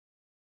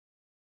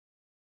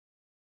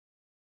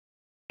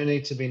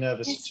need to be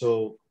nervous at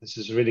all. This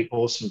is a really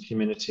awesome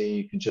community.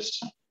 You can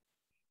just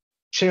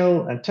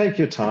chill and take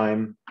your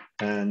time.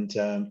 And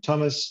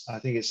Thomas, I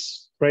think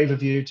it's brave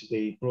of you to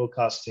be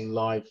broadcasting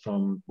live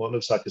from what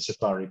looks like a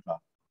safari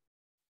park.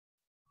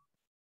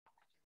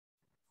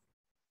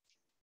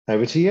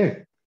 Over to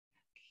you.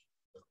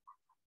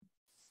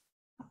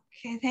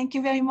 Okay, thank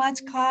you very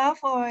much, Carl,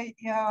 for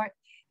your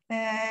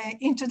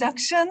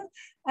introduction.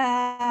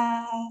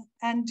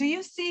 And do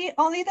you see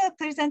only the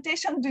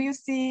presentation? Do you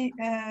see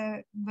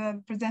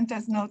the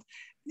presenter's note?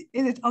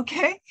 Is it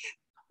okay?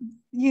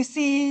 You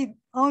see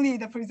only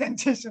the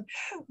presentation,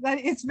 but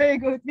it's very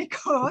good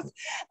because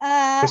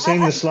we're seeing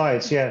the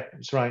slides. Yeah,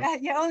 that's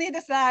right. Yeah, only the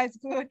slides.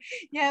 Good.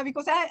 Yeah,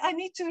 because I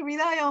need to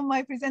rely on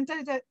my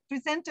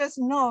presenter's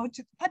note,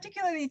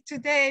 particularly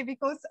today,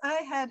 because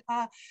I had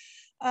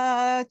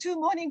 2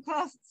 morning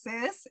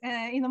classes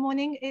in the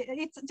morning.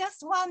 It's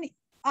just 1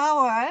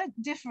 hour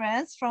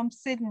difference from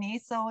Sydney,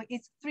 so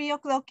it's 3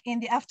 o'clock in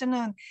the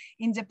afternoon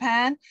in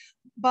Japan.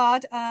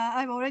 But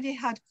I've already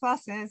had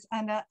classes,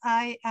 and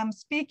I am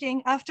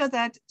speaking after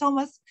that.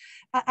 Thomas,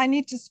 I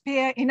need to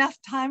spare enough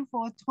time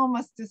for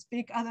Thomas to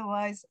speak,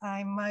 otherwise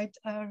I might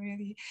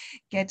really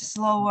get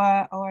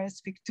slower or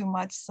speak too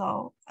much.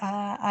 So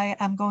I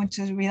am going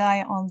to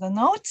rely on the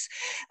notes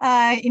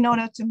in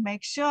order to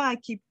make sure I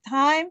keep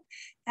time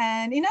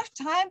and enough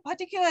time,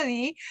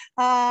 particularly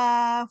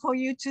for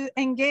you to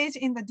engage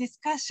in the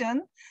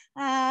discussion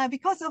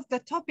because of the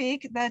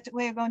topic that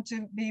we're going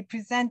to be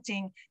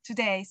presenting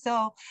today.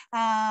 So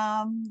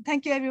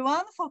thank you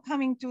everyone for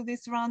coming to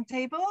this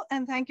roundtable,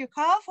 and thank you,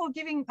 Carl, for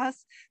giving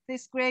us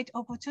this great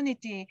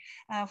opportunity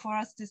for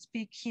us to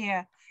speak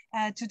here.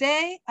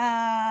 Today,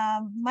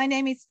 my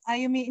name is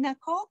Ayumi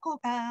Inako,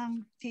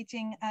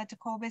 teaching at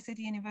Kobe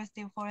City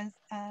University of Foreign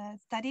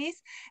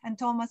Studies, and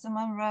Thomas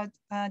Amundrud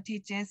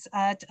teaches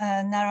at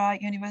Nara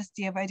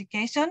University of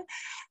Education.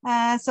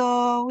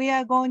 So we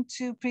are going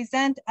to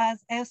present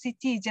as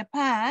LCT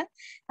Japan,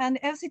 and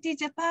LCT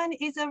Japan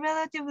is a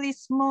relatively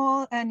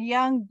small and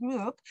young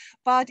group,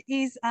 but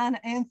is an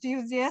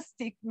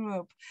enthusiastic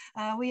group.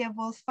 We are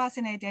both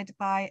fascinated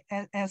by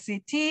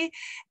LCT,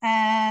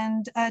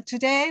 and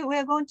today we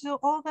are going to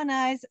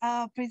organize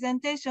a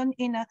presentation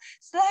in a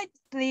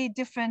slightly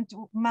different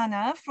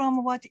manner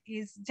from what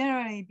is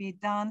generally be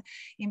done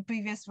in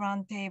previous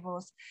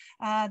roundtables.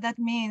 That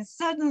means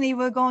certainly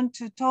we're going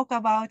to talk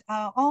about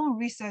our own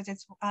research.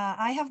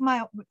 I have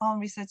my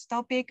own research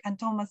topic and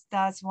Thomas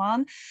does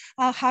one.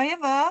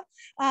 However,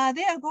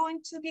 they are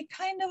going to be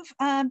kind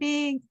of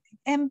being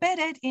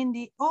embedded in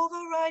the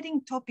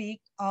overriding topic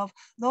of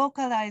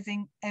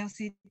localizing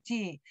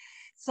LCT.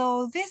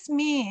 So this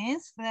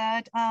means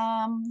that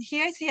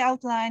here's the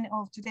outline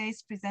of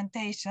today's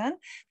presentation.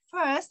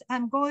 First,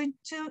 I'm going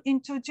to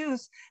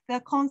introduce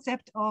the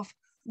concept of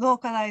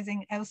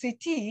localizing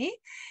LCT,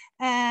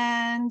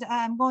 and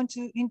I'm going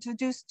to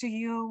introduce to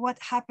you what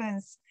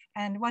happens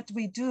and what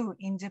we do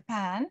in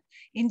Japan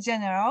in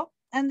general.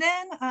 And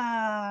then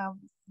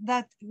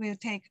that will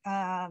take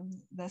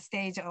the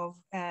stage of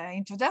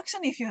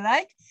introduction, if you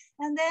like.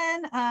 And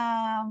then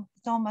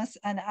Thomas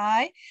and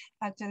I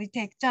actually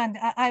take turn.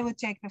 I will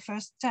take the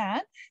first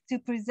turn to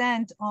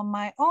present on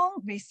my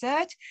own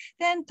research.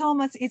 Then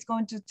Thomas is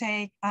going to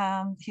take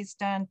his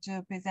turn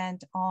to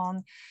present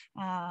on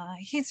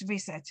his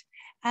research.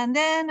 And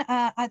then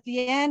at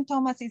the end,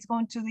 Thomas is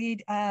going to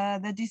lead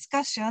the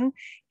discussion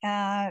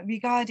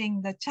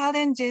regarding the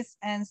challenges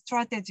and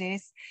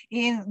strategies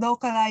in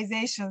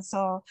localization.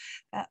 So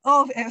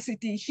of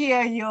LCT,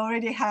 here you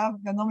already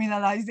have the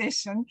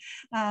nominalization,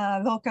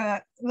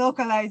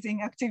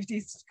 localizing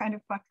activities kind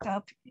of backed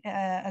up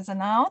as a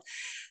noun.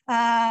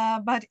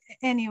 But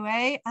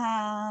anyway,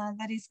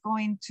 that is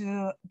going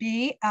to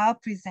be our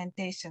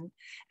presentation.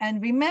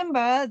 And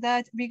remember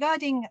that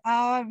regarding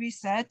our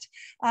research,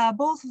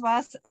 both of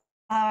us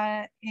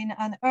are in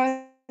an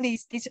early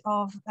stage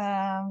of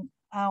our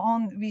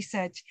own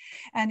research.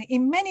 And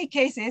in many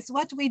cases,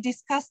 what we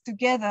discussed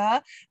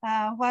together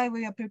while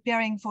we are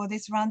preparing for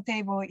this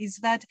roundtable is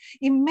that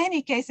in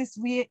many cases,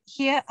 we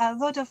hear a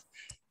lot of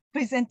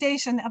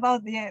presentation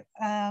about the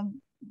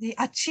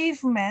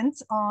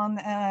achievements on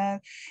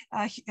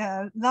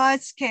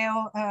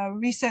large-scale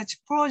research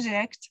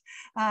project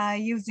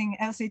using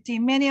LCT.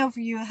 Many of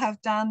you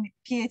have done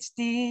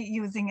PhD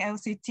using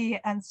LCT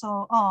and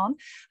so on.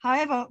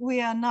 However,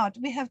 we are not.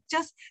 We have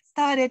just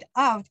started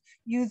out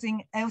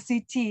using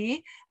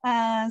LCT.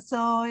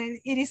 So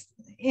it is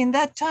in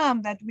that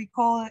term that we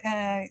call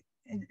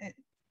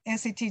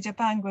LCT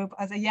Japan group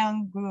as a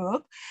young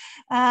group.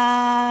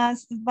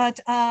 But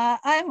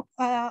I'm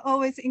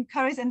always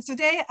encouraged, and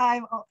today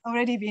I've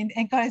already been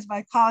encouraged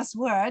by Carl's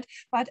word,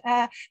 but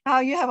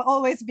now you have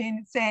always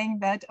been saying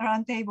that a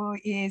roundtable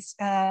is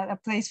a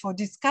place for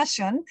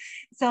discussion.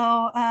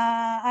 So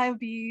I'll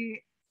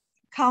be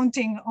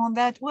counting on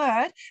that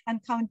word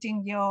and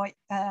counting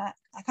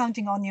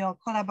on your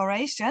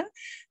collaboration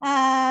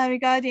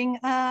regarding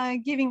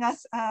giving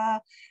us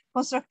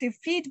constructive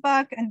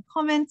feedback and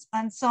comments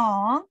and so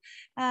on.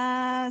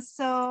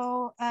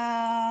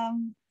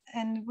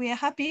 And we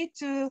are happy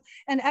to,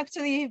 and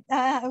actually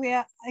we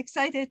are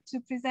excited to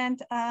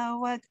present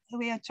what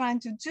we are trying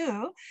to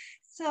do.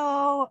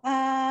 So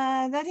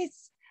that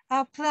is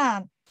our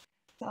plan.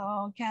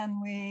 So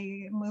can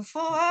we move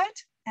forward?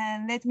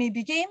 And let me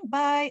begin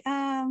by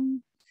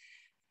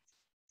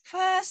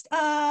first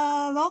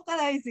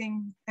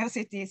localizing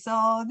LCT.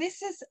 So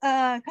this is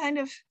a kind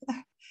of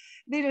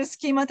little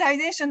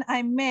schematization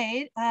I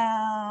made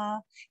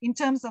in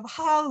terms of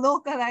how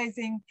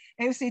localizing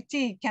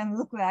LCT can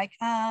look like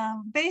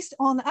based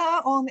on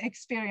our own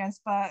experience,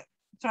 but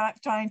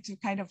trying to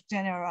kind of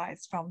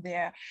generalize from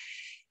there.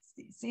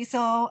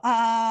 So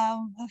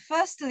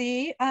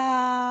firstly,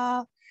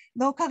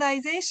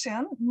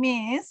 localization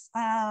means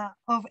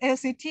of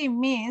LCT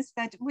means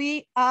that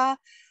we are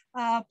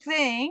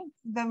playing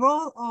the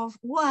role of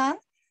one,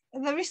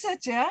 the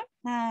researcher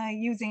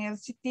using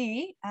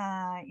LCT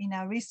in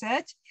our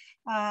research,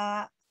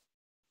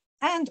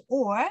 and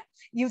or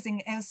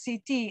using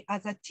LCT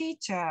as a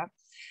teacher.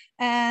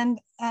 And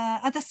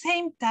at the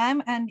same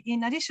time, and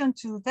in addition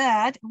to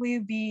that,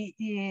 we'll be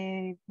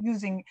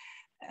using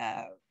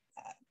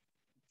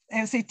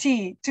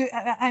LCT to,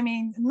 I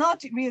mean,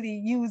 not really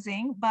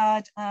using,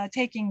 but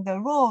taking the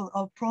role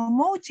of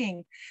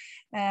promoting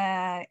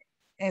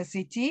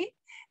LCT.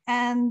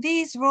 And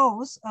these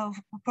roles of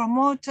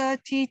promoter,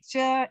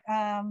 teacher,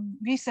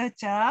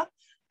 researcher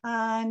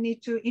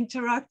need to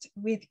interact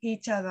with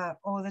each other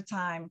all the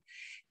time.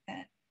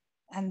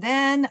 And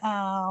then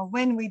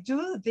when we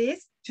do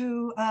this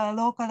to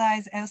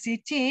localize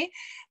LCT,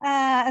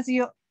 as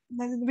you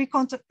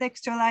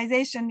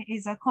recontextualization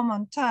is a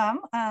common term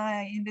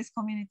in this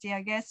community,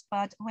 I guess,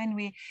 but when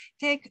we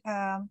take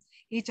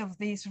each of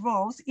these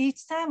roles,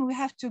 each time we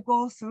have to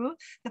go through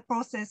the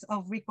process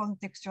of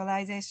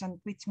recontextualization,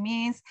 which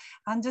means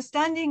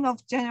understanding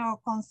of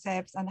general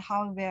concepts and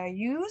how they are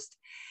used,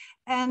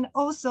 and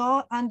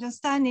also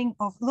understanding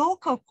of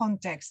local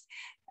context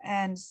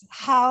and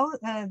how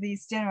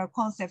these general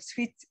concepts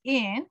fit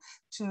in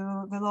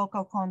to the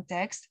local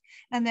context.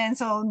 And then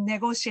so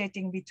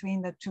negotiating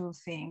between the two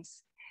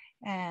things.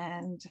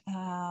 And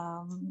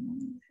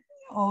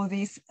all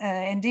these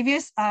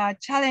endeavors are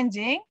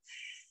challenging.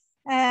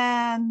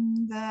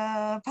 And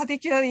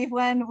particularly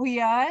when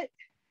we are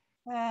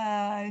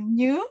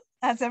new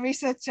as a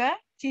researcher,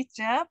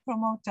 teacher,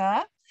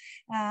 promoter,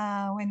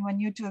 when we're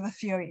new to the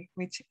theory,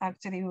 which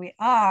actually we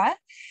are.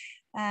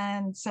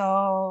 And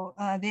so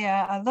there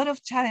are a lot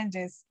of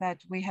challenges that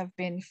we have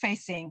been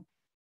facing.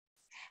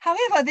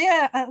 However,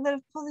 there are a lot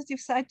of positive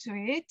side to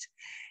it.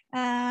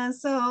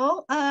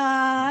 So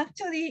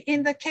actually,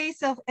 in the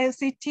case of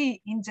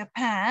LCT in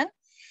Japan,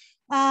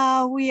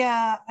 we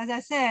are, as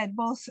I said,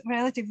 both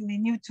relatively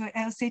new to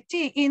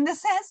LCT in the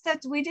sense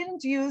that we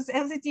didn't use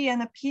LCT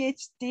and a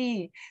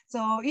PhD.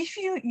 So if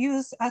you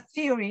use a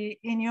theory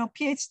in your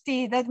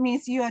PhD, that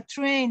means you are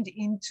trained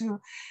into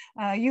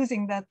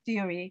using that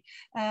theory.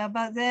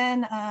 But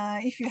then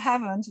if you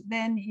haven't,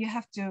 then you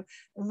have to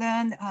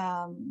learn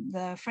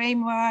the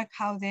framework,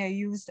 how they're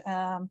used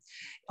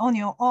on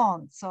your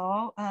own.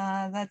 So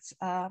that's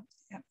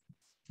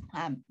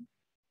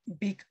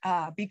big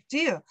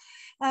deal.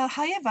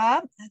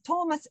 However,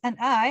 Thomas and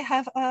I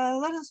have a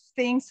lot of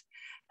things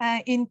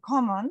in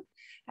common,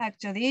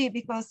 actually,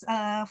 because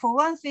for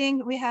one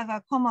thing, we have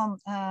a common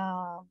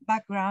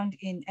background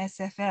in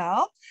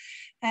SFL,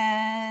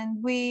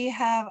 and we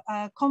have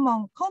a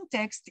common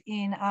context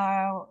in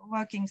our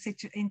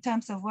in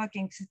terms of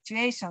working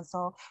situation.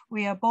 So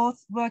we are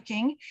both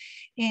working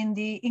in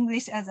the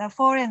English as a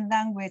foreign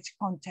language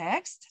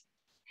context.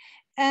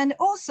 And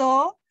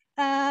also,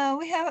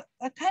 we have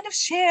a kind of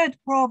shared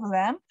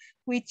problem,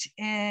 which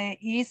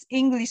is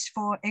English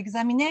for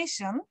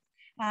examination,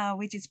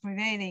 which is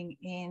prevailing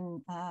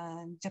in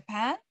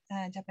Japan,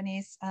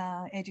 Japanese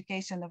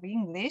education of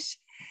English.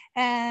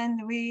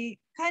 And we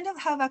kind of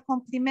have a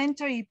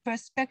complementary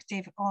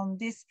perspective on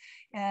this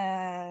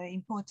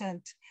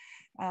important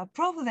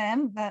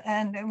problem,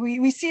 and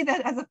we see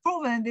that as a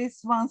problem. This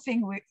one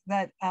thing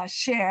that are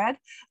shared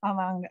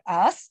among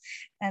us,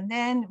 and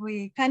then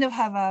we kind of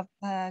have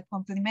a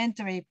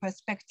complementary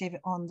perspective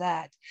on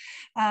that.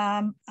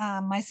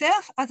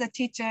 Myself, as a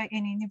teacher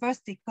in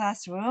university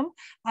classroom,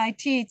 I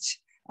teach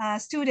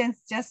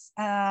students just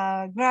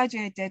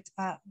graduated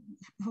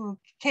who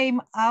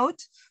came out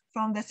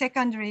from the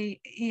secondary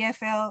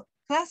EFL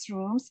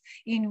classrooms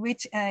in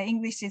which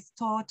English is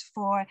taught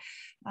for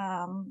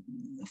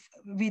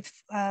with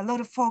a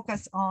lot of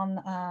focus on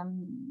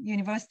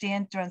university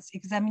entrance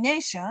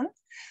examination.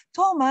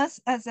 Thomas,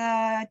 as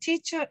a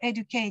teacher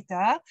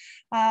educator,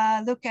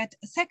 look at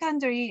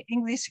secondary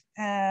English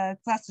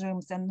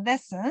classrooms and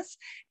lessons,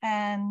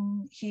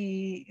 and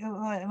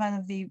one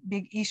of the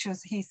big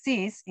issues he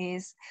sees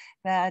is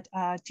that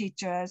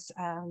teachers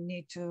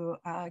need to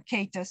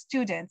cater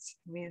students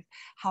with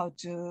how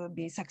to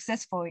be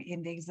successful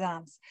in the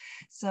exams.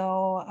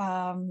 So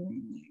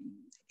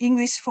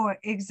English for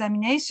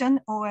examination,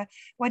 or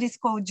what is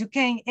called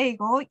juken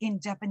eigo in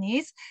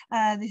Japanese.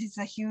 This is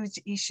a huge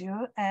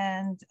issue,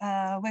 and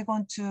we're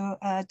going to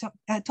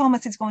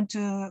Thomas is going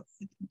to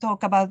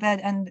talk about that,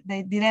 and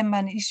the dilemma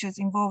and issues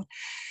involved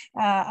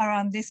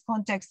around this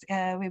context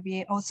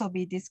will also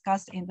be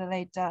discussed in the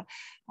later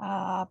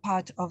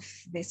part of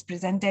this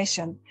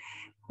presentation.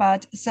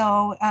 But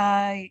so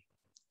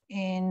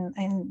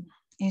in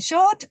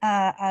short,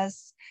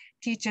 as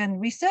teacher and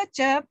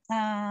researcher,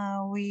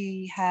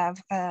 we have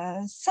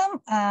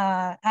some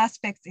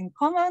aspects in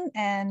common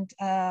and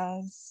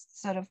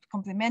sort of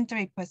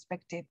complementary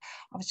perspective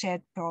of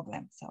shared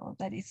problem. So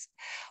that is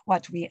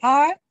what we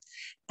are.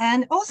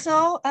 And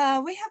also,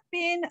 we have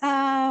been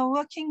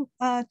working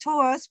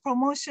towards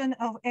promotion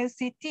of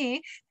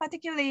LCT,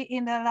 particularly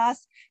in the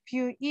last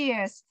few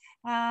years.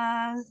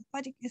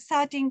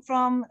 Starting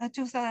from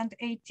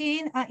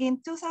 2018.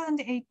 In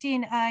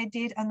 2018, I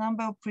did a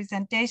number of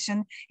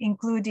presentations,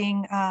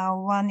 including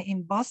one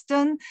in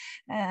Boston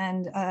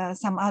and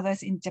some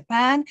others in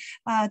Japan.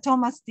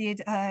 Thomas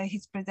did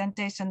his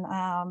presentation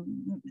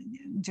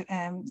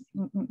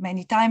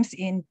many times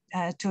in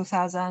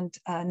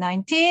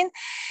 2019.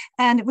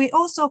 And we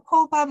also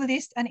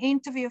co-published an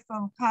interview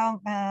from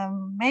Carl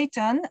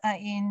Mayton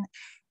in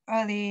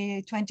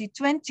early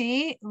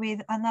 2020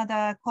 with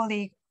another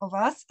colleague of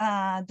us,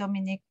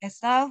 Dominic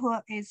Esau, who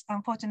is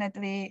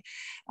unfortunately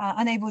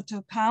unable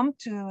to come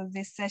to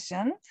this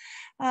session.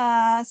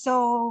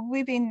 So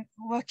we've been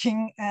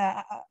working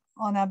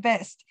on our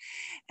best.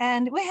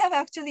 And we have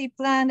actually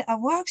planned a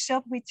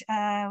workshop which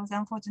was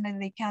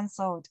unfortunately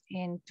canceled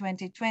in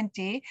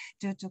 2020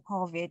 due to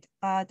COVID,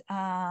 but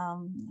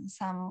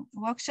some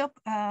workshop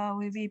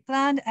will be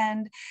planned,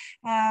 and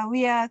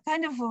we are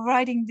kind of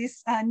riding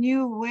this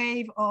new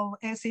wave of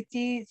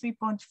LCT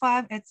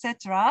 3.5,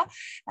 etc.,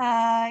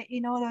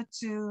 in order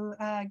to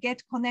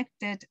get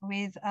connected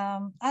with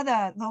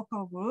other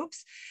local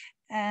groups,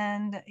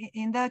 and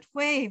in that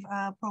wave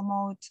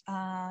promote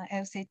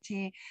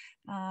LCT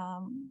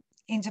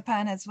in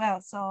Japan as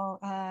well. So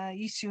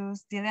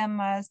issues,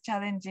 dilemmas,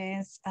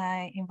 challenges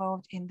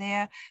involved in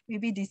there will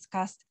be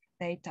discussed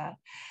later.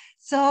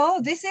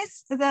 So this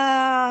is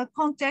the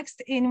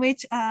context in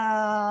which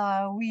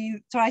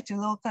we try to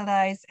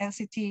localize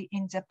LCT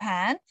in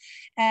Japan.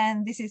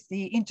 And this is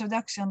the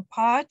introduction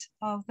part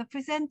of the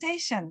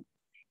presentation.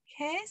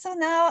 Okay, so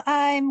now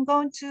I'm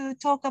going to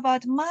talk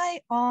about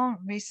my own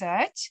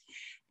research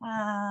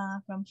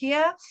from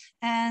here,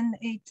 and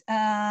it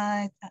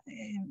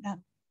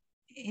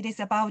is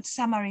about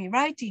summary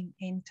writing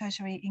in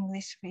tertiary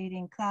English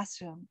reading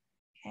classroom.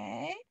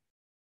 Okay,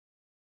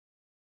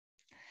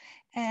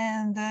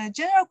 and the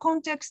general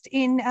context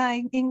in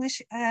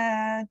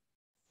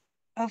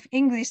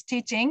English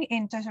teaching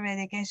in tertiary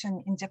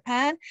education in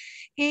Japan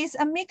is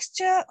a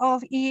mixture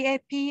of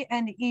EAP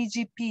and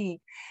EGP.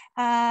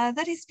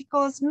 That is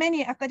because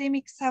many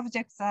academic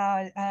subjects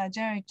are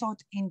generally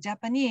taught in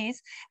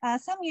Japanese.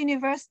 Some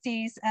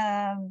universities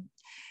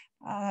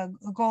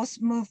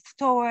move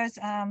towards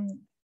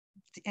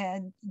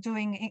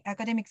doing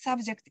academic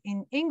subject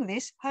in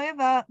English.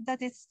 However,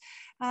 that is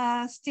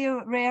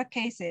still rare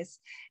cases.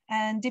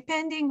 And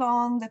depending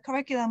on the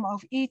curriculum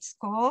of each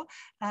school,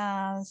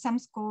 some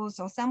schools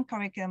or some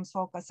curriculums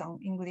focus on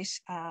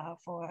English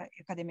for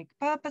academic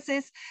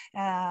purposes.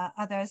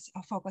 Others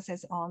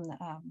focuses on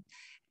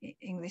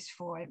English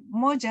for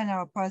more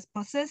general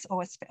purposes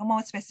or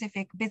more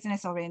specific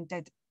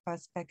business-oriented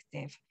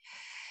perspective.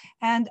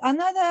 And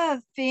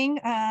another thing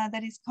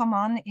that is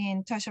common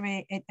in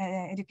tertiary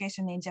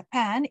education in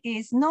Japan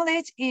is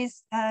knowledge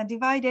is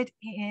divided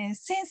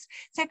since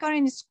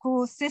secondary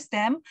school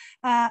system,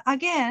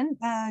 again,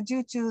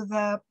 due to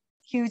the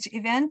huge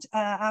event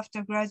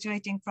after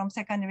graduating from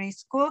secondary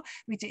school,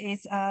 which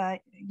is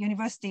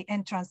university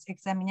entrance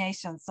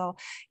examination. So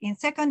in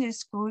secondary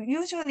school,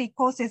 usually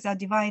courses are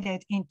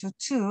divided into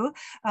two.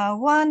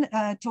 One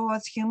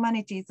towards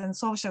humanities and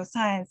social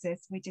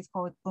sciences, which is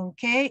called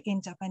bunkei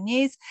in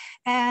Japanese,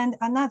 and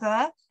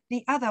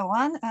the other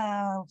one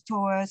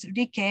towards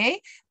rikei,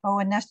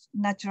 or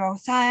natural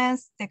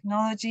science,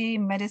 technology,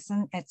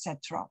 medicine,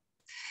 etc.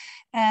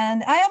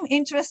 And I am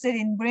interested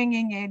in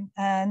bringing in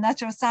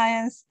natural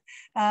science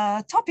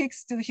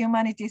topics to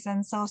humanities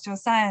and social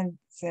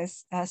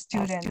sciences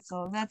students.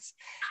 So that's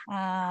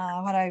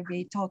what I'll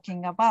be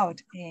talking about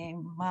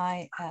in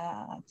my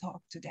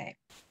talk today.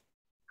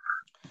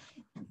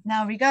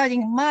 Now,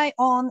 regarding my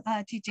own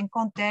teaching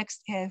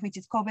context, which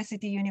is Kobe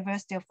City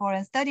University of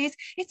Foreign Studies,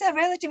 it's a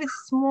relatively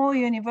small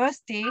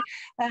university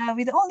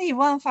with only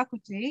one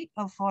faculty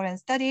of foreign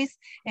studies.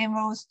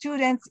 Enrolled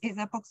students is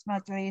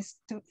approximately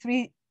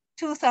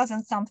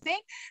 2,000 something,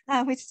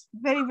 which is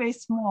very, very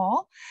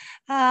small.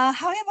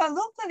 However,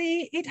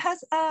 locally, it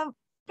has a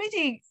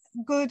pretty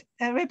good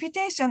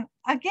reputation,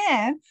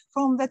 again,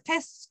 from the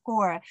test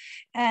score.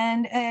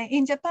 And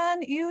in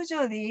Japan,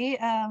 usually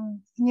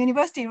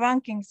university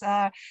rankings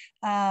are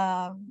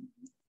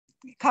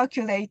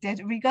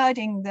calculated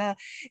regarding the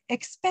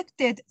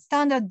expected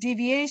standard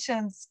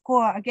deviation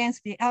score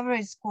against the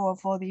average score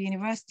for the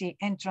university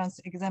entrance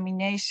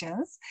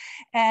examinations.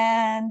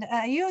 And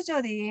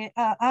usually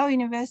our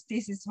university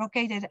is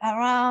located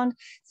around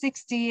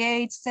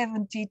 68,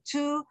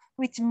 72,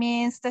 which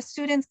means the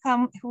students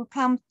who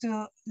come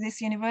to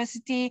this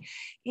university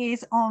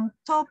is on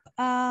top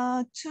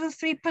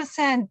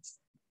 2-3%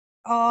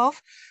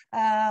 of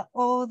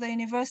all the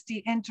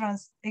university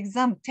entrance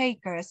exam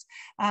takers,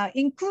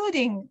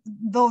 including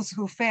those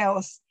who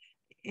fails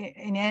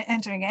in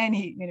entering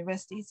any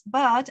universities.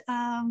 But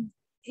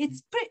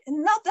it's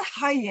not the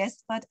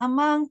highest, but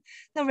among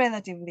the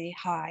relatively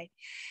high.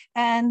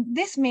 And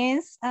this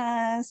means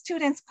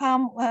students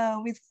come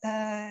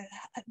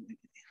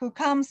who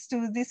comes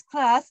to this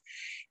class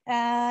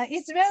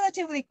is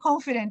relatively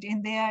confident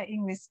in their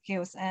English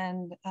skills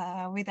and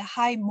with a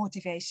high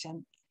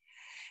motivation.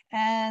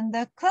 And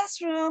the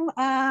classroom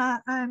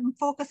I'm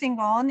focusing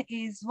on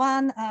is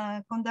one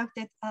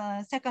conducted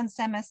second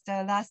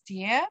semester last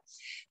year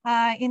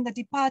in the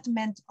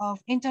Department of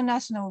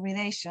International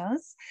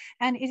Relations.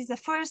 And it is a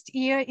first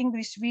year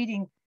English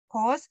reading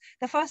course.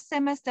 The first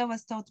semester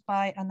was taught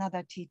by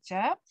another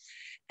teacher.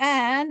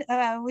 And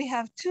we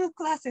have 2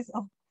 classes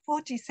of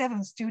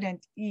 47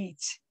 students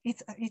each.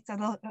 It's a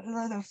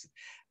lot of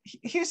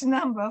huge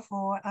number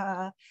for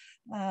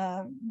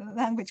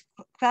language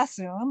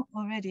classroom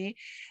already,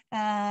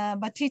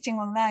 but teaching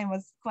online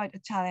was quite a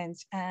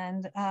challenge.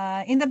 And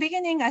in the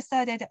beginning, I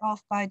started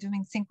off by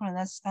doing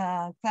synchronous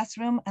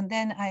classroom, and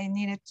then I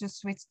needed to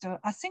switch to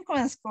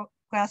asynchronous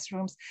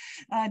classrooms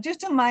due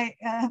to my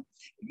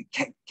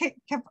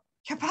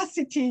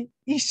capacity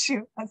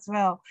issue as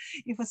well.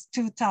 It was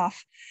too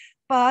tough.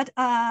 But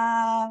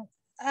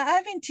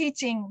I've been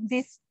teaching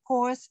this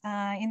course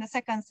in the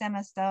second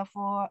semester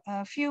for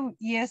a few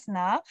years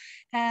now,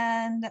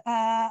 and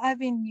I've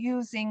been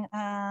using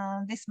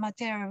this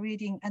material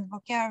reading and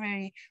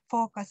vocabulary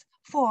focus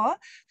 4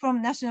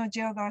 from National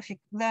Geographic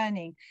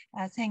Learning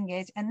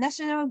Cengage. And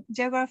National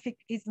Geographic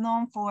is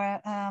known for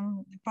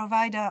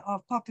provider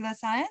of popular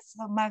science,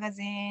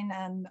 magazine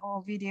and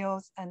all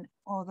videos and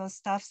all those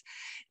stuffs.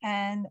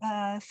 And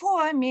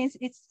 4 means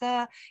it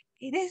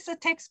is a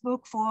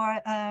textbook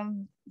for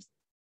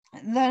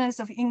learners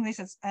of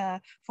English as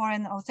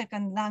foreign or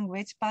second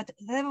language, but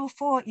level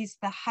 4 is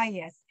the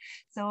highest.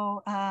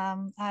 So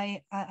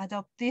I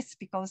adopt this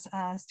because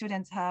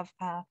students have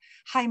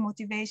high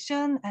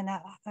motivation and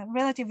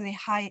relatively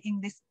high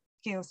English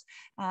skills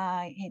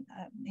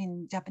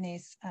in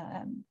Japanese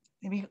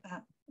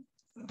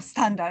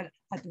standard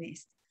at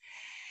least.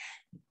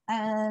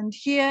 And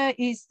here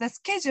is the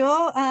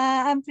schedule.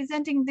 I'm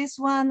presenting this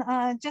one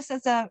just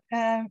as a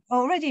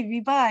already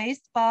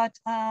revised, but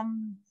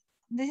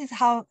this is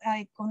how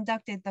I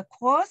conducted the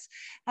course.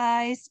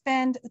 I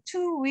spent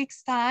 2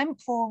 weeks time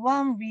for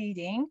one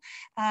reading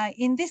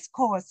in this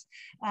course.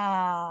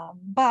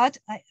 But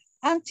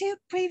until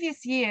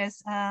previous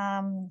years,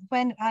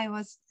 when I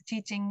was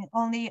teaching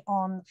only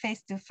on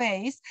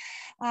face-to-face,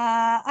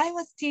 I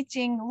was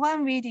teaching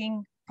one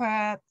reading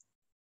per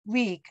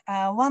week,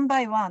 one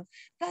by one.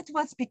 That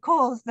was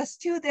because the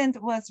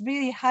student was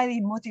really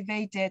highly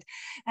motivated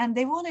and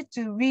they wanted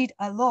to read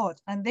a lot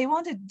and they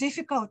wanted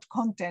difficult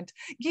content.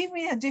 Give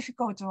me a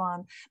difficult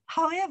one.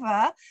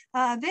 However,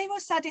 they were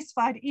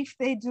satisfied if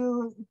they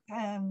do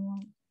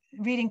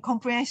reading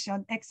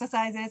comprehension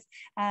exercises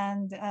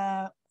and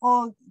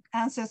all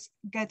answers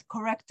get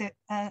corrected,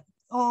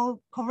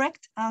 all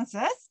correct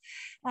answers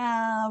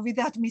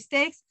without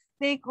mistakes.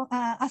 They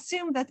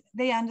assume that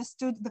they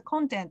understood the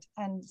content.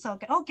 And so,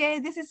 okay,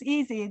 this is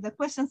easy. The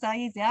questions are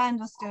easy. I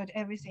understood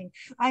everything.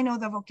 I know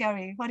the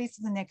vocabulary. What is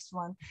the next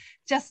one?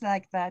 Just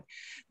like that.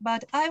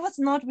 But I was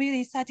not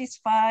really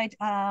satisfied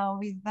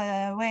with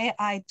the way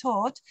I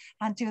taught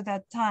until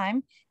that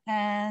time.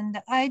 And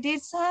I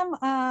did some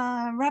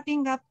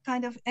wrapping up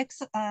kind of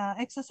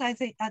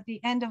exercises at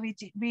the end of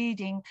each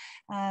reading,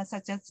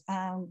 such as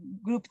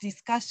group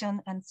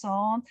discussion and so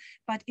on,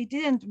 but it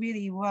didn't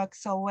really work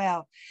so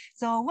well.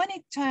 So when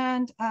it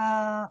turned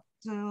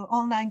to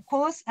online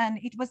course, and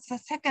it was the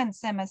second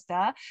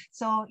semester.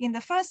 So in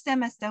the first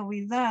semester,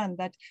 we learned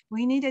that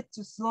we needed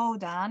to slow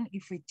down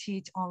if we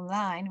teach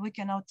online. We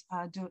cannot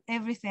do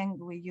everything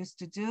we used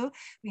to do.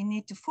 We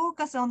need to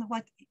focus on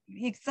what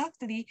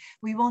exactly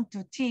we want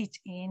to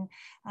teach in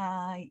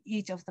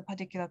each of the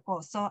particular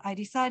course. So I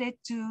decided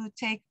to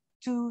take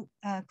 2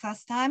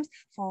 class times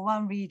for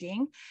one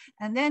reading.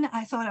 And then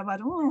I thought about,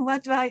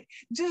 what do I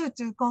do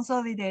to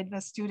consolidate the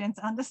students'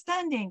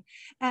 understanding?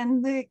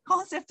 And the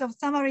concept of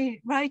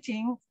summary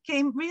writing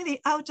came really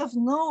out of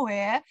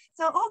nowhere.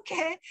 So,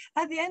 okay,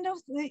 at the end of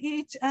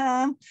each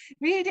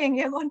reading,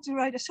 you're going to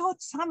write a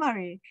short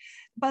summary.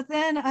 But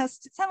then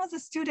some of the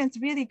students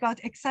really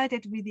got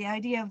excited with the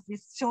idea of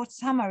this short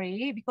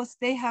summary because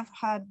they have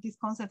had this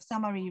concept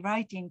summary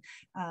writing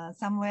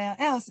somewhere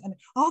else. And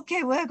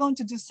okay, we're going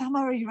to do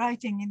summary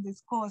writing in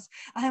this course.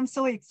 I am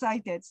so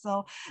excited.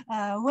 So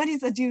what is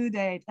the due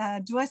date?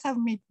 Do I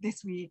submit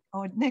this week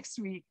or next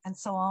week and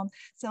so on?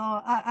 So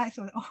I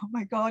thought, oh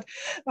my God,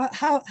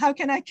 how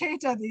can I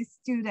cater these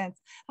students?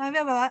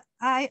 However,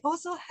 I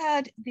also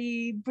had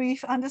the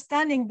brief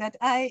understanding that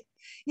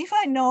if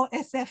I know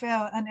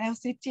SFL and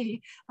LCT,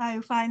 I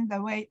will find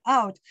the way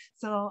out.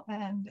 So,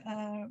 and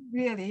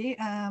really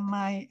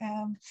my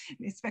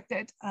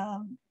respected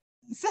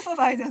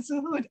supervisors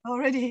who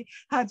already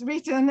had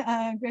written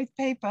a great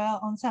paper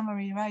on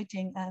summary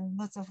writing and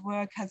lots of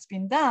work has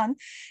been done.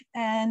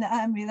 And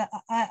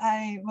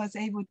I was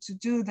able to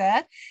do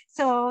that.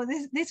 So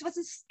this was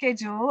a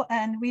schedule,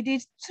 and we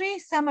did 3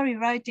 summary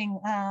writing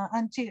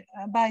until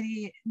by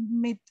the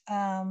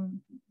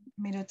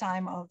middle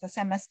time of the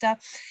semester.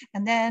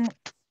 And then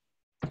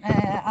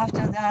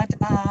after that,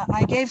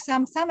 I gave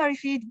some summary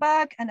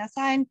feedback and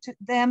assigned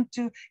them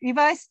to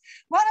revise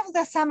one of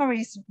the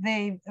summaries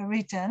they've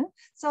written.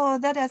 So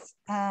that is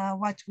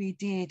what we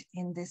did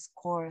in this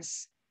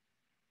course.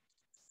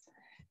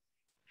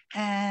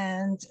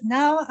 And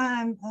now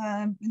I'm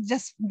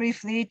just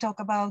briefly talk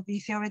about the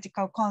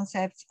theoretical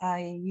concepts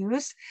I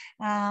use.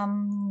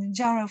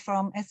 Genre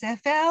from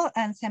SFL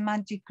and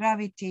semantic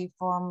gravity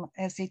from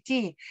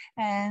LCT.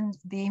 And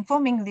the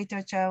informing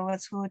literature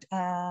was Hood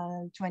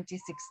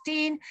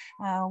 2016,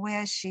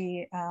 where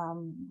she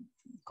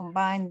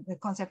combined the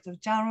concept of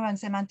genre and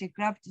semantic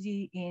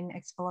gravity in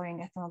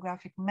exploring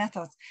ethnographic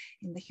methods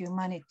in the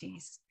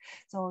humanities.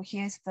 So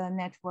here's the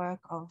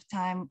network of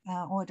time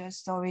order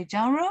story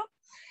genre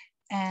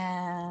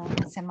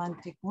and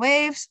semantic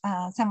waves,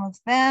 some of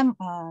them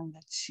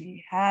that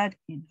she had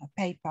in her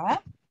paper.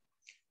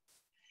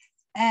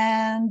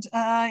 And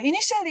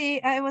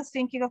initially, I was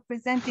thinking of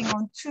presenting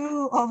on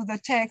 2 of the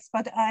texts,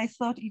 but I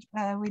thought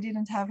we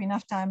didn't have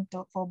enough time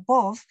for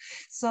both.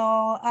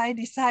 So I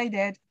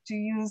decided to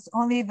use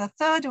only the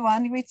 3rd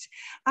one, which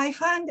I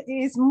find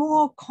is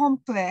more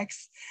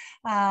complex.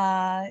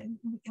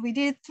 We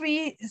did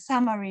 3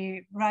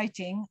 summary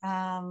writing,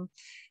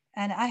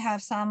 and I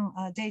have some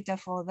data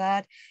for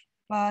that.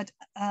 But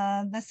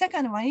the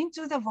second one,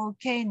 Into the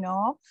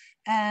Volcano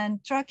and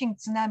Tracking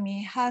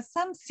Tsunami, has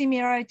some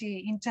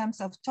similarity in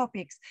terms of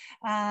topics.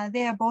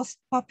 They are both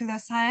popular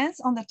science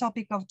on the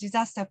topic of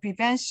disaster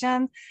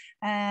prevention,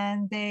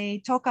 and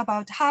they talk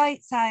about how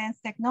science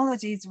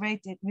technology is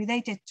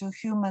related to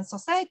human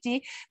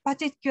society,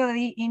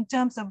 particularly in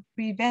terms of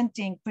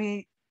predicting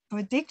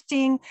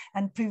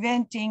and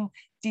preventing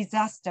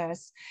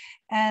disasters.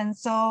 And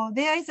so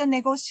there is a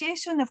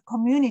negotiation of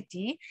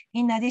community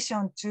in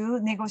addition to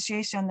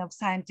negotiation of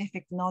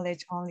scientific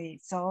knowledge only.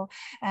 So,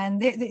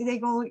 and they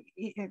go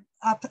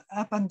up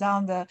and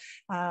down the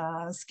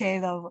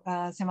scale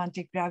of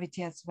semantic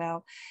gravity as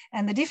well.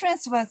 And the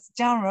difference was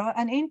genre,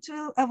 and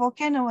Into a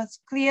Volcano was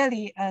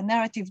clearly a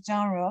narrative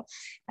genre.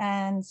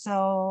 And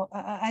so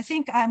I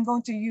think I'm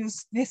going to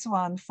use this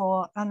one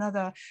for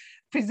another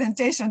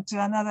presentation to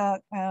another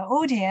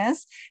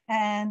audience.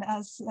 And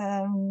as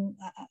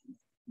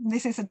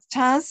this is a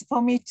chance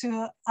for me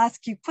to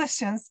ask you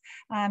questions,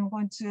 I'm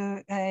going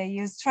to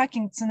use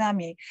Tracking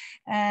Tsunami.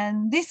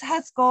 And this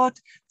has got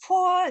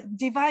 4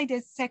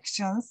 divided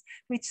sections,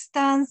 which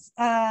stands,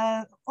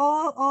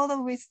 all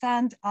of which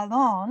stand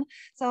alone.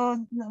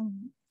 So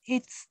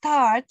it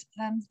starts,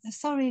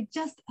 sorry,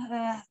 just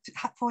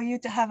for you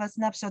to have a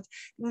snapshot.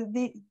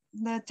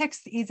 The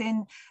text is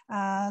in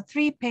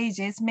 3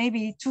 pages,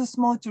 maybe too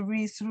small to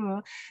read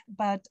through,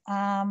 but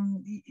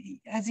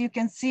as you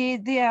can see,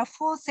 there are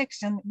 4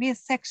 sections with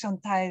section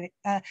titles.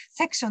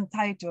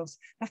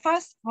 The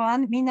first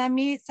one,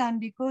 Minami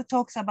Sanriku,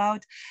 talks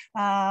about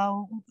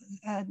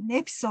an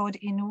episode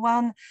in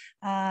one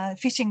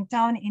fishing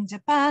town in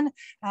Japan,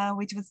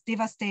 which was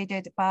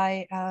devastated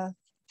by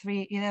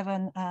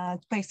 311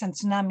 Pakistan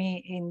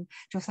tsunami in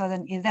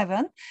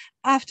 2011.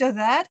 After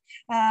that,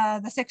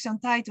 the section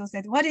title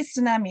said, what is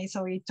tsunami?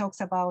 So it talks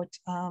about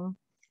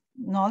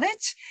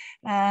knowledge.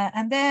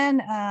 And then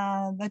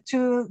the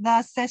 2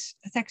 last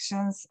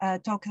sections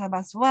talk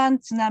about 1,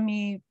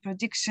 tsunami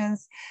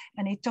predictions,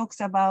 and it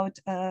talks about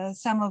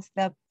some of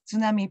the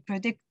tsunami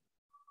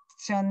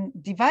prediction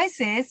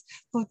devices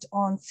put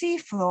on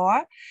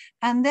seafloor.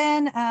 And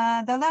then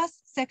the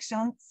last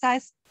section,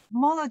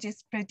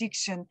 seismologist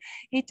prediction.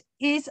 It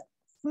is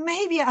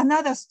maybe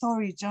another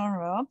story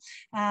genre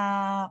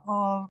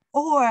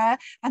or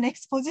an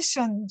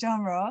exposition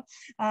genre.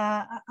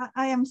 I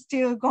am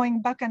still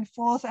going back and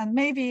forth, and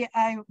maybe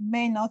I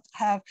may not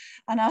have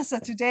an answer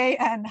today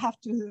and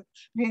have to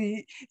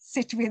really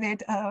sit with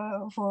it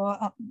for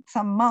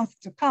some months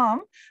to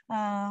come,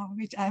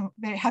 which I'm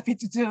very happy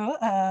to do,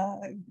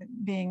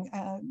 being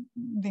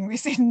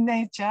within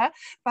nature.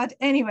 But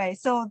anyway,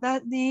 so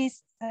that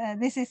these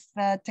this is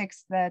the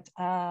text that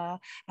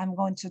I'm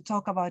going to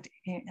talk about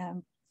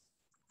in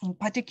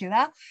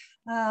particular.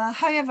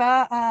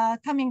 However,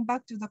 coming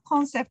back to the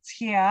concepts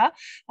here,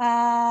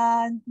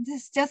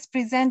 this is just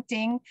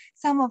presenting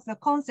some of the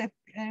concepts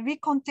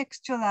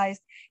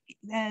recontextualized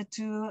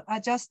to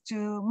adjust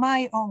to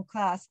my own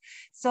class.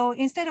 So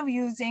instead of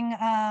using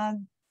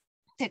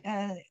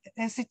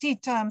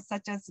LCT terms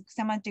such as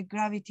semantic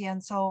gravity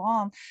and so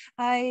on,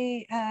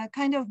 I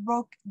kind of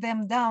broke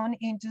them down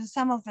into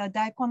some of the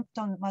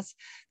dichotomous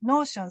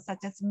notions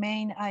such as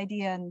main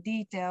idea and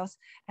details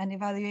and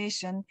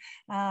evaluation,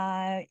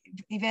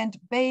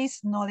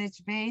 event-based,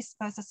 knowledge-based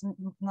versus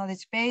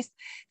knowledge-based,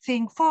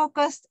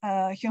 thing-focused,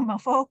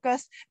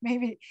 human-focused.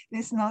 Maybe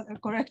this is not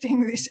correct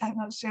English, I'm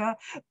not sure,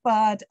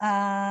 but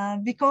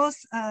because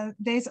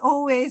there's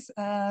always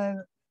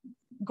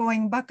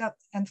going back up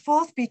and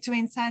forth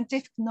between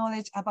scientific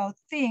knowledge about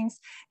things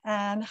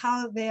and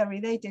how they are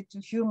related to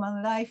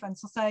human life and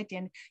society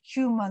and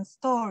human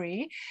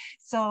story.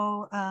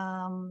 So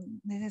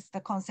this is the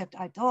concept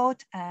I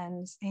taught,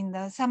 and in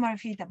the summary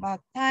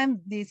feedback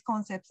time, these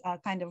concepts are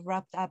kind of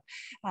wrapped up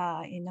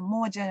in a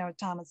more general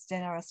terms,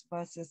 generous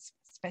versus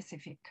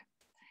specific.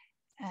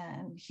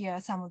 And here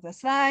are some of the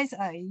slides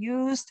I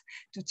used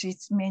to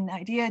teach main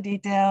idea,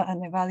 detail,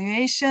 and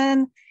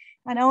evaluation.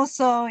 And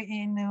also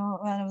in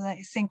one of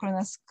the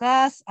synchronous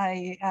class,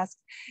 I asked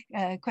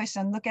a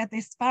question, look at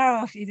this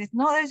paragraph, is it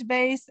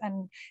knowledge-based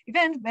and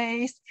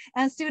event-based?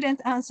 And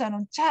students answered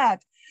on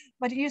chat.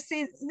 But you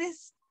see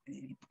this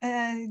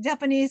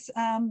Japanese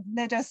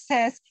letter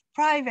says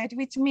private,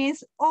 which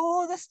means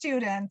all the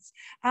students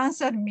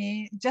answered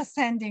me just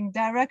sending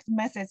direct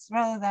messages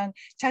rather than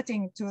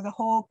chatting to the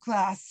whole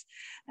class.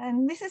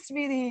 And this is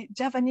really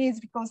Japanese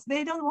because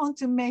they don't want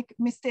to make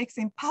mistakes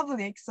in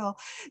public. So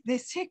they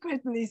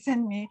secretly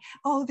send me,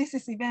 oh, this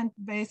is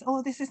event-based,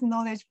 oh, this is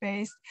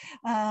knowledge-based,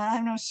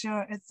 I'm not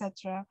sure,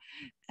 etc.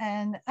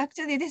 And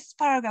actually this is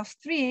paragraph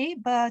 3,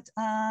 but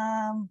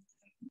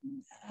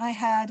I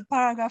had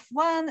paragraph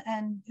 1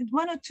 and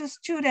 1 or 2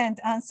 students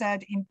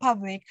answered in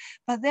public,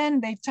 but then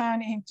they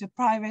turn into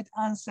private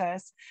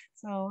answers.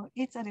 So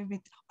it's a little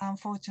bit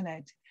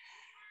unfortunate.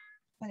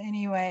 But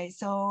anyway,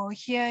 so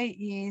here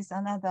is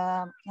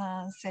another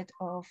set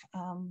of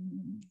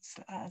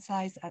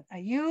slides that I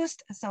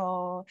used.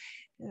 So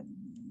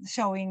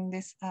showing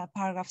this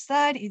paragraph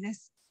slide, it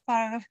is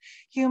paragraph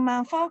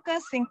human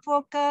focus, think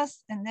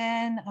focus, and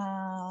then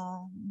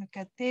look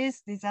at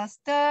this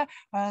disaster,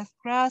 earth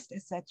crust,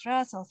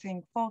 etc. So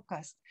think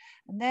focused.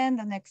 And then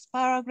the next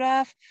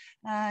paragraph.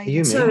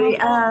 Sorry.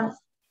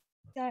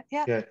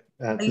 Yeah.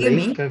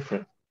 Lee, go for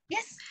it.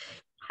 Yes.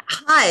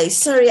 Hi,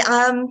 sorry.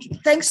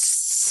 Thanks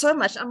so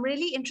much. I'm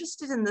really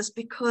interested in this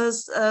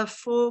because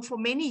for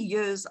many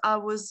years I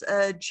was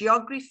a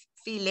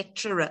geography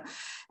lecturer,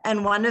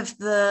 and one of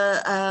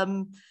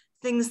the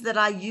things that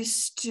I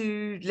used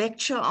to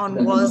lecture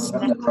on was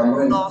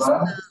natural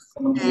disasters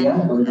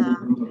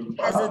and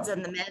hazards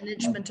and the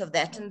management of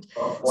that. And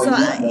so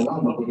you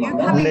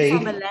coming Lee,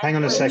 from a language... hang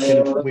on a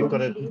second. We've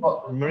got a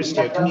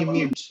Mauricio. Can you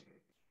mute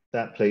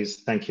that, please?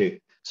 Thank you.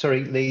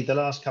 Sorry, Lee. The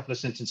last couple of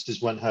sentences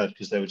weren't heard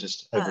because they were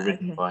just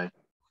overridden by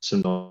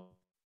some noise.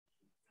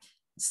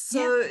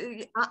 So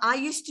yeah. I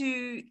used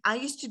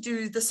to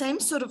do the same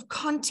sort of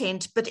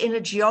content, but in a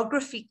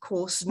geography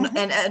course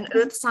and an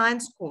earth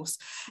science course.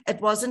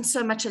 It wasn't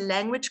so much a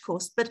language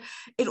course, but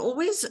it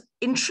always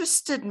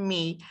interested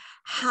me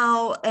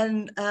how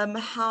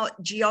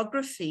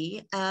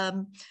geography,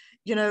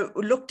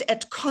 looked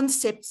at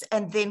concepts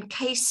and then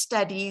case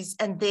studies,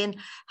 and then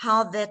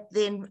how that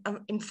then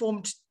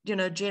informed,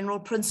 general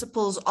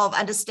principles of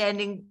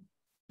understanding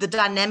the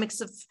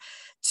dynamics of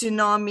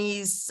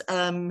tsunamis,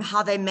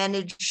 how they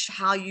manage,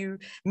 how you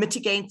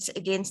mitigate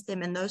against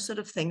them, and those sort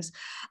of things.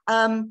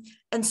 And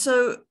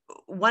so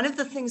one of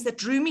the things that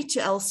drew me to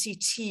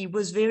LCT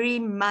was very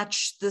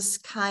much this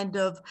kind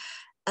of,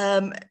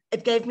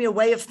 it gave me a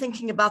way of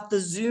thinking about the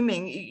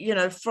zooming,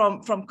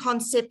 from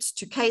concepts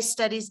to case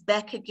studies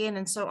back again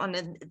and so on,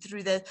 and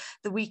through the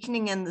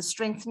weakening and the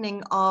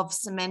strengthening of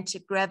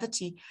semantic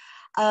gravity.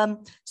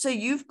 So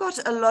you've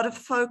got a lot of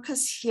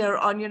focus here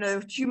on,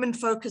 human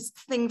focused,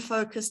 thing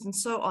focused, and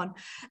so on.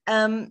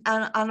 And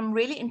I'm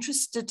really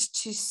interested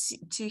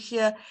to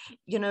hear,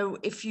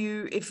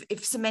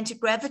 if semantic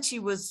gravity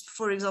was,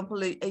 for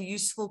example, a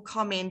useful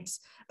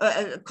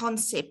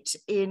concept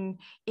in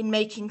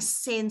making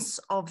sense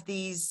of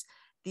these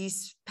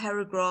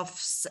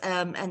paragraphs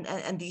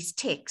and these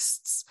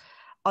texts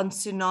on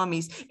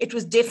tsunamis. It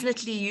was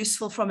definitely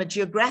useful from a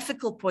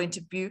geographical point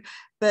of view,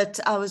 but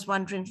I was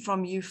wondering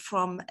from you,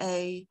 from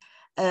a,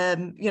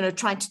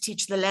 trying to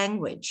teach the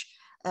language,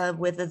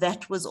 whether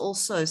that was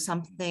also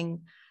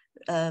something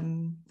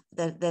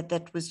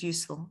that was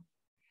useful.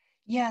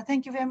 Yeah,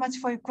 thank you very much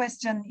for your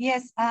question.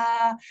 Yes,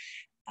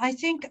 I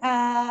think,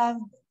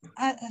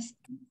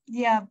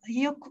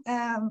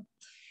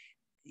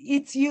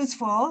 it's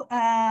useful.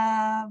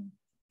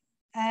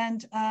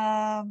 and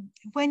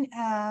when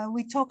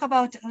we talk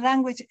about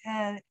language,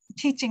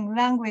 teaching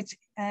language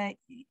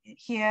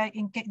here,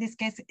 in this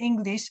case,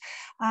 English,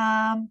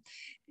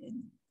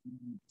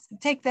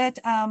 take that,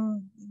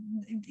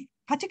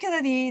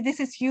 particularly this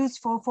is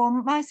useful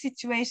for my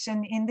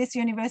situation in this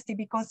university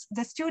because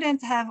the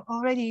students have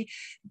already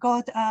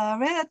got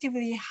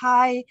relatively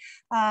high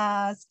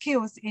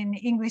skills in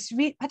English,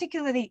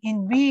 particularly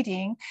in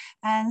reading,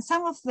 and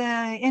some of the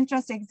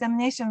entrance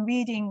examination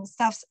reading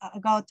stuffs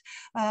got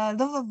a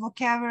lot of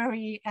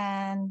vocabulary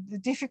and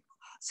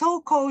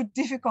so-called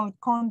difficult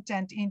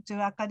content into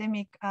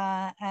academic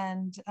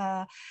and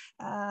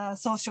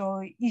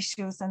social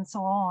issues and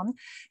so on.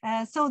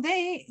 So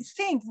they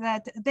think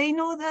that they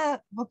know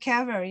the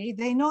vocabulary,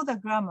 they know the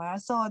grammar,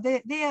 so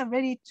they are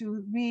ready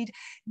to read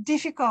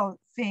difficult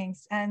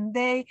things, and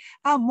they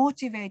are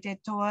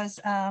motivated towards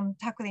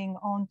tackling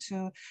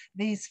onto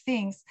these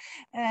things.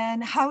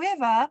 And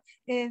however,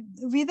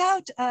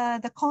 without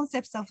the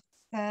concepts of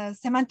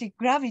semantic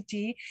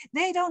gravity,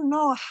 they don't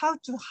know how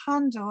to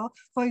handle,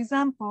 for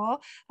example,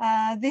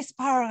 this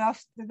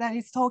paragraph that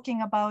is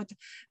talking about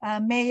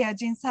Meiya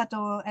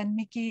Jinsato and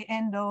Miki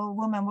Endo,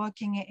 women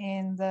working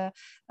in the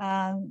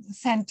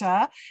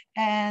center,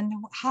 and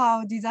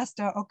how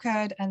disaster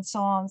occurred and so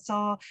on.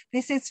 So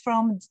this is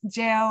from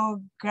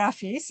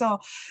geography. So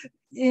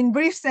in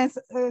brief sense,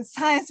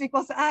 science,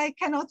 because I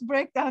cannot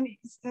break down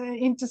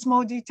into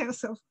small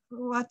details of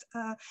what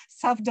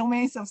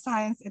subdomains of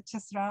science,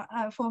 etc.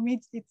 For me,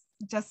 it's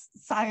just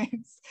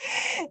science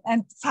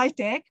and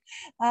sci-tech.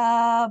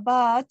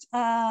 But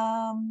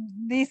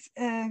this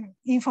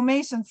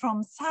information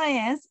from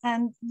science,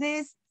 and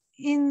this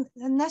in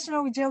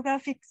National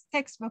Geographic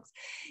textbooks,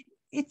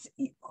 it's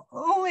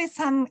always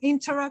some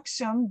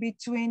interaction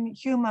between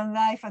human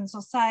life and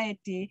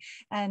society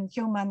and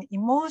human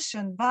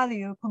emotion,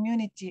 value,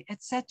 community,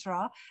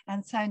 etc.,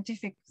 and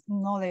scientific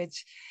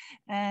knowledge.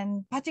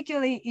 And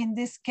particularly in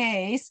this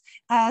case,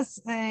 as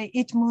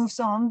it moves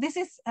on, this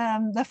is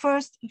the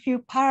first few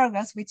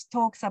paragraphs which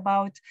talks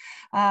about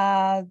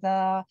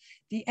the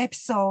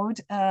episode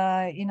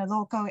in a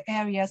local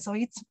area. So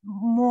it's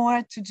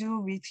more to do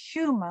with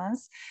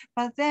humans,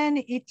 but then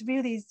it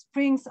really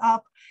springs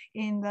up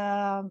in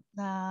the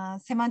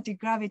semantic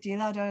gravity,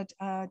 rather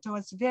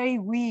towards very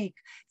weak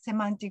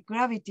semantic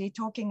gravity,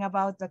 talking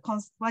about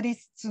what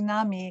is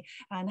tsunami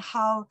and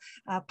how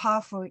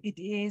powerful it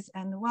is,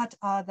 and what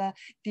are the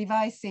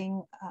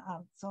devising,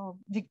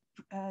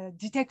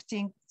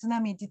 detecting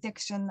tsunami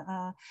detection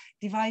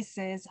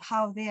devices,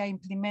 how they are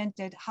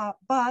implemented,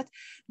 but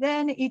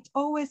then it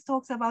always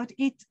talks about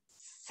it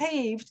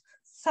saved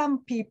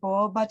some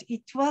people, but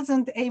it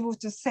wasn't able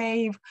to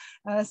save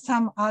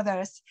some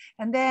others.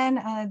 And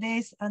then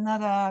there's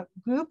another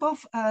group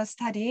of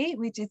study,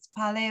 which is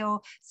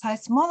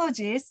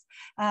paleoseismologists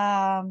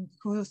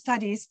who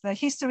studies the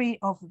history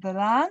of the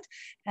land.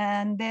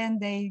 And then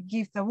they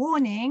give the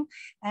warning,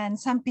 and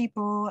some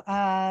people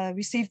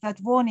receive that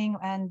warning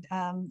and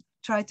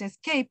try to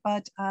escape,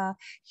 but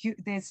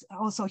there's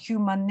also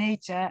human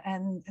nature,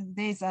 and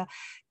there's a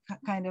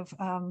kind of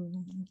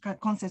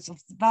concepts of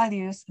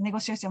values,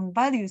 negotiation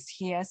values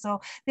here. So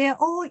they are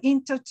all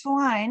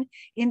intertwined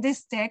in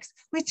this text,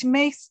 which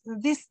makes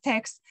this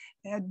text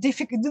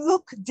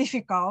look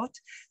difficult.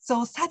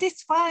 So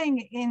satisfying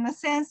in the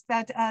sense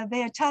that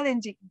they are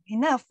challenging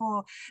enough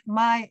for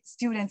my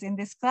students in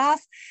this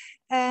class.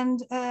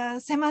 And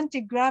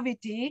semantic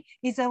gravity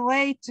is a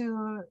way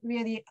to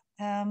really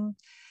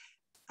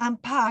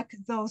unpack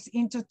those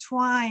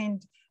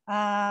intertwined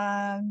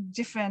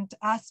different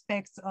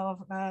aspects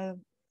of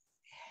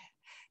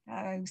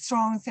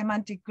strong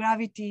semantic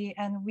gravity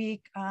and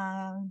weak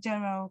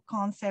general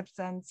concepts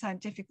and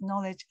scientific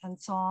knowledge and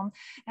so on.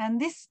 And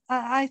this,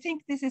 I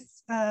think this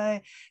is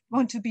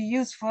going to be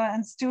useful,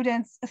 and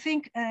students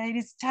think it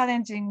is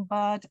challenging,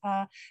 but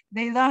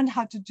they learn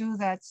how to do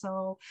that.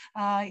 So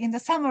in the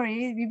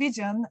summary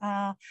revision,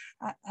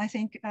 I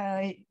think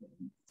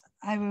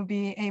I will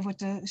be able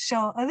to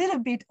show a little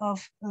bit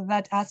of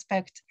that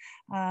aspect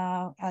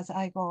as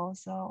I go.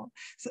 So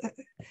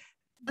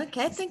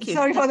okay, thank you.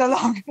 Sorry for the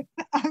long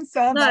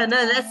answer. No,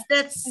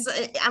 that's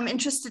I'm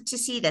interested to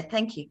see that.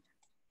 Thank you.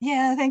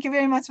 Yeah, thank you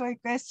very much for your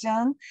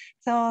question.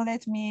 So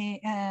let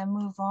me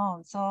move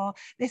on. So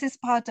this is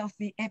part of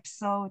the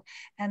episode.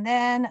 And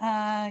then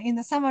in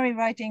the summary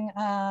writing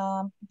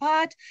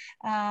part,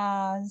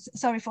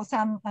 sorry for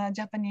some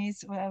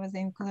Japanese was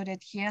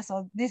included here.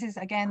 So this is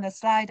again the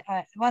slide,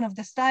 one of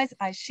the slides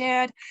I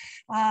shared,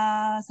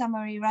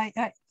 summary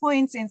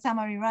points in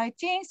summary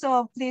writing.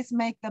 So please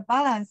make the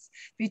balance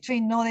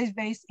between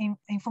knowledge-based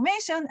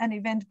information and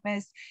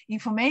event-based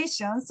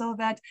information, so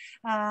that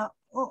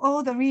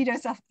all the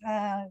readers of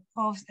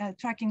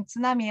Tracking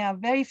Tsunami are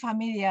very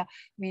familiar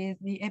with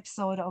the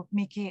episode of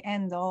Miki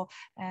Endo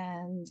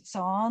and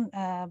so on,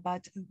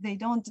 but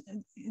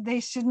they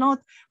should not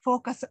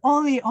focus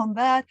only on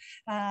that.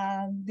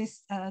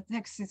 This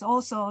text is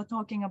also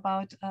talking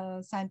about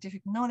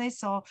scientific knowledge.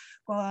 So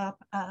go up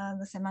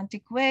the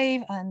semantic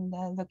wave and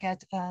look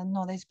at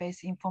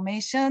knowledge-based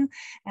information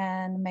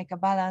and make a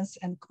balance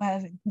and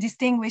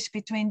distinguish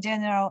between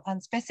general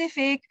and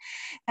specific.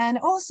 And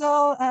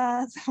also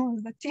some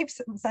of the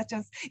tips, such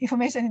as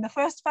information in the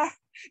first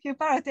few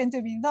paragraphs tend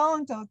to be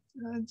long, so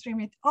trim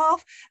it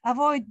off,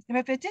 avoid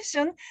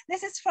repetition.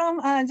 This is from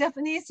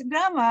Japanese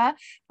grammar.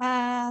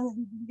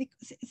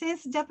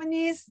 Since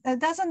Japanese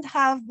doesn't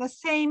have the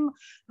same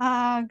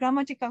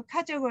grammatical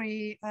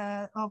category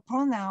of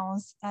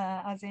pronouns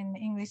as in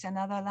English and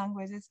other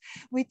languages,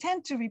 we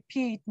tend to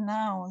repeat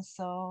nouns.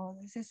 So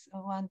this is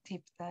one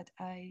tip that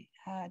I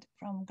had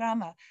from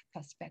grammar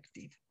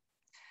perspective.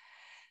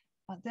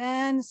 But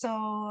then,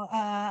 so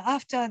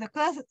after the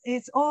class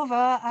is over,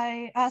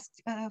 I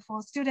asked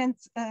for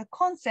students'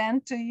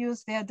 consent to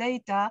use their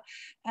data.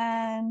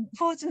 And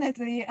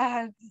fortunately,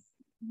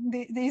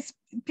 these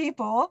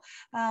people,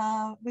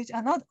 which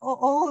are not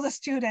all the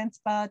students,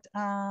 but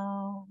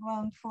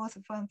 1/4,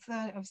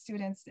 1/3 of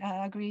students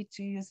agreed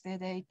to use their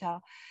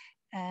data.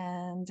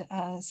 And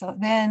so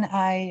then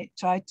I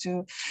tried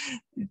to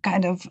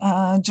kind of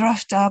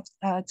draft up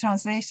a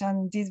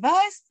translation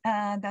device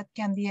that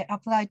can be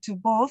applied to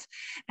both.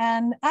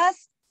 And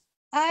as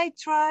I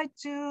tried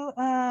to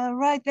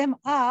write them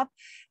up,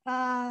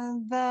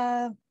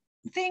 the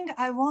thing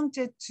I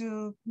wanted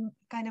to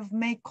kind of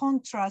make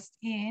contrast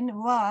in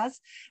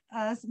was,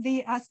 as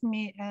they asked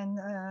me, and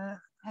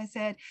I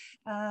said,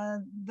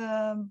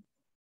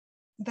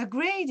 the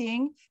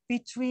grading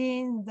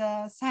between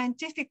the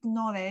scientific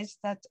knowledge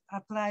that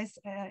applies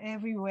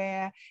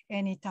everywhere,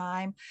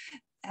 anytime,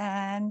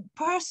 and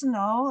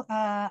personal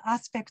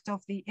aspect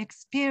of the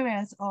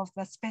experience of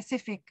the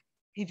specific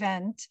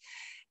event.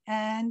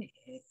 And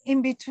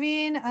in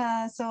between,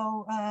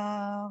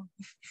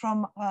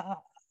 from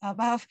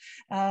above,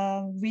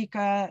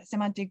 weaker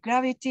semantic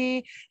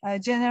gravity,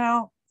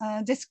 general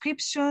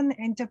description,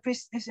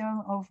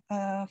 interpretation of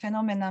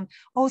phenomenon,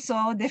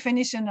 also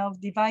definition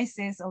of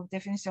devices, of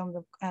definition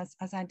of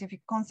scientific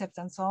concepts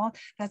and so on.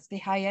 That's the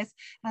highest.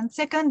 And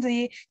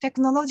secondly,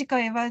 technological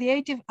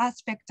evaluative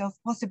aspect of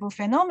possible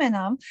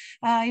phenomenon,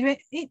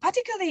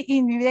 particularly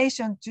in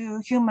relation to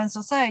human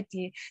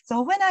society.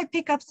 So when I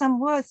pick up some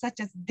words such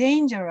as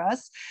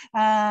dangerous,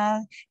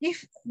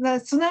 if the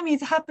tsunami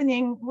is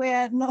happening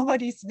where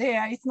nobody's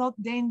there, it's not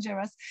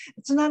dangerous.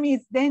 Tsunami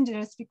is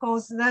dangerous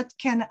because that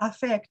can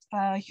affect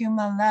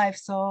human life.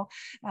 So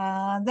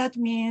that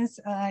means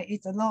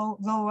it's a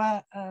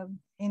lower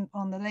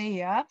on the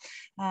layer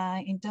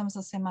in terms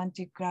of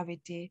semantic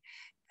gravity.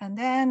 And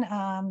then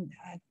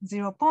at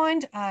 0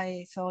 point,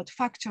 I thought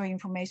factual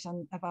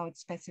information about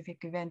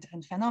specific event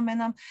and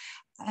phenomenon,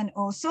 and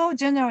also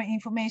general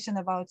information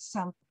about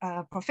some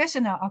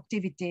professional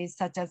activities,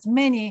 such as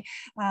many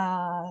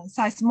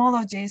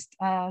seismologists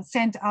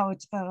sent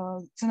out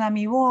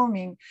tsunami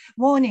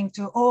warning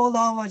to all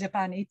over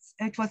Japan.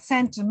 It was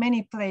sent to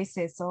many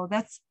places, so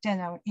that's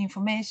general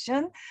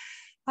information.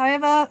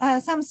 However,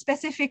 some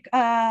specific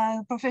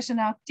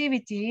professional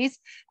activities,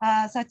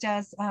 such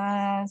as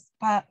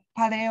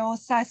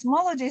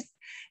paleoseismologists,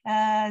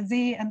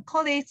 Z and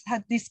colleagues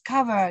had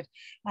discovered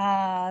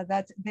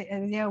that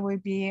there will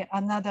be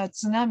another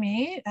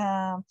tsunami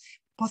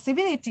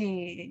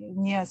possibility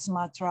near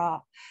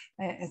Sumatra,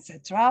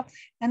 etc.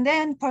 And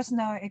then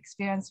personal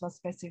experience for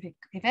specific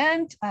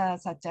event,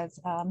 such as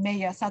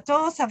Mayor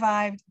Sato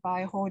survived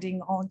by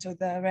holding onto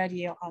the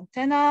radio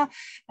antenna.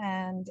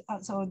 And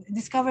so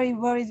discovery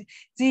worried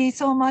Z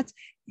so much.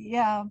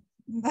 Yeah,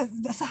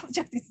 the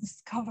subject is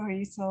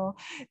discovery. So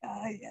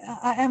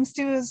I am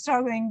still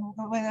struggling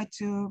whether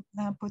to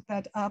put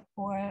that up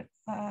or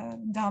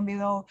down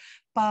below.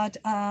 But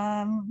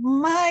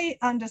my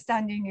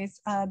understanding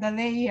is the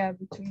layer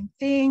between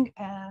thing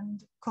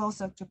and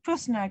closer to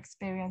personal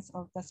experience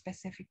of the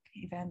specific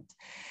event.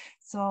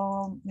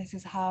 So this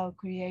is how I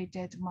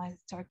created my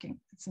talking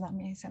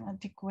tsunami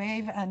semantic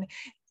wave. And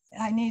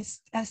I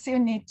still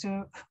need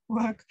to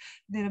work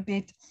a little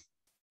bit,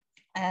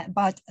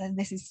 but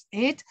this is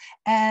it.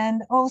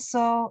 And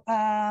also,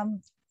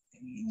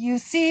 you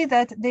see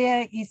that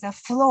there is a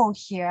flow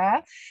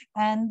here,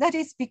 and that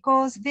is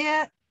because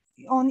there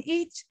on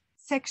each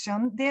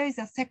section there is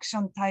a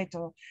section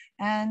title,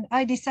 and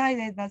I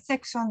decided that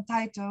section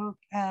title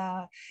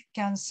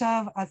can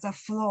serve as a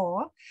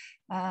flow,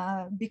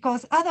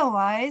 because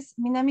otherwise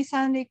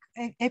Minami-san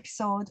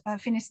episode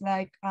finished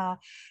like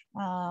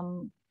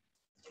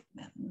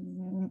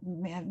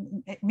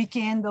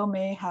Miki Endo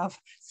may have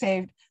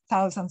saved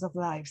thousands of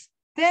lives.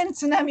 Then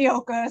tsunami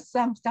occurs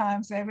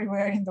sometimes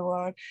everywhere in the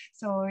world.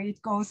 So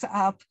it goes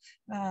up,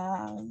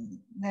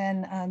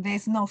 then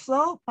there's no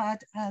flow,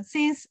 but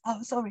since,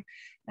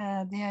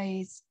 there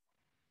is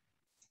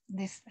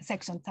this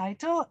section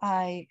title,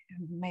 I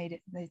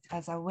made it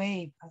as a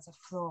wave, as a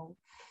flow.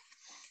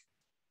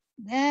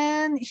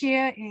 Then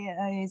here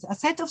is a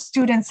set of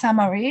student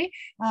summary,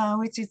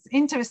 which is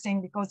interesting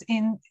because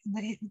in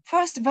the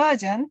first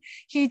version,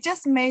 he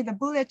just made a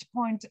bullet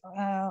point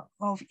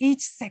of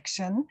each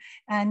section,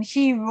 and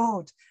he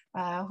wrote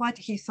what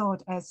he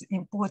thought as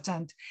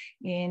important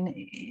in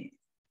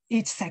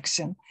each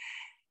section.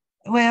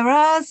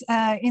 Whereas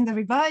in the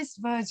revised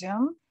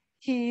version,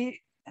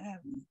 he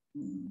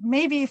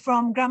maybe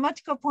from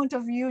grammatical point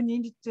of view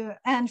needed to,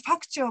 and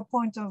factual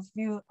point of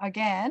view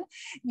again,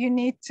 you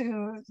need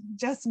to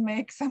just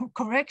make some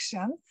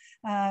correction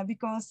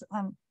because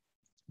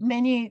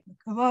many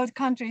world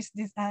countries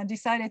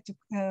decided to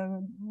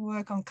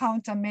work on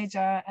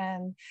countermeasure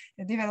and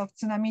develop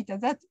tsunami.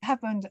 That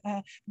happened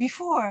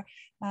before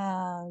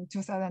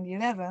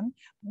 2011,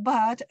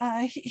 but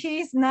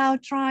he is now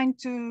trying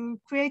to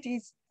create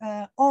his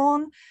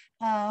own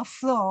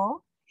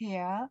flow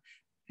here,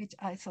 which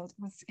I thought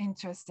was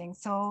interesting.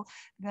 So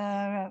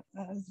the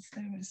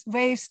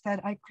waves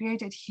that I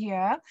created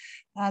here,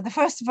 the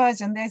first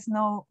version, there's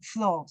no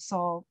flow.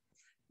 So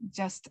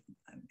just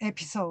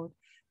episode,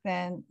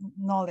 then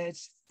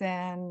knowledge,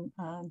 then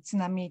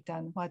tsunami,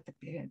 and what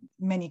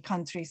many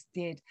countries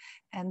did.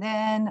 And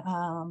then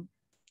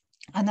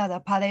another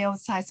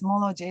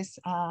paleoseismologist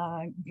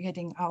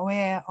getting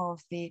aware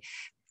of the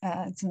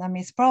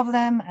tsunami's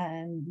problem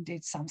and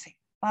did something.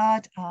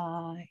 But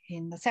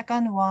in the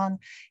second one,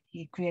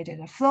 he created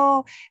a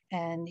flow,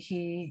 and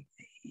he,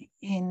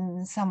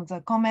 in some of the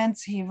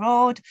comments he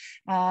wrote,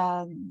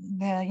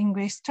 the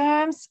English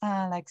terms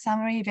like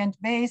summary,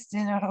 event-based,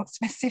 general,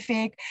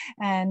 specific,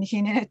 and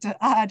he needed to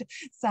add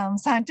some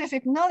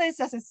scientific knowledge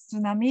such as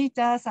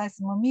tsunameter,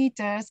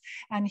 seismometers,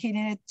 and he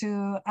needed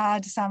to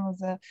add some of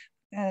the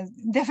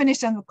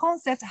definition of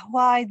concepts,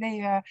 why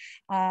they are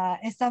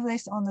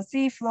established on the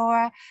sea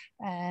floor,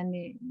 and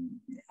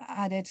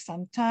added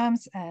some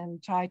terms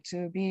and tried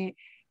to be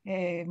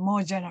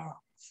more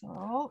general.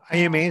 So,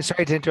 Ayumi,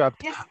 sorry to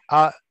interrupt. Yes,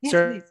 yes,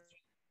 sir, please.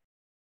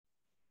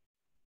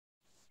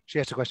 She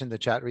asked a question in the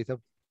chat, Rita.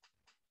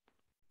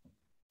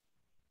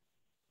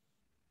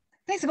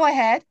 Please go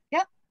ahead.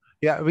 Yeah.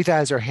 Yeah, Rita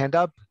has her hand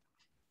up.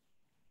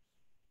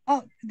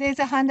 Oh, there's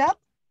a hand up?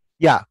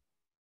 Yeah.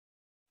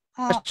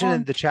 Question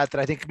in the chat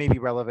that I think may be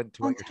relevant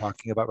to what you're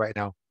talking about right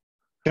now.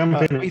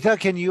 Rita,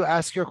 can you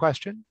ask your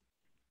question?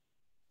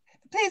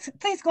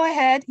 Please go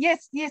ahead.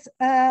 Yes, yes.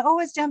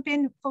 Always jump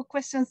in for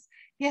questions.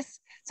 Yes.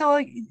 So,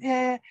 is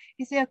there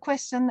a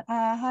question,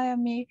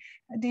 Hayami?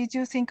 Did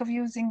you think of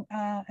using?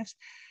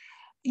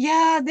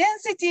 Yeah,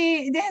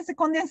 density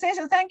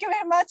condensation. Thank you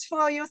very much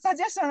for your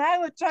suggestion. I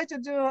will try to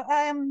do.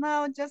 I am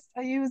now just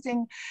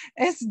using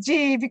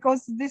SG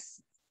because this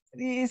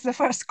is the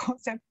first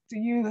concept to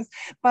use,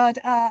 but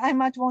I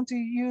might want to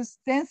use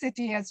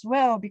density as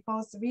well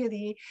because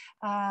really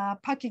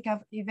packing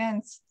up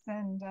events,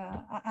 and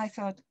I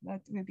thought that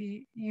would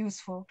be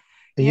useful.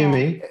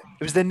 Ayumi, yeah.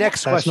 It was the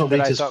next question. That's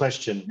not Rita's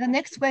question. The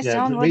next question.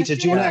 Yeah, Rita,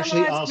 do you want to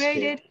actually ask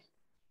graded? it?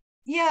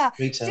 Yeah.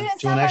 Rita, do you want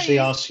to actually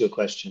ask your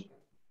question?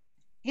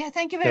 Yeah,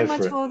 thank you very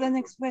much for the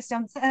next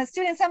question.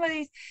 Student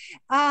summaries.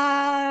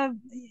 During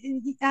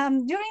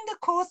the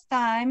course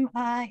time,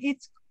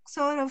 it's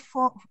sort of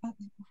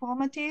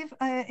formative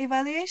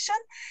evaluation.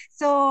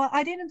 So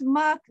I didn't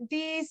mark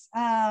these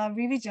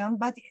revision,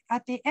 but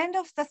at the end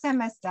of the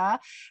semester,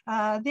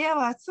 there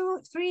were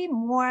three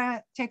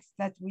more texts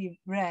that we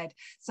read.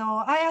 So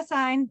I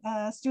assigned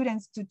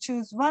students to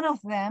choose one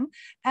of them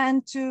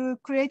and to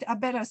create a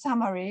better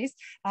summaries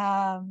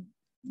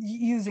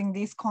using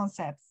these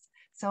concepts.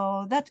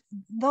 So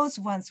those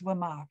ones were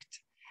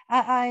marked.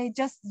 I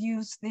just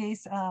used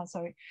these,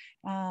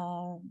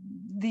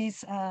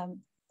 these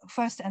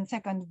first and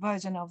second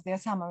version of their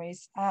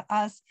summaries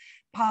as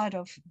part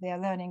of their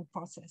learning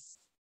process.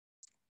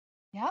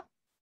 Yeah.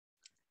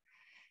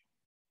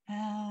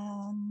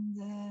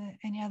 And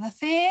any other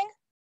thing?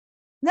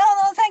 No,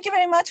 thank you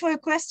very much for your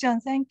question.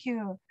 Thank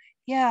you.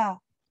 Yeah.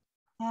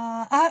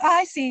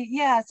 I see.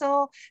 Yeah.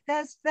 So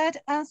does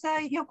that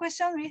answer your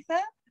question, Rita?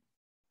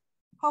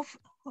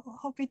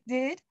 Hope it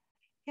did.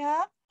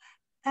 Yeah.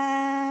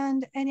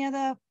 And any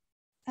other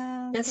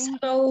yes,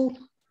 hello.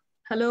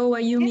 Hello,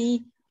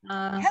 Ayumi.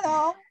 Yes.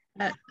 Hello.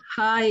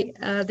 Hi,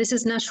 this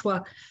is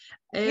Nashwa.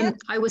 Yes.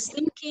 I was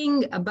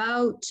thinking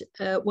about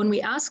when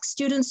we ask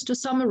students to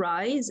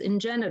summarize in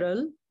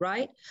general,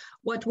 right?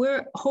 What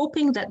we're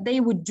hoping that they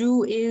would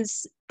do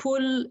is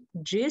pull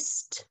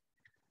gist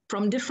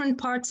from different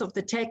parts of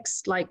the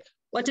text, like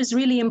what is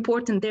really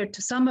important there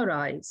to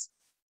summarize.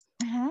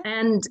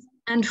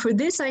 And for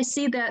this, I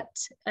see that,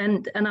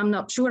 and I'm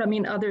not sure, I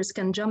mean, others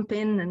can jump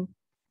in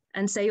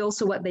and say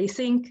also what they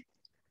think,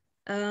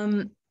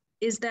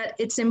 is that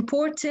it's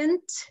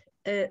important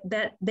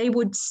that they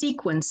would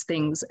sequence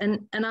things.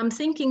 And I'm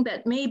thinking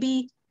that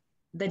maybe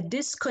the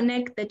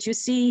disconnect that you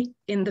see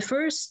in the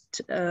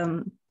first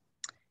in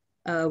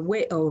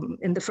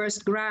the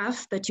first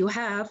graph that you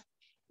have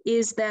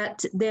is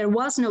that there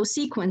was no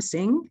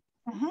sequencing.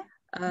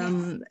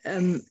 And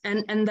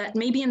that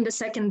maybe in the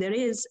second there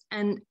is,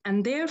 and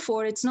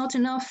therefore it's not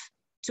enough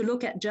to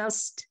look at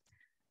just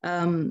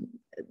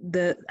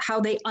how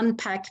they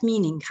unpack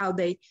meaning, how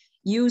they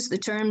use the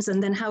terms,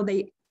 and then how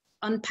they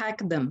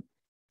unpack them.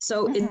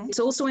 So it's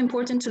also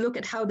important to look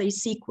at how they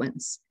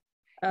sequence.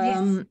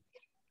 Yes.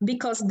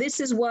 Because this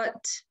is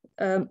what,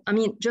 I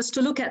mean, just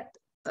to look at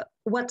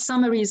what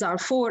summaries are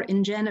for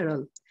in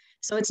general.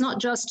 So it's not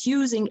just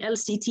using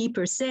LCT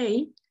per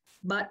se,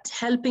 but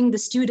helping the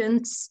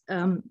students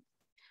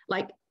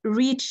like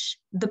reach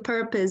the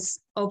purpose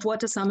of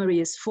what a summary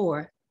is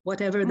for,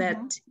 whatever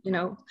that, you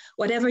know,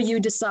 whatever you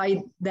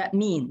decide that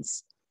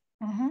means.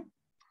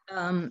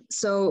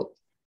 So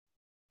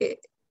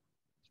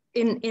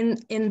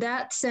in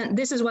that sense,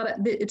 this is what,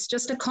 it's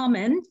just a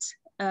comment.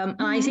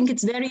 I think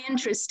it's very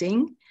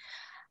interesting.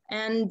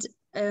 And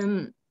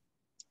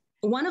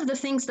one of the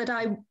things that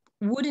I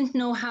wouldn't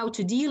know how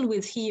to deal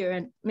with here,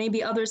 and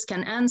maybe others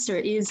can answer,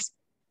 is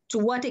to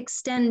what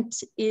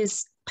extent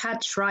is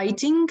patch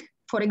writing,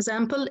 for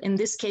example, in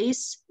this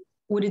case,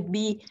 would it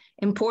be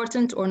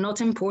important or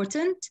not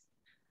important?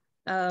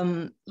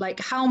 Like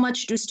how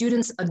much do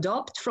students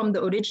adopt from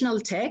the original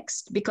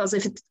text? Because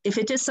if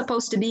it is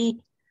supposed to be,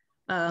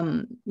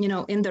 you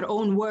know, in their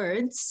own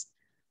words,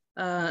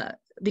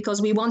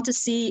 because we want to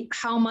see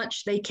how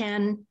much they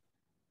can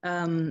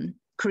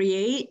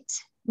create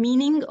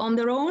meaning on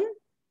their own.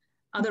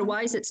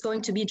 Otherwise, it's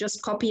going to be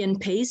just copy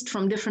and paste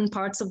from different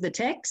parts of the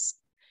text.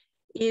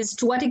 Is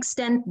to what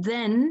extent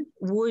then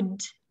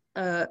would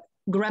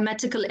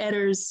grammatical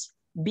errors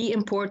be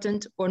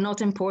important or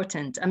not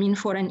important? I mean,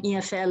 for an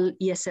EFL,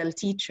 ESL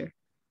teacher.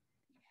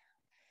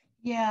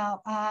 Yeah,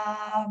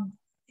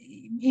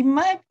 in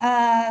my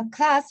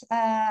class,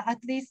 at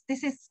least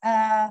this is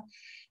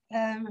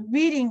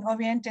reading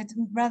oriented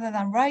rather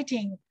than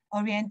writing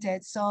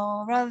oriented.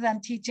 So rather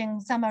than teaching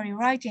summary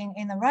writing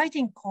in a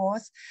writing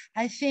course,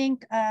 I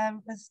think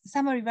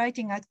summary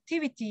writing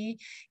activity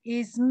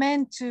is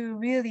meant to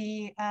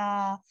really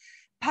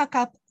pack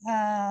up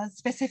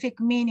specific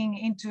meaning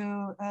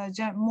into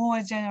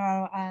more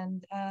general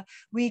and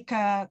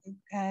weaker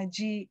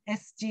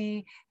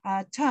GSG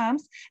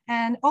terms.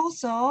 And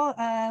also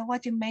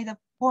what you made a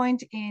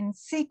point in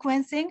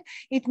sequencing,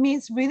 it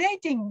means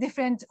relating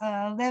different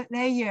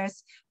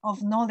layers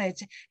of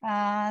knowledge.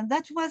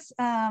 That was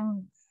I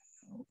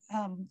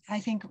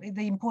think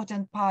the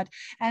important part.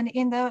 And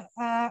in the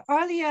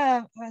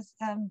earlier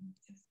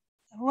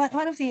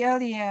one of the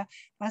earlier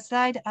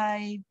slide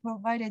I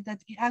provided,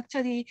 that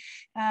actually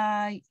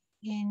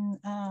in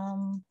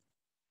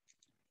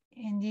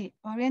the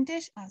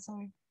orientation,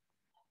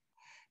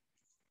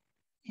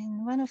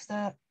 in one of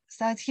the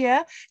slides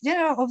here,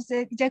 general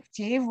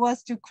objective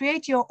was to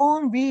create your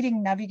own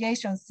reading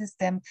navigation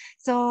system.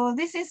 So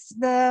this is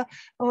the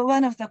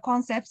one of the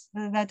concepts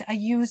that I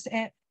use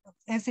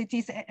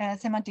LCT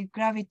semantic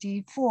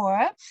gravity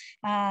for,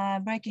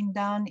 breaking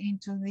down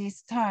into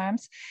these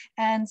terms.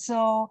 And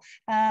so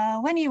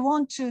when you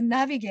want to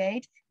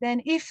navigate,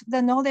 then if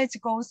the knowledge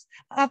goes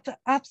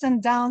ups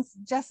and downs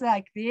just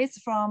like this,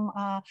 from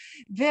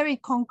very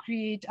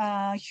concrete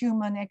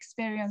human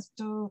experience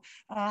to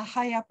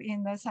high up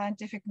in the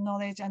scientific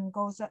knowledge and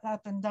goes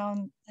up and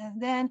down,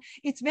 and then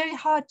it's very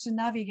hard to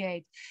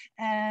navigate.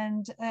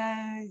 And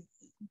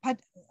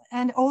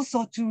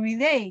also to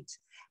relate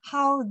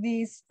how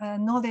this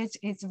knowledge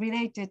is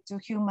related to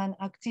human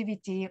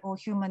activity or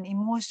human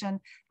emotion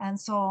and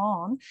so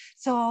on.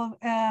 So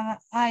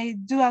I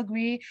do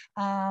agree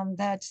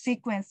that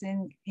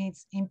sequencing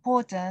is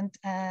important.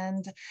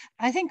 And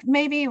I think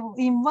maybe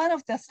in one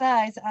of the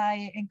slides,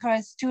 I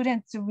encourage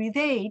students to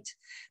relate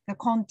the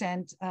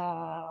content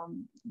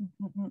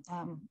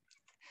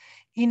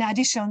in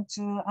addition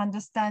to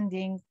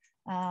understanding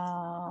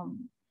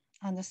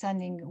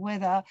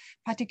whether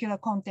particular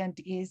content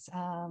is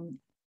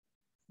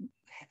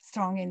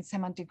strong in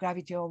semantic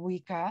gravity or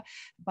weaker,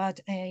 but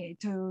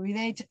to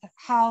relate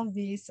how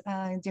these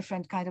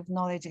different kind of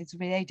knowledge is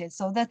related.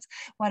 So that's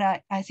what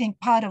I think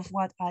part of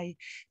what I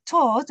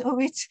taught,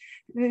 which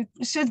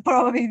should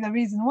probably be the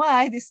reason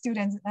why the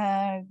student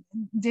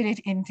did it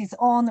in his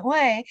own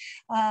way.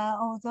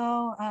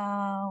 Although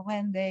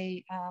when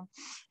they,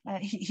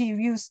 he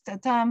used the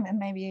term, and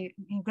maybe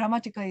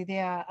grammatically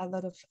there are a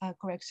lot of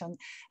correction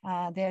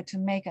there to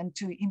make and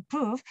to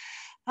improve.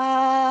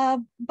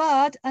 And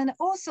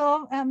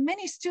also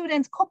many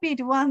students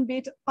copied one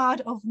bit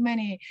part of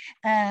many,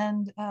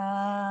 and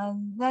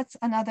that's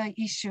another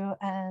issue.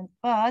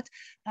 But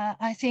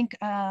I think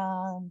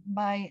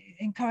by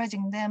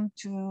encouraging them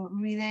to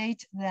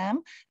relate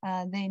them,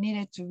 they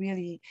needed to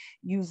really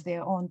use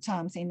their own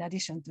terms in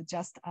addition to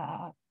just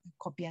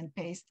copy and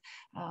paste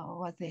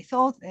what they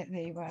thought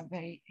they were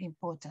very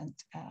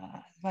important,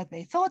 what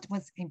they thought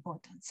was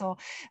important. So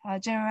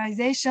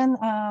generalization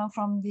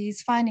from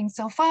these findings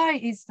so far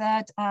is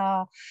that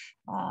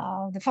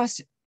the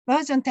first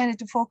version tended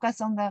to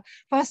focus on the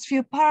first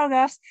few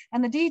paragraphs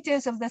and the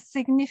details of the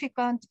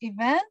significant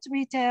event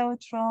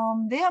retailed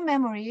from their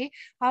memory.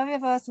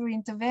 However, through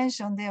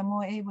intervention, they are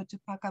more able to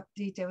pack up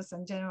details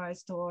and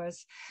generalize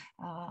towards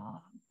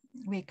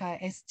weaker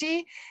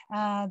SG.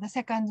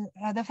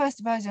 The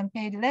first version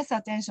paid less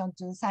attention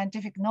to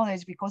scientific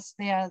knowledge because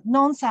they are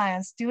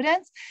non-science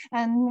students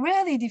and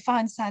rarely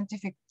defined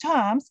scientific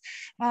terms.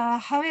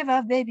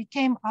 However, they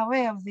became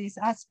aware of these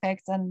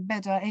aspects and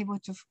better able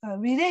to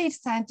relate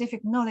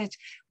scientific knowledge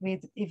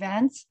with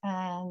events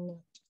and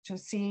to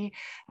see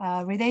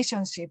a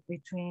relationship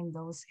between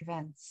those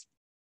events.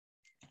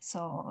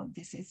 So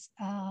this is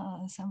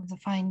some of the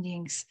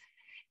findings.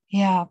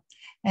 Yeah,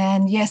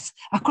 and yes,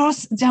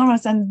 across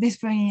genres and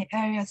disciplinary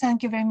areas,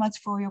 thank you very much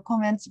for your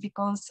comments,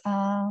 because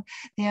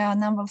there are a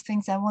number of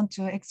things I want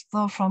to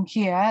explore from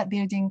here,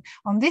 building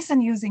on this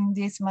and using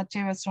these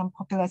materials from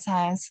popular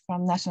science,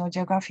 from National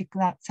Geographic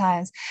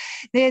Science.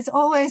 There's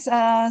always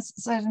a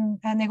certain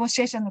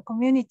negotiation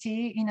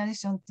community in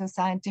addition to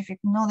scientific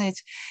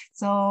knowledge.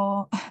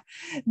 So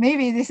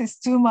maybe this is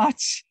too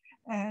much,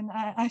 and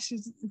I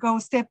should go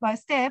step by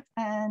step.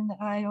 And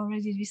I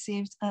already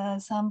received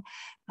some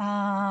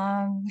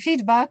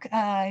feedback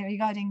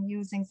regarding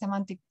using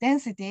semantic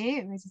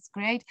density, which is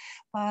great.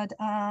 But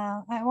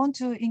I want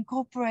to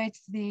incorporate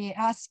the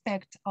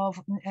aspect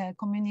of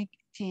community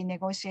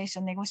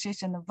negotiation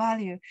of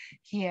value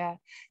here.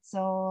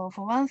 So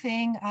for one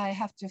thing, I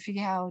have to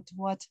figure out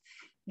what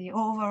the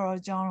overall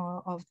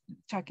genre of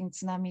tracking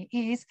tsunami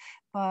is,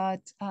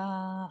 but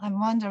I'm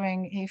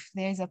wondering if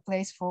there's a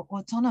place for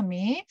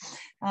autonomy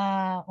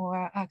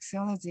or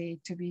axiology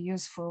to be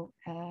useful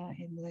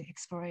in the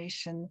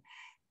exploration.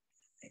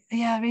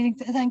 Yeah, really,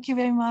 thank you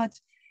very much.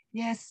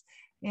 Yes,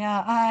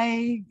 yeah,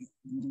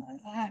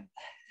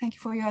 thank you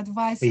for your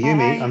advice.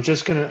 Ayumi, I'm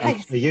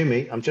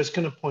just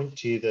gonna point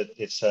to you that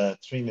it's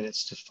 3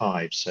 minutes to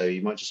 5, so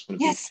you might just want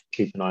to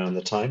keep an eye on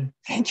the time.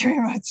 Thank you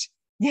very much.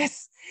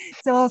 Yes,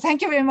 so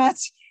thank you very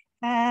much.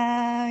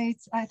 I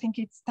think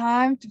it's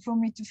time for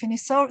me to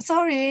finish. So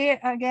sorry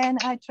again,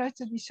 I tried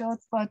to be short,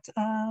 but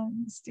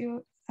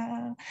still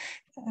a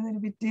little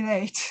bit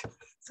delayed.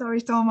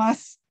 Sorry,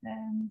 Thomas.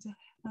 And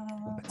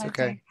That's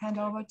okay. I hand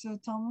over to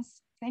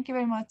Thomas. Thank you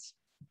very much.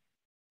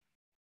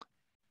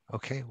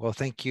 Okay, well,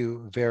 thank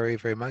you very,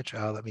 very much.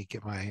 Let me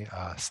get my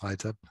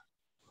slides up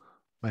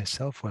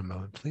myself. One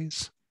moment,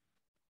 please.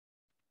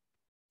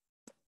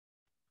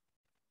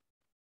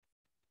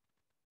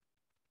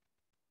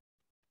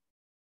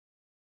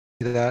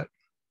 That.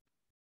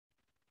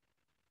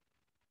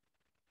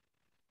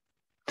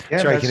 Yeah,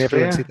 sorry, can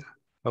everyone clear. see that?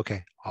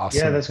 Okay, awesome.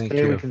 Yeah, that's thank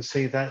clear. you. We can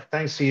see that.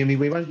 Thanks, Ayumi.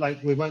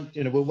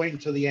 We'll wait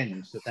until the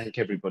end to thank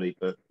everybody,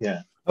 but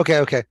yeah.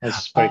 Okay.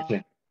 That's very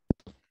clear.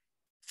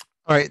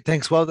 All right,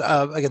 thanks. Well,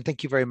 again,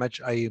 thank you very much,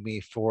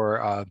 Ayumi,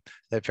 for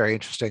that very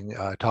interesting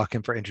talk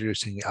and for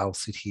introducing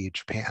LCT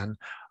Japan.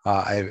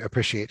 I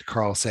appreciate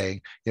Carl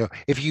saying,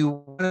 if you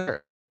want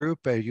a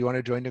group, if you want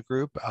to join a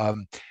group,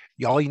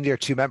 all you need are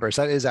 2 members.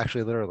 That is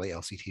actually literally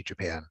LCT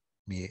Japan,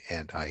 me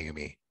and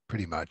Ayumi,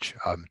 pretty much.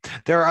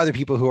 There are other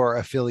people who are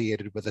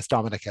affiliated with us,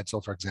 Dominic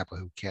Edsel, for example,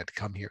 who can't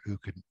come here, who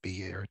couldn't be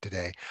here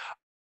today.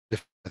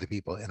 The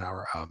people in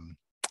our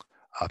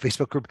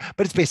Facebook group,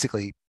 but it's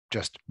basically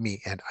just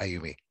me and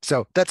Ayumi.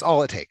 So that's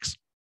all it takes.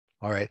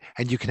 All right.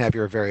 And you can have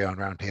your very own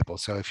roundtable.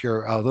 So if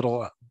you're a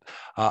little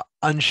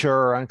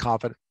unsure or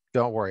unconfident,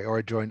 don't worry,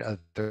 or join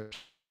other.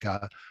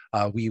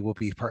 We will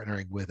be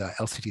partnering with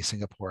LCT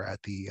Singapore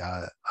at the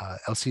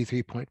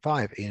LCT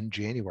 3.5 in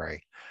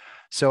January.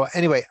 So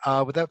anyway,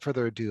 without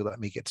further ado, let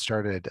me get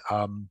started.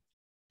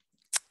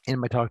 In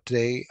my talk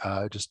today,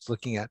 just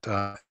looking at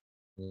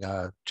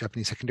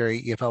Japanese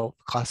secondary EFL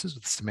classes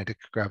with semantic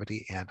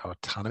gravity and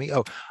autonomy.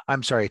 Oh,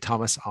 I'm sorry,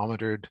 Thomas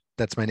Amundrud.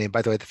 That's my name.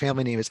 By the way, the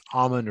family name is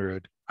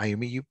Amundrud.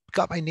 Ayumi, you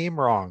got my name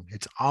wrong.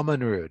 It's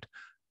Amundrud.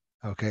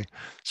 Okay,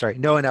 sorry.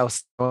 No one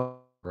else.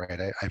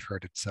 Right, I've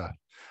heard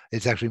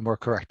it's actually more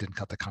correct in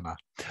katakana.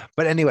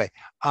 But anyway,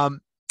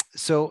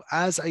 so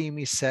as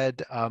Ayumi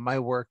said, my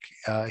work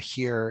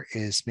here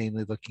is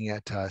mainly looking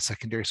at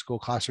secondary school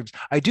classrooms.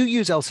 I do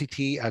use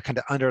LCT kind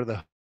of under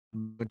the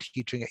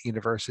teaching at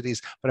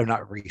universities, but I'm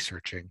not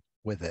researching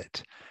with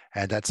it.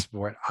 And that's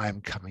what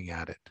I'm coming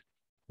at it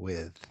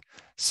with.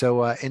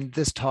 So in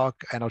this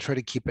talk, and I'll try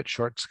to keep it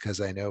short because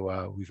I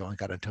know we've only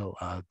got until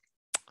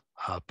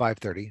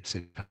 5:30.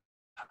 So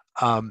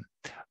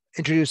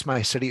introduce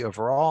my study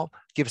overall,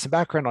 give some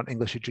background on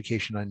English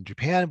education in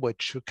Japan,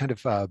 which kind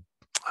of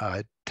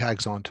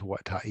tags on to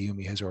what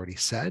Ayumi has already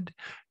said,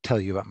 tell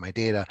you about my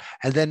data,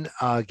 and then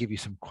give you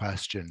some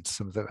questions,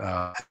 some of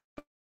the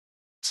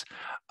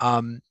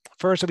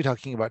first, I'll be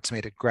talking about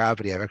semantic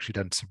gravity. I've actually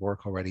done some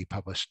work already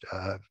published.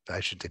 I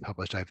shouldn't say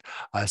published. I've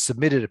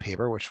submitted a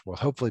paper, which will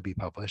hopefully be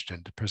published,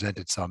 and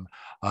presented some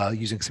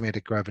using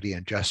semantic gravity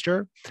and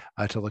gesture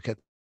to look at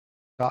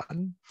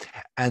gotten.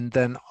 And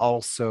then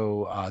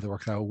also the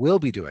work that I will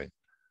be doing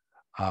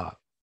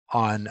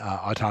on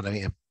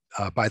autonomy. And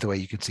by the way,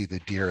 you can see the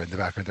deer in the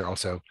background. There are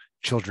also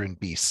children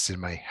beasts in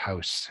my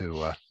house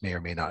who may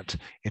or may not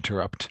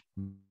interrupt.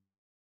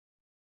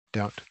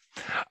 Don't.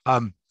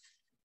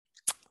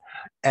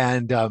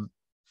 And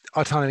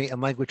autonomy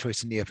and language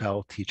choice in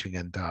EFL teaching.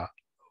 And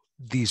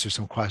these are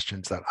some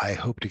questions that I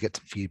hope to get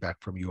some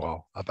feedback from you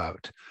all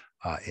about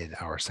in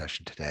our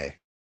session today.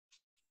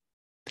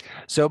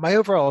 So my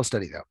overall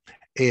study, though,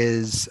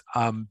 is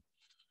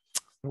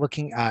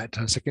looking at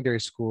secondary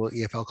school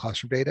EFL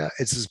classroom data.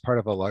 This is part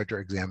of a larger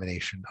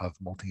examination of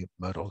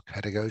multimodal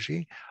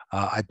pedagogy.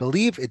 I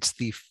believe it's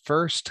the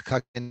first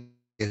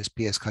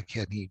SPS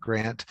Kakeni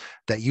grant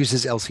that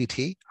uses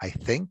LCT, I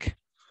think,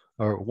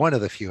 or one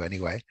of the few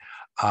anyway.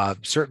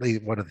 Certainly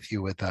one of the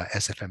few with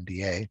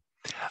SFMDA.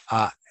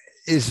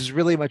 This is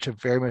really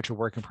very much a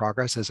work in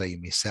progress, as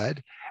Ayumi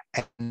said.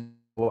 And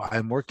well,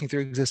 I'm working through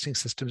existing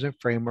systems and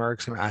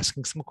frameworks. I'm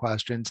asking some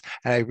questions,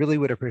 and I really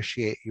would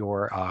appreciate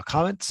your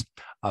comments,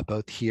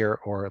 both here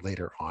or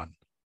later on.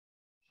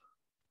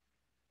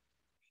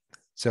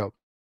 So,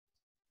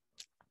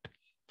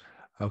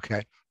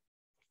 okay.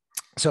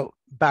 So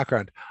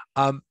background,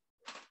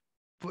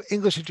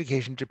 English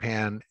education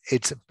Japan,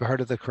 it's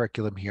part of the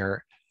curriculum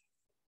here.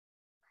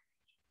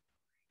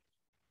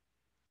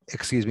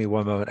 Excuse me,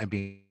 one moment, I'm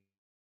being.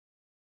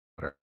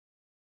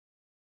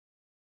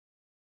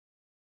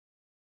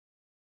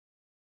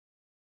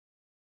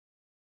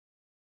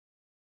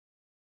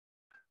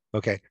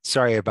 Okay,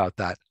 sorry about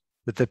that.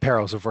 The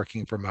perils of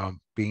working from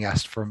home, being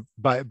asked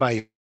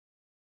by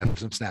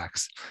some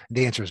snacks.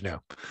 The answer is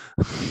no.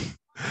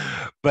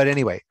 But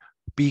anyway,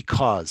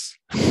 because.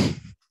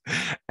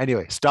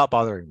 Anyway, stop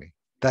bothering me.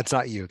 That's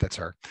not you, that's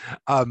her.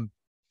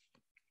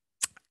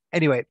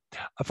 Anyway,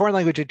 a foreign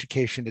language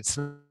education, it's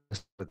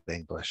with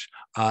English.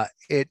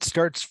 It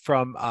starts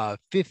from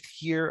 5th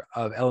year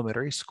of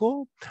elementary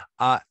school.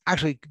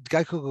 Actually,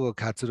 Gaikugo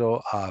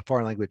Katsudo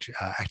foreign language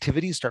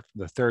activities start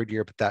from the 3rd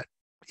year, but that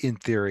in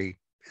theory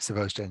is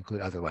supposed to include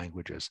other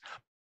languages.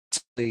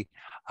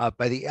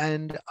 By the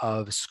end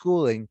of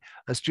schooling,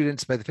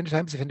 students, by the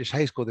time they finish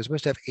high school, they're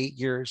supposed to have 8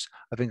 years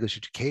of English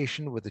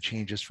education. With the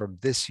changes from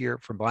last year,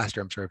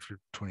 I'm sorry, for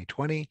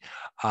 2020,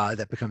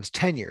 that becomes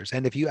 10 years.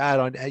 And if you add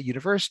on at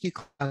universities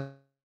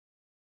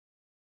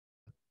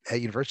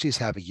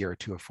have a year or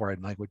two of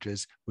foreign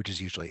languages, which is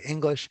usually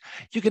English.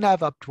 You can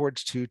have up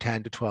towards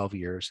 10 to 12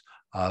 years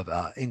of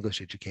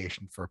English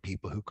education for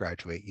people who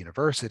graduate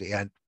university,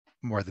 and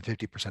more than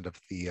 50% of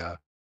the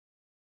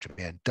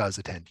Japan does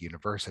attend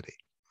university.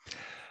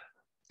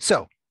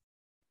 So,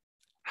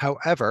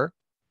 however,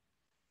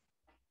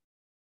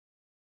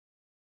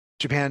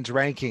 Japan's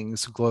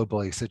rankings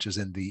globally, such as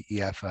in the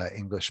EF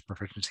English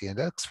Proficiency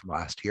Index from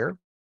last year,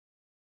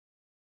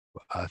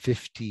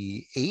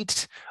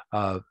 58,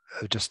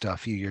 just a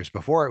few years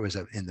before, it was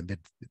in the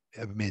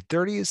mid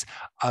 30s.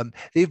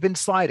 They've been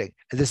sliding.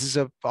 And this is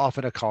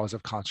often a cause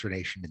of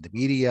consternation in the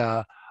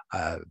media,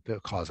 a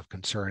cause of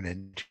concern,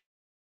 and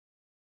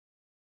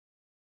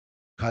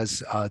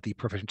because the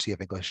proficiency of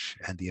English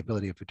and the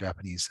ability of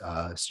Japanese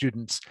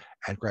students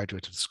and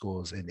graduates of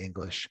schools in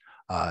English,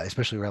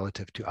 especially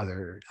relative to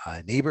other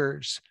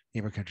neighboring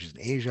countries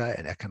in Asia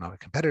and economic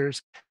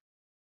competitors,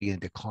 be in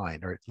decline,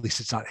 or at least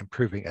it's not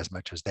improving as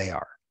much as they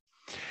are.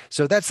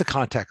 So that's the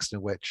context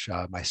in which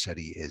my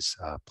study is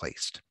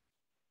placed.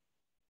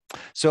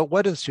 So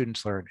what do the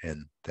students learn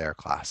in their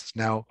classes?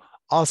 Now,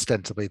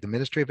 ostensibly, the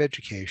Ministry of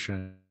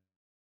Education,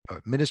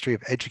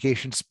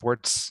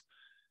 Sports,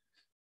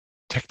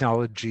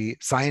 Technology,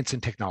 Science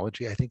and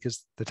Technology, I think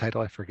is the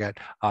title, I forget,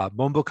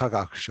 Monbu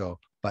Kagakusho,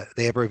 but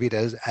they abbreviate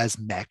it as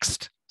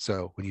MEXT.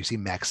 So when you see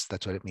MEXT,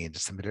 that's what it means.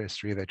 It's the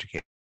Ministry of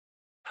Education.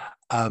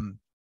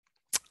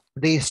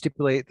 They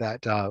stipulate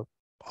that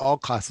all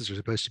classes are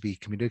supposed to be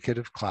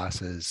communicative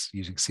classes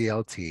using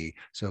CLT.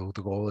 So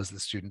the goal is that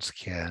students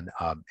can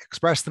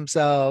express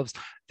themselves,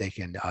 they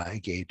can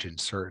engage in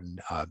certain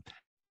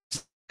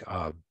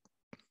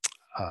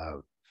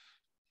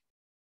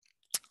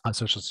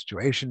social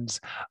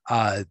situations.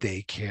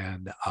 They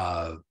can,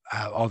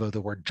 although the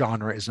word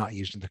genre is not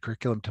used in the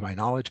curriculum to my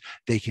knowledge,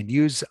 they can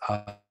use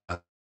a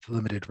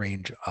limited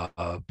range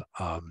of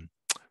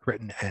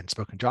written and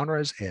spoken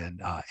genres in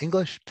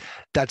English.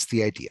 That's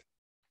the idea.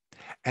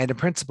 And in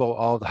principle,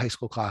 all the high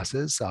school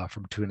classes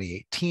from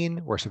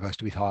 2018 were supposed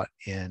to be taught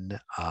in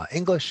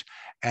English,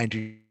 and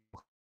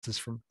classes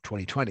from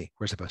 2020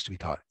 were supposed to be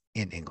taught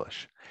in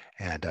English.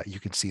 And you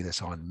can see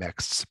this on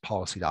MEXT's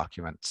policy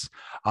documents.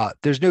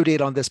 There's no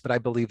date on this, but I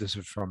believe this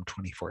was from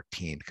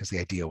 2014, because the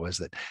idea was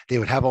that they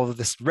would have all of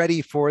this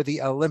ready for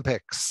the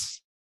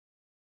Olympics.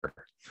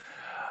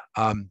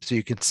 So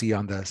you can see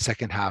on the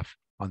second half,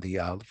 on the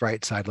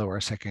right side, lower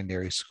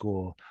secondary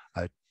school,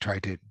 try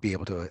to be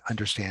able to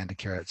understand and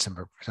carry out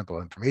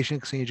simple information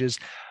exchanges.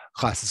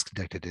 Classes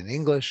conducted in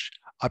English.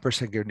 Upper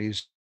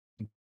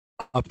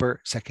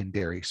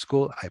secondary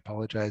school, I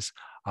apologize,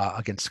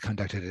 against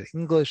conducted in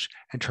English,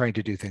 and trying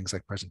to do things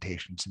like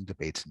presentations and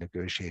debates and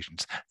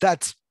negotiations.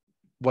 That's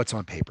what's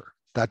on paper.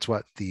 That's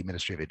what the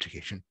Ministry of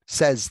Education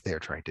says they're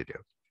trying to do.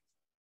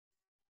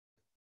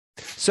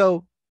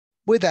 So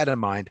with that in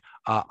mind,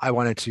 I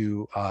wanted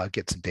to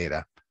get some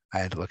data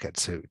and look at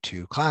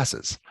two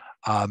classes.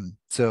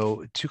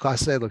 So two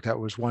classes I looked at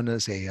was, one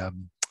is a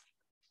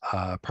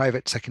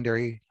private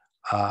secondary,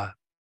 private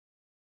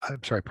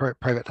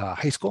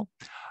high school,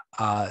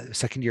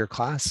 second year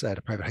class at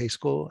a private high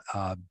school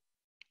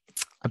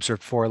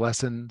observed 4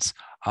 lessons.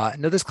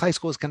 Now this high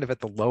school is kind of at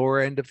the lower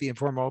end of the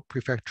informal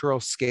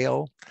prefectural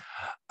scale.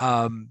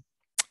 So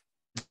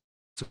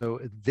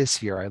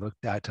this year I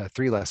looked at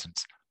 3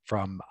 lessons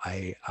from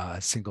a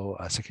single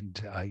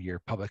second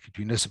year public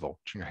municipal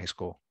junior high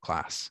school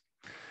class.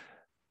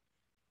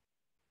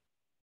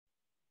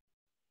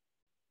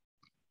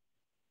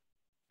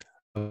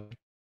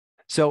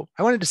 So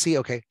I wanted to see,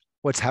 okay,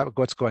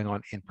 what's going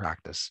on in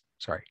practice.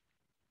 Sorry.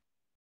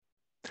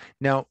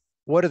 Now,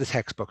 what are the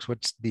textbooks?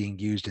 What's being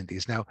used in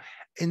these? Now,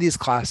 in these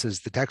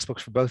classes, the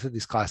textbooks for both of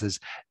these classes,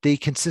 they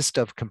consist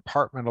of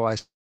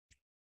compartmentalized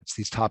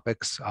these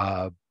topics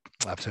of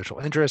social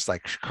interest,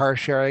 like car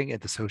sharing,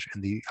 and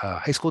the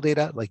high school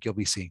data, like you'll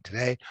be seeing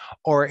today,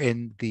 or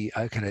in the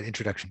kind of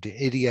introduction to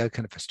India,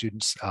 kind of a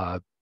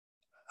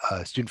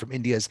student from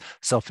India's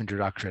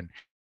self-introduction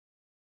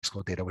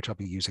school data, which I'll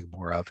be using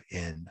more of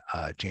in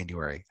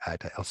January at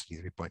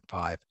LCT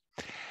 3.5.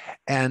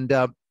 And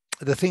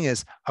the thing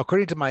is,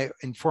 according to my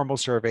informal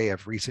survey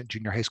of recent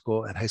junior high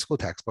school and high school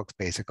textbooks,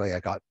 basically I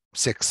got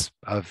 6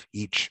 of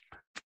each.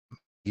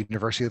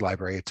 University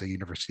library, it's a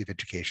University of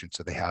Education,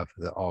 so they have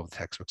all the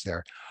textbooks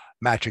there,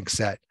 matching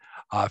set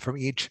from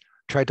each.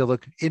 Tried to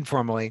look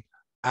informally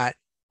at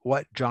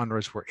what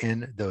genres were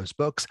in those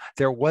books.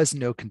 There was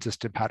no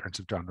consistent patterns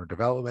of genre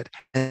development,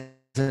 and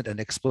an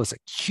explicit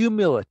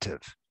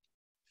cumulative,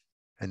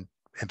 and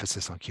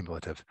emphasis on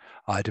cumulative,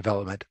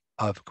 development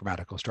of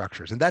grammatical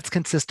structures. And that's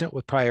consistent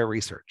with prior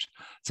research,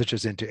 such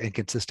as into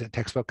inconsistent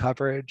textbook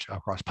coverage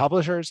across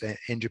publishers.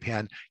 In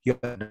Japan, you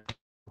have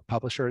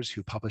publishers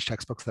who publish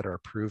textbooks that are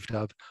approved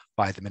of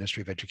by the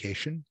Ministry of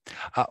Education,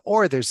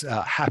 or there's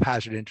a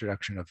haphazard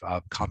introduction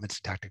of common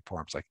syntactic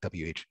forms like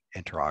WH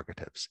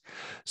interrogatives.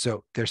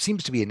 So there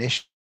seems to be an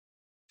issue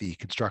with the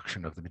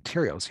construction of the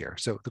materials here.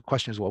 So the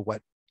question is, well,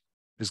 what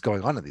is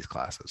going on in these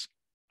classes?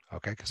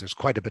 Okay, because there's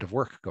quite a bit of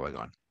work going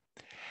on.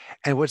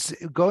 And what's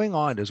going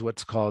on is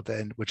what's called,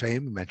 and which I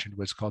mentioned,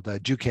 was called the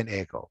Juken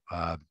Eigo,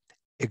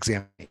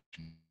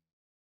 examination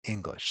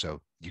English.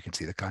 So you can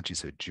see the kanji,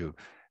 so ju,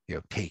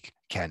 take,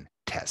 can,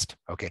 test,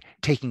 okay,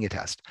 taking a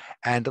test.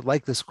 And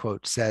like this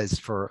quote says,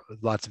 for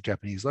lots of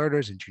Japanese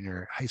learners in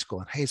junior high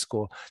school and high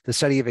school, the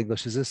study of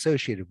English is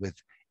associated with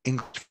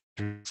English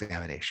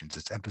examinations.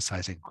 It's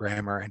emphasizing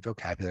grammar and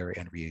vocabulary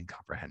and reading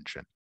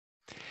comprehension.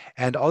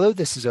 And although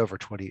this is over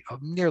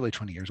nearly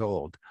 20 years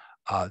old,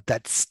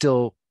 that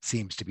still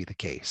seems to be the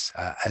case,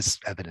 as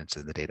evidence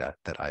in the data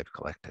that I've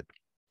collected.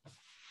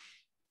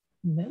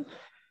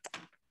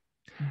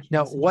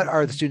 Now, what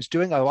are the students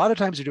doing? A lot of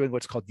times they're doing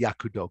what's called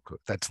yakudoku.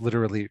 That's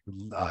literally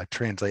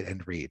translate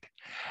and read.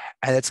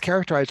 And it's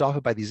characterized often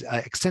by these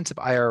extensive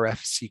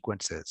IRF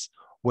sequences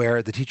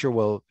where the teacher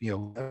will,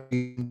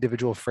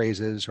 individual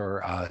phrases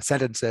or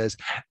sentences,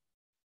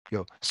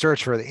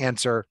 search for the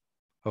answer,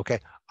 okay,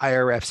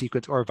 IRF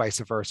sequence, or vice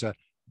versa,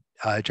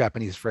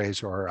 Japanese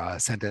phrase or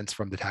sentence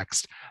from the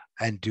text,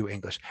 and do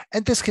English.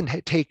 And this can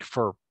take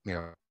for,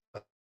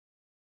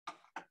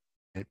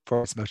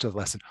 for most of the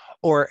lesson,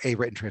 or a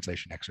written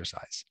translation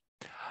exercise.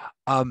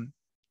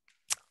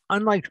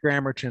 Unlike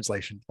grammar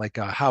translation, like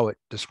how it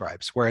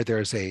describes, where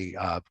there's a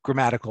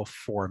grammatical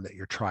form that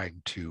you're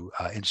trying to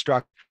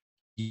instruct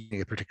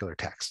using a particular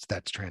text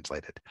that's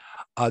translated.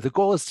 The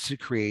goal is to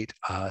create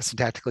a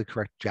syntactically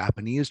correct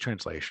Japanese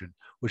translation,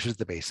 which is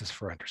the basis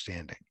for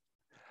understanding.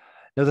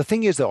 Now, the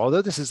thing is, though,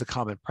 although this is a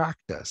common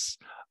practice,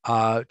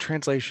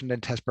 translation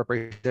and test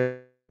preparation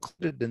are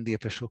included in the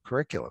official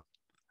curriculum,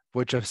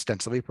 which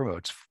ostensibly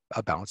promotes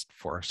a balanced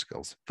 4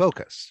 skills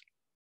focus.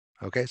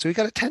 Okay, so we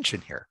got a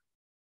tension here.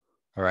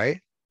 All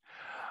right.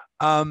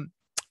 And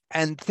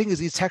the thing is,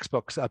 these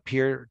textbooks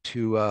appear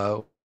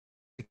to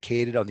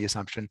indicated on the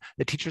assumption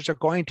that teachers are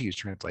going to use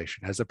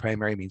translation as the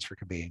primary means for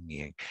conveying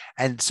meaning.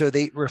 And so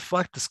they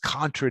reflect this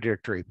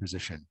contradictory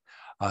position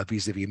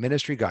vis-a-vis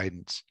ministry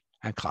guidance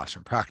and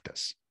classroom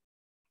practice.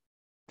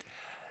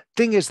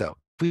 Thing is, though,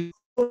 we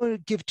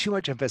don't give too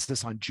much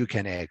emphasis on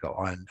Juken Eigo,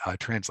 on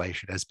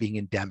translation as being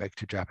endemic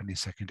to Japanese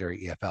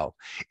secondary EFL.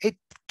 It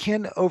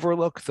can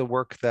overlook the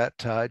work that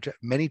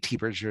many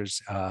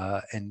teachers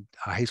in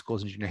high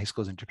schools and junior high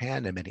schools in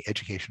Japan and many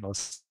educational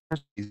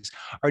institutions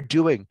are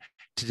doing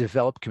to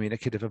develop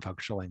communicative and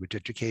functional language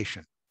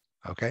education,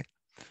 okay?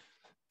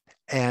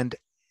 And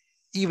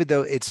even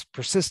though its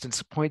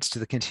persistence points to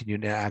the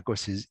continued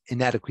inadequacies in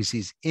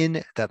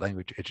that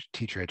language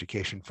teacher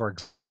education, for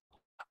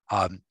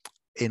example,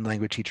 in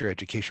language teacher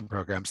education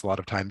programs, a lot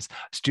of times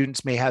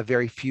students may have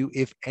very few,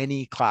 if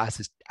any,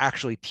 classes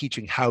actually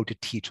teaching how to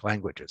teach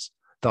languages.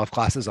 They'll have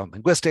classes on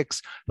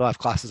linguistics, they'll have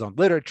classes on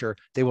literature,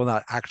 they will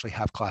not actually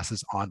have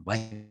classes on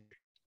language.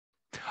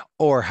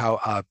 Or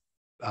how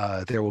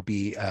there will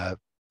be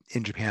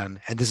in Japan,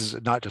 and this is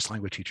not just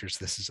language teachers,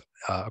 this is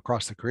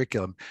across the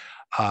curriculum,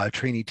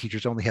 trainee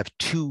teachers only have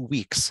 2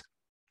 weeks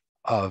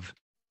of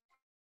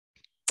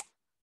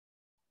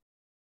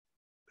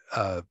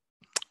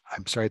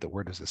I'm sorry, the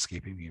word is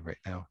escaping me right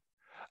now.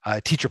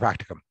 Teacher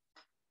practicum.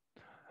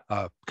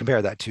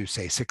 Compare that to,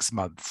 say, 6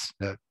 months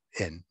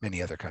in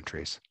many other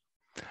countries,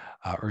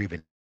 or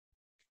even.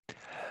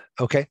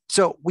 Okay,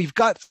 so we've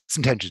got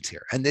some tensions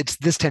here, and it's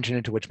this tension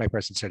into which my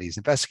present study is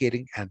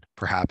investigating and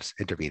perhaps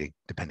intervening,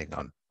 depending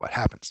on what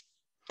happens.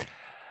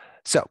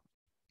 So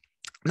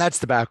that's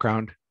the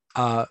background.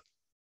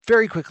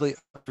 Very quickly,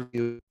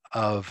 overview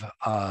of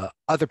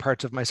other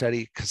parts of my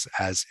study, because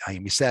as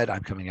Ayumi said,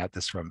 I'm coming at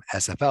this from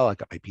SFL. I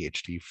got my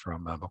PhD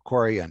from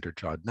Macquarie under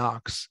John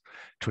Knox,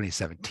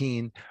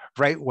 2017,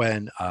 right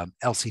when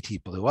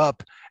LCT blew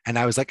up. And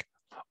I was like,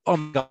 oh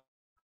my God,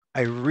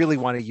 I really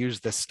want to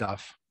use this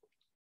stuff,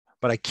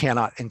 but I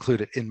cannot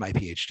include it in my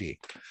PhD.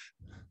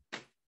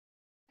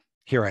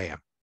 Here I am.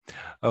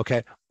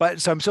 Okay, but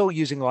so I'm still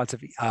using lots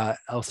of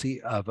lots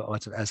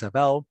of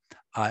SFL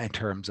in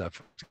terms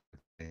of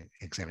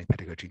examining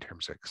pedagogy in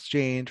terms of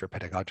exchange or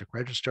pedagogic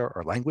register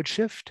or language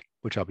shift,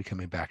 which I'll be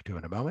coming back to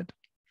in a moment.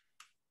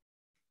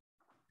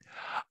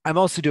 I'm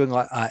also doing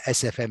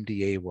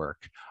SFMDA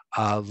work,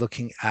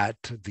 looking at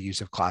the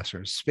use of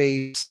classroom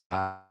space,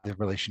 the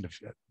relation of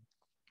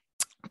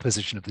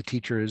position of the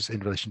teachers in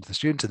relation to the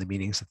students and the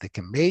meanings that they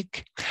can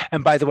make.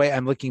 And by the way,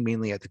 I'm looking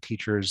mainly at the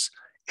teachers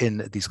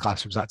in these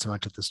classrooms, not so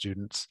much at the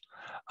students.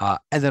 And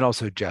then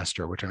also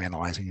gesture, which I'm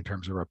analyzing in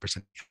terms of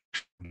representation,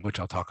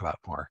 which I'll talk about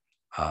more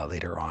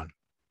later on.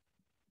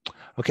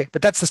 Okay,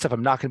 but that's the stuff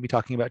I'm not going to be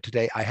talking about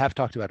today. I have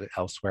talked about it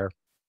elsewhere.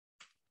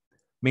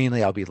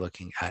 Mainly, I'll be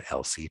looking at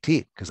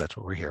LCT because that's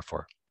what we're here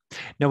for.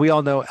 Now, we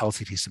all know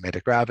LCT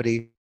semantic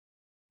gravity,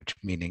 which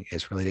meaning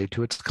is related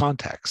to its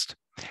context.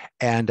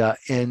 And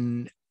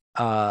in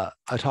a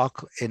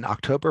talk in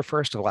October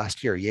 1st of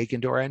last year,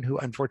 Yagen Doran, who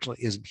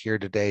unfortunately isn't here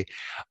today,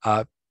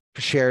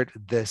 shared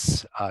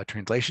this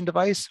translation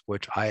device,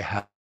 which I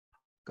have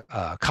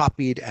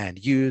copied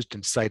and used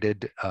and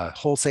cited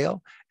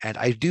wholesale. And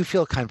I do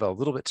feel kind of a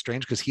little bit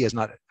strange because he has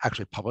not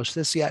actually published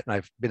this yet. And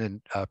I've been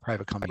in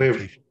private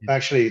communication.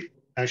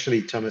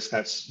 Actually, Thomas,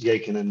 that's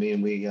Yakin and me,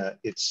 and we.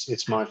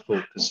 It's my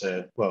fault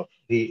because well,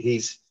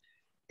 he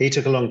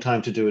took a long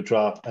time to do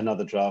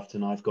another draft,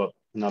 and I've got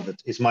another.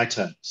 It's my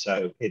turn,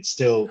 so it's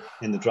still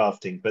in the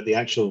drafting, but the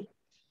actual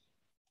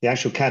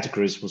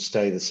categories will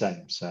stay the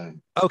same. So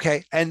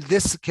okay, and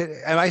this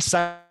am I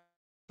cited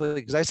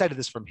because I cited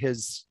this from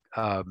his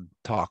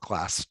talk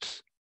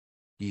last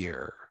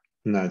year.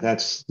 No,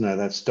 that's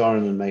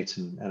Doran and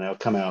Mayton, and it'll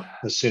come out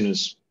as soon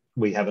as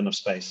we have enough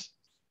space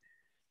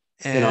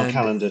in our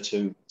calendar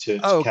to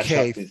catch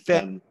up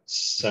with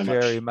so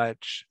very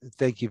much.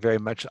 Thank you very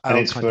much.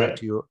 I'll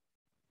contact you.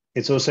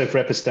 It's also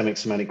for epistemic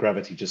semantic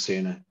gravity, just so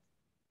you know.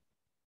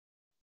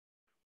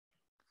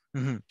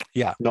 Mm-hmm.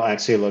 Yeah. Not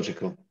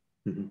axiological.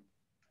 Mm-hmm.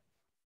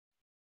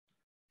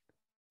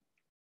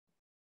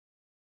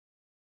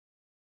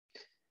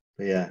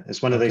 But yeah,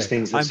 it's one of those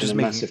things that's in a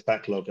massive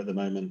backlog at the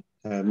moment.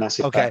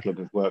 Massive backlog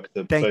of work.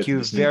 That thank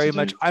you very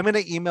much. I'm going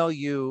to email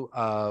you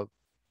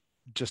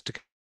just to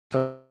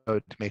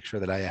make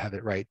sure that I have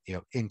it right,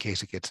 in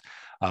case it gets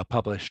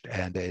published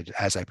and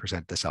as I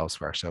present this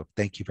elsewhere. So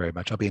thank you very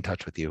much. I'll be in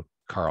touch with you,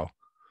 Carl.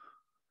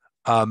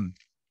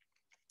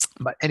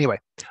 But anyway,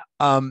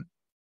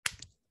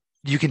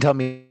 you can tell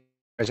me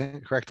presenting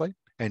it correctly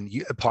and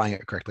you applying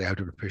it correctly. I would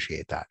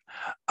appreciate that.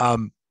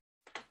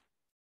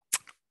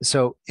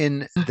 So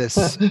in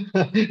this,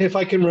 if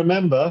I can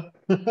remember.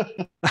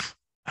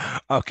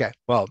 Okay,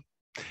 well,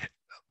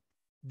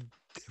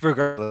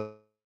 regardless.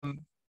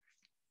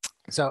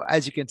 So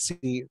as you can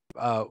see,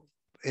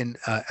 in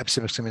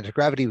epistemic semantic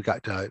gravity, we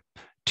got four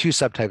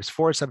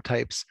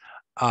subtypes.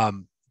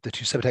 The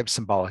two subtypes,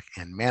 symbolic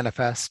and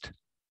manifest.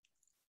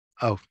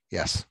 Oh,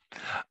 yes.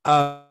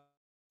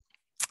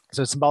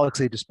 So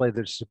symbolically display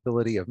the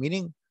stability of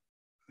meaning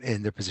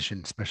in their position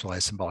in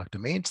specialized symbolic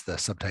domains. The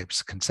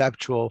subtypes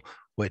conceptual,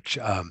 which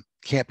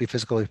can't be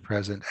physically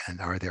present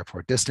and are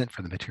therefore distant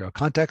from the material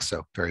context,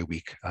 so very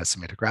weak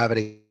semantic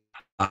gravity.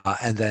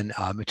 And then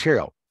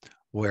material,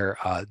 where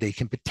they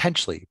can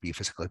potentially be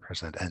physically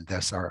present and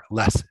thus are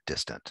less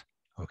distant,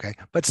 okay?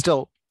 But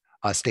still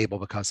stable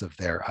because of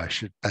their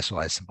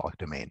specialized symbolic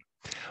domain.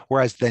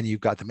 Whereas then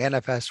you've got the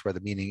manifest, where the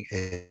meaning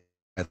is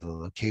by the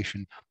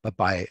location, but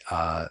by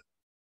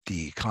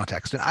the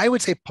context. And I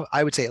would say,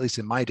 at least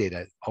in my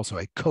data, also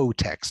a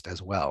co-text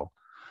as well.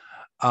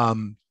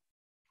 And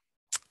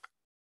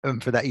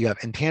for that, you have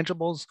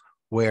intangibles,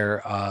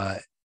 where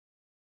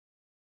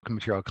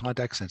material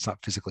context and it's not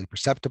physically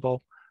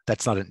perceptible.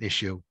 That's not an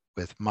issue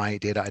with my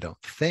data, I don't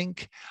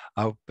think,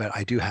 but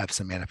I do have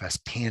some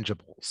manifest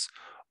tangibles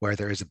where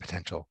there is a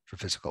potential for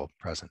physical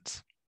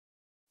presence.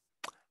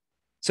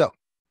 So,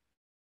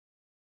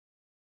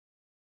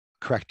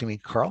 correcting me,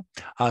 Carl.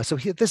 So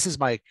here, this is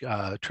my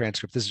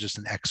transcript. This is just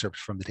an excerpt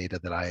from the data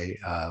that I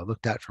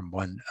looked at from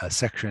one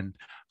section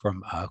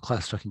from a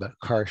class talking about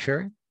car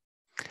sharing.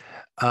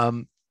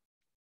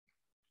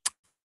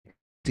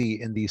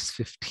 See in these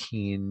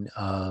 15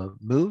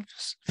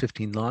 moves,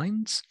 15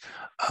 lines,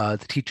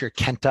 the teacher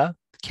Kenta,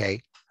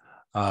 K,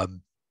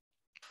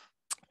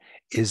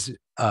 is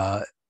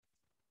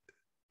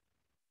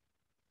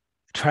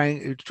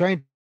trying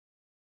to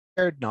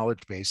share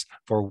knowledge base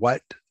for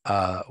what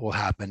will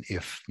happen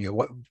if,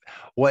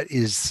 what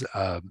is,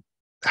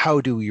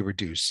 how do we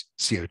reduce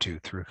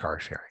CO2 through car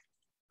sharing?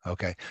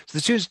 Okay, so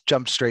the students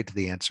jumped straight to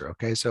the answer.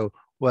 Okay, so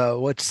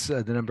well, what's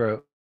the number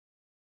of,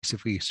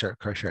 if we start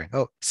car sharing?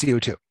 Oh,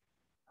 CO2.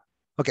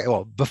 Okay,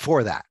 well,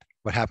 before that,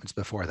 what happens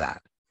before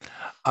that?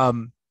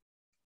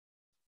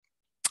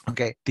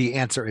 Okay, the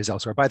answer is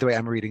elsewhere. By the way,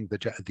 I'm reading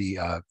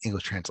the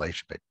English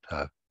translation, but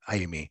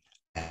Ayumi,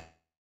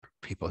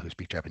 people who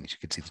speak Japanese, you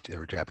can see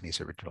the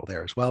Japanese original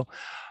there as well.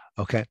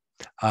 Okay,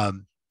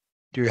 do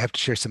you have to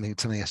share something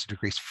has to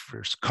decrease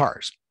first?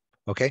 Cars.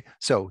 Okay,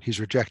 so he's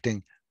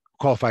rejecting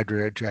qualified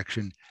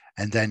rejection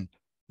and then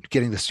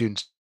getting the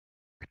students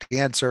to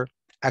answer.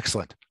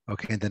 Excellent.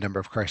 Okay, and the number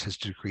of cars has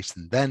to decrease,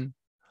 and then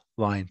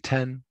line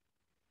 10.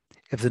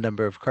 If the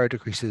number of cars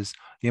decreases,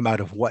 the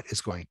amount of what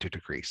is going to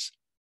decrease.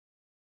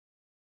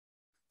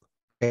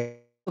 Okay.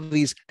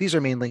 These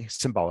are mainly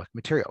symbolic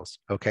materials.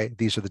 Okay,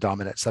 these are the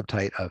dominant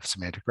subtype of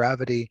semantic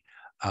gravity,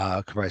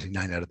 comprising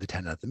 9 out of the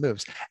 10 of the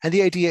moves. And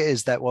the idea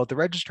is that, well, the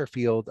register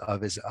field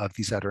of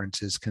these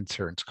utterances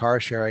concerns car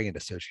sharing and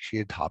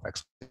associated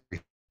topics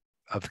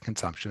of the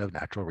consumption of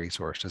natural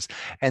resources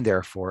and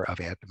therefore of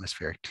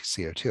atmospheric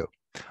CO2.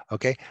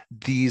 Okay,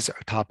 these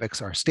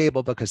topics are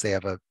stable because they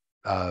have a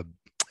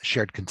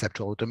shared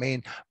conceptual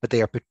domain, but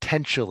they are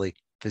potentially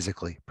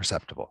physically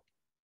perceptible.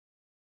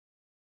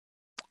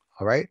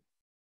 All right,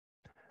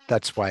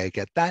 that's why I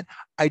get that.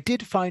 I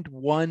did find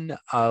one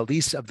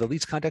least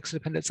context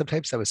dependent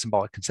subtypes that was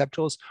symbolic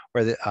conceptuals,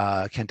 where the,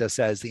 Kenta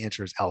says the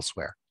answer is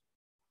elsewhere.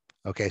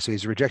 Okay, so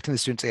he's rejecting the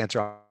student's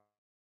answer.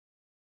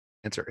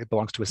 It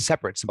belongs to a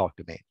separate symbolic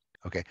domain.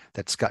 Okay,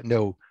 that's got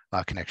no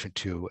connection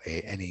to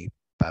anything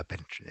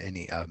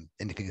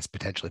that's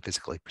potentially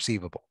physically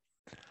perceivable.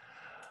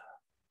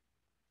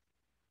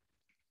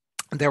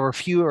 There were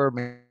fewer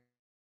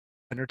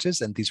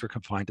utterances, and these were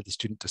confined to the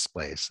student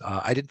displays.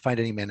 I didn't find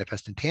any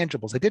manifest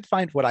intangibles. I did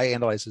find what I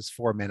analyze as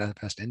 4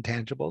 manifest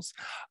intangibles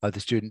of the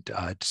student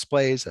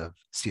displays of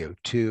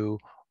CO2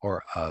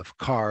 or of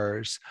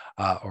cars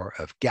or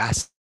of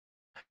gas,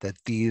 that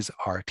these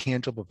are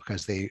tangible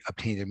because they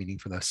obtain their meaning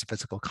from the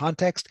physical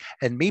context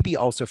and maybe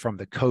also from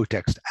the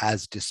cotext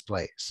as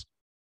displays,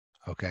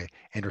 okay,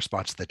 in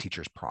response to the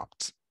teacher's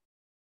prompts.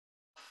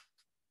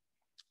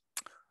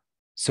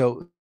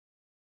 So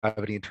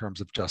in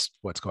terms of just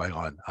what's going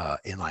on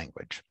in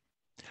language.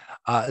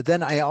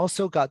 Then I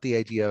also got the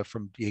idea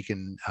from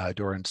Jagan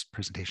Doran's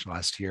presentation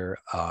last year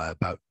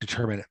about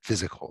determinate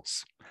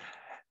physicals.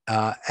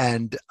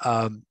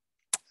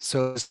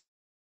 So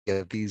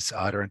these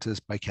utterances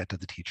by Kenta,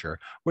 the teacher,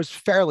 was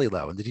fairly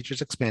low, and the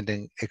teacher's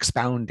expounding,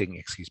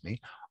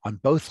 on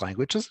both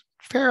languages,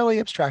 fairly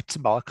abstract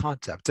symbolic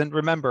concepts. And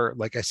remember,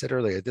 like I said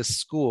earlier, this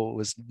school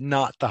was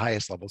not the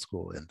highest level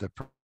school in the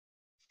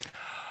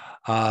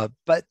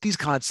but these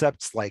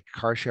concepts like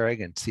car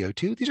sharing and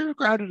CO2, these are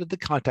grounded in the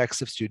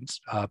context of students'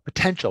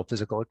 potential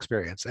physical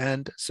experience.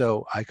 And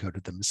so I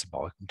coded them as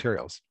symbolic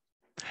materials.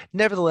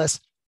 Nevertheless,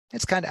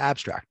 it's kind of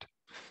abstract.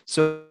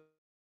 So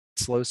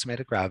slow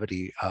semantic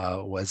gravity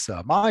was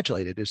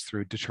modulated is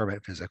through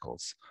determinate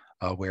physicals,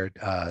 where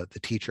the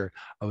teacher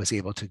was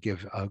able to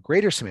give a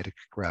greater semantic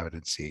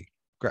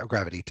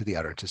gravity to the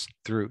utterances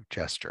through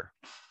gesture.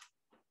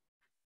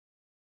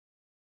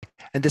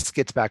 And this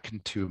gets back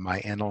into my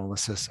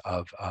analysis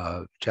of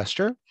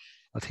gesture.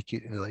 Let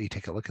you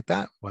take a look at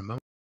that. One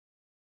moment.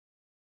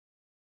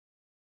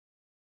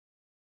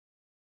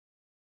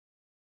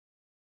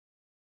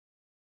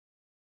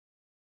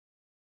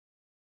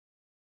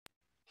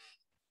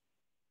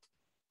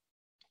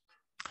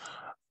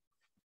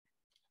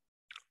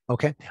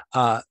 Okay.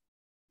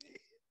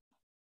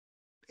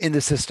 In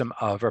the system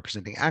of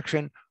representing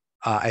action,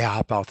 I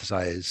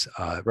hypothesize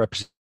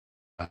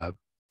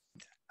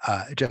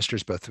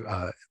gestures both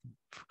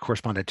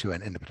corresponded to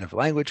an independent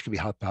language can be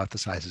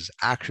hypothesized as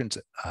actions,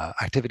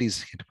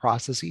 activities akin to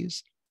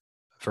processes,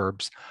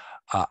 verbs,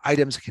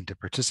 items akin to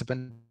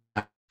participant,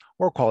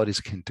 or qualities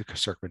akin to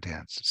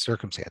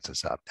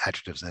circumstances,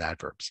 adjectives and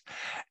adverbs.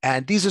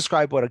 And these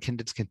describe what akin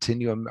to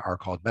continuum are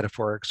called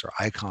metaphorics or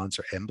icons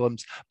or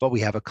emblems, but we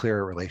have a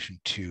clearer relation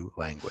to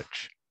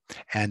language.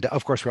 And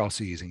of course, we're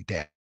also using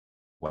data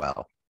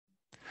well.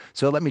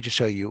 So let me just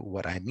show you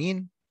what I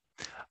mean.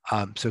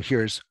 So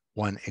here's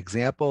one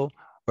example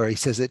where he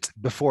says it's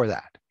before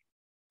that,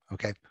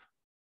 okay?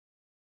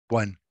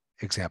 One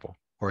example,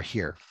 or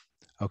here,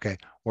 okay,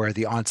 where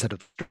the onset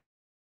of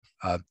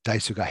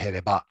daisu ga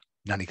hereba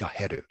nani ga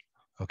heru,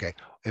 okay?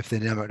 If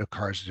the number of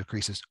cars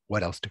decreases,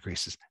 what else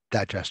decreases?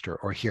 That gesture,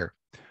 or here,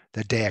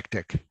 the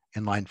deictic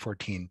in line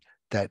 14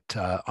 that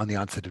on the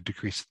onset of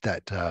decrease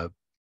that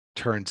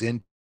turns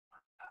into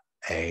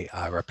a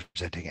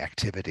representing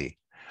activity.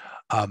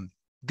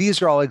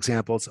 These are all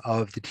examples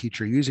of the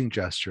teacher using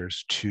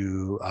gestures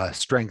to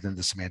strengthen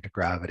the semantic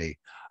gravity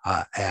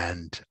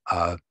and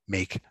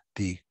make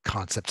the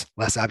concepts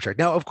less abstract.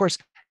 Now, of course,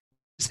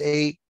 it's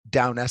a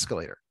down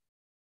escalator,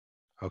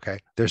 okay?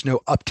 There's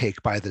no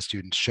uptake by the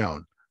students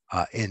shown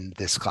in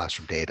this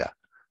classroom data.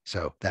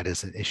 So that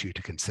is an issue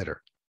to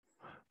consider.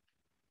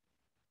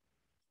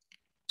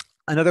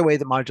 Another way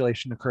that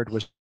modulation occurred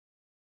was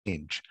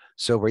change.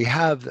 So where you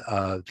have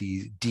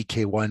the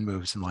DK1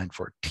 moves in line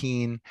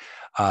 14,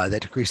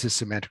 that decreases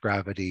semantic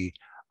gravity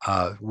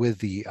with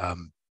the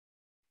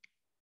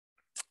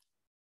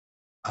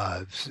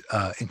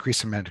increased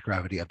semantic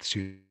gravity of the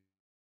student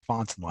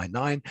response in line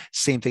 9.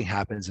 Same thing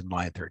happens in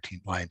lines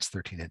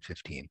 13 and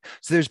 15.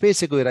 So there's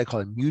basically what I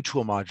call a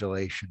mutual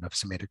modulation of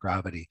semantic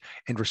gravity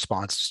in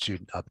response to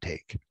student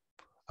uptake.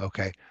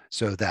 Okay,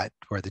 so that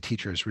where the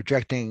teacher is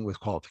rejecting with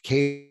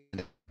qualification,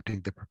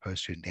 the proposed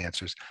student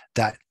answers,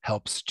 that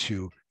helps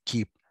to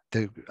keep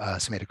the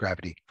semantic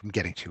gravity from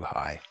getting too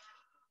high,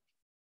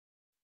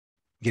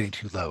 getting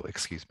too low,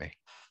 excuse me.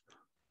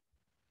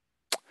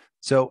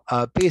 So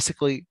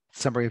basically,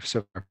 summary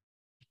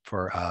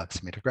for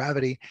semantic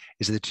gravity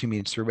is the two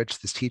means through which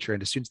this teacher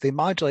and the students, they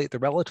modulate the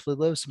relatively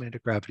low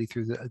semantic gravity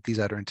through these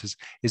utterances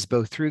is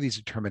both through these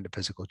determinate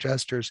physical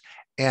gestures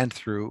and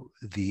through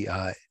the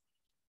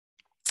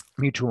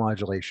mutual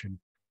modulation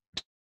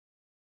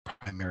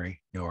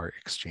primary NOR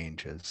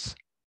exchanges.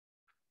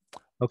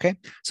 Okay,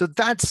 so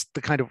that's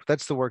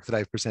the work that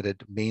I've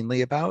presented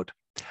mainly about,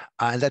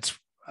 and that's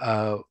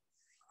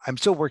I'm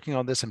still working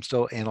on this. I'm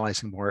still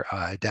analyzing more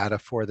data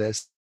for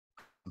this,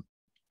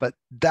 but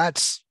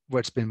that's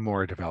what's been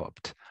more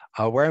developed.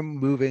 Where I'm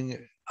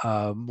moving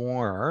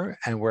more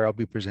and where I'll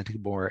be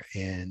presenting more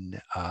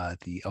in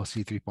the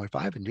LCT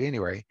 3.5 in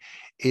January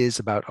is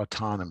about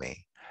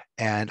autonomy.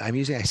 And I'm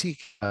using, I see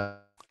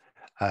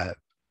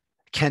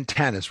Ken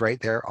 10 is right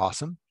there.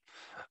 Awesome.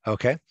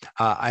 Okay.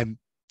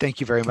 Thank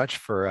you very much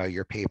for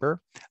your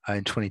paper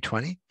in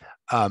 2020.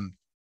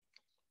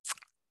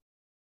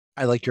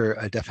 I like your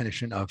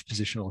definition of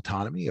positional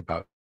autonomy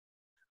about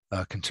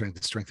concerning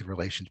the strength of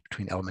relations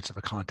between elements of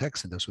a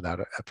context and those without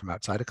from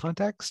outside a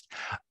context.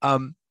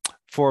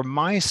 For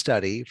my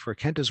study, for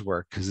Kenta's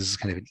work, because this is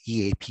kind of an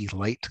EAP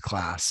light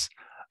class,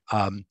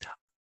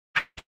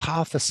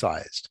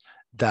 hypothesized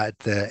that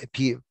the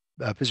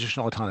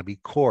positional autonomy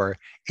core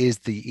is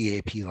the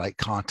EAP-like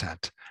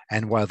content,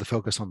 and while the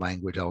focus on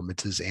language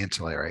elements is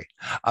ancillary.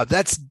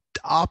 That's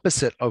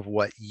opposite of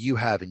what you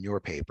have in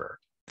your paper.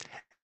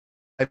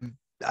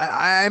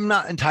 I'm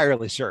not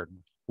entirely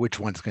certain which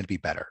one's going to be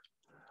better,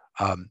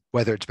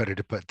 whether it's better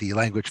to put the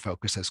language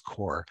focus as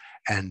core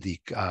and the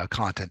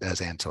content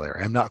as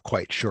ancillary. I'm not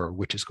quite sure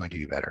which is going to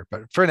be better,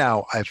 but for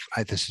now,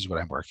 this is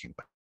what I'm working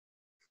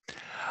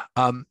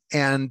with.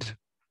 And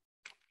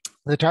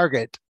the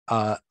target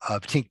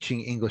of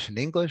teaching English in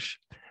English,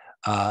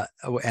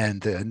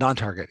 and the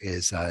non-target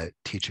is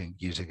teaching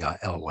using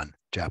L1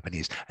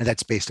 Japanese, and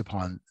that's based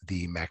upon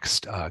the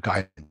mixed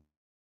guidance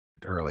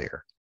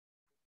earlier.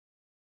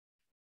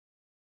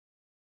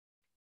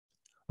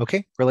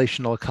 Okay,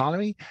 relational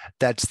economy,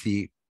 that's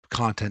the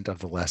content of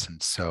the lesson.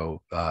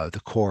 So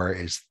the core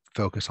is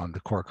focused on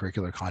the core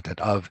curricular content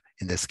of,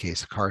 in this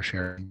case, car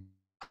sharing.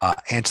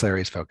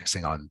 Ancillary is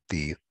focusing on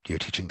the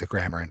teaching the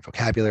grammar and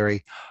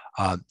vocabulary,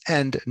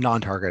 and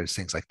non-target is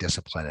things like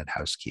discipline and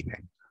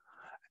housekeeping.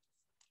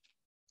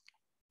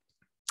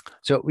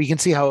 So we can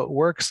see how it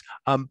works.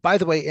 By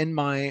the way, in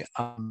my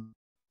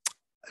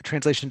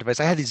translation device,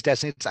 I had these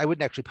designates. I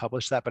wouldn't actually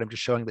publish that, but I'm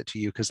just showing that to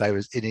you because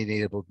it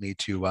enabled me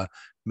to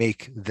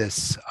make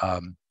this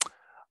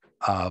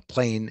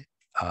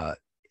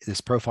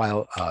this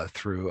profile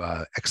through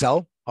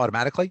Excel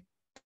automatically.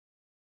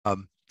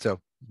 So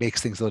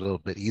makes things a little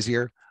bit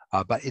easier,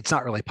 but it's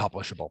not really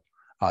publishable.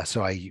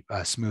 So I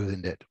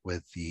smoothed it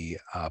with the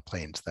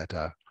planes that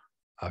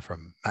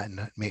from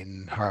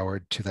Maton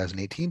Howard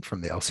 2018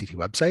 from the LCT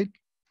website.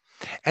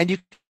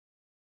 And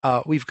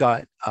we've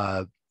got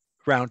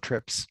round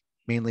trips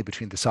mainly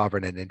between the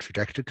sovereign and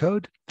introjected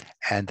code,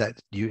 and that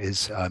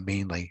is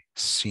mainly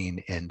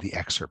seen in the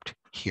excerpt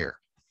here.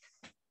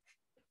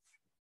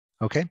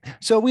 Okay,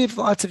 so we have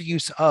lots of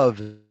use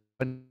of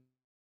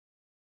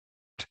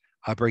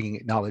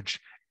bringing knowledge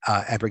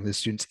and bringing the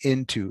students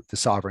into the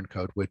sovereign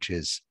code, which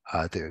is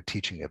the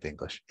teaching of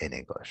English in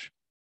English.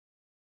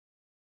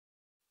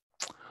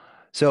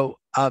 So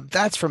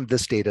that's from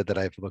this data that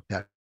I've looked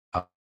at,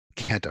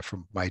 Kenta,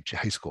 from my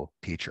high school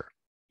teacher.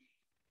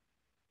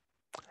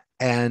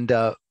 And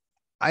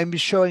I'm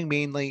showing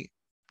mainly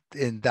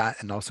in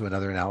that, and also in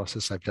other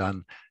analysis I've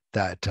done,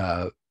 that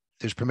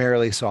there's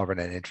primarily sovereign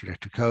and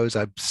introjected codes.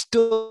 I'm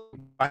still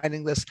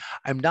finding this.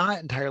 I'm not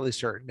entirely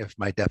certain if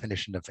my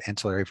definition of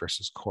ancillary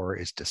versus core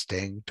is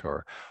distinct,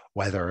 or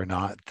whether or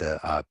not the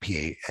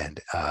PA and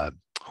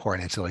core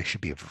and ancillary should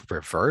be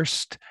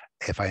reversed,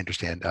 if I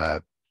understand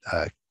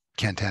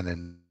Ken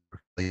and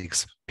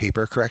colleagues'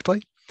 paper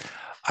correctly.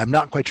 I'm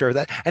not quite sure of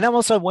that. And I'm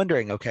also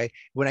wondering, okay,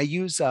 when I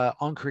use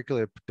on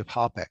curricular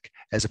topic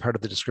as a part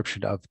of the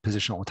description of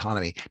positional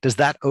autonomy, does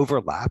that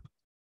overlap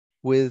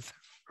with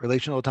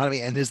relational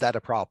autonomy, and is that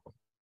a problem?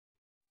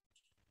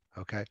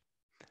 Okay.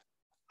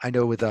 I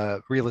know with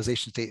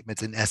realization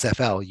statements in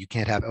SFL, you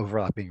can't have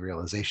overlapping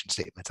realization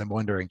statements. I'm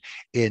wondering,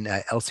 in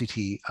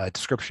LCT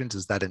descriptions,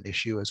 is that an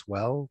issue as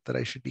well that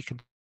I should be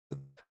considering?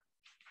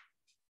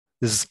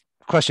 This is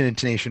question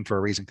intonation for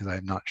a reason, because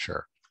I'm not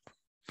sure.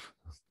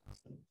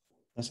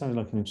 That sounded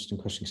like an interesting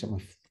question, except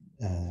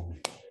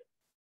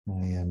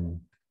my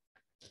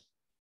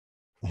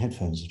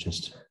headphones are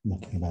just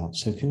mucking about.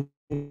 So can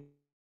you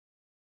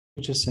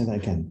just say that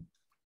again?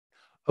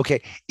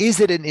 Okay, is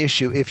it an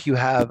issue if you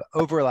have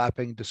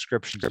overlapping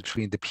descriptions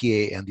between the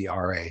PA and the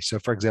RA? So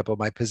for example,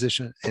 my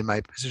position in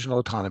my positional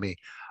autonomy,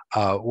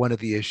 one of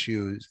the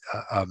issues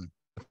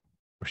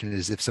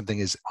is if something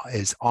is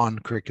on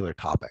curricular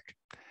topic.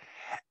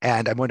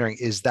 And I'm wondering,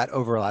 is that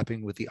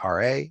overlapping with the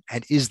RA?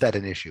 And is that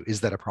an issue?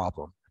 Is that a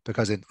problem?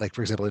 Because in, like,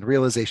 for example, in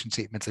realization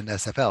statements in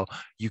SFL,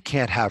 you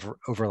can't have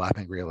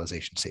overlapping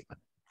realization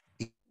statement.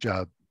 Each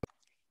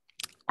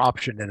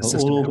option in a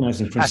system all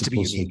organizing has to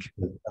be unique.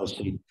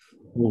 LCT,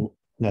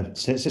 no,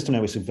 system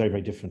networks are very,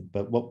 very different.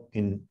 But what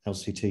in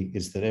LCT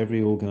is that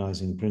every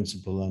organizing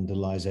principle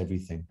underlies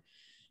everything.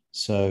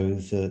 So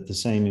the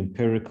same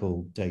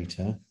empirical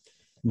data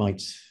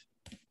might,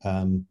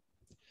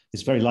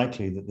 it's very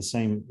likely that the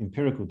same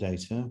empirical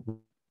data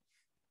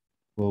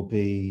will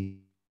be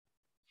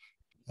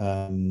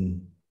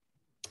an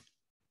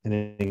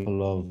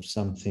example of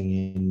something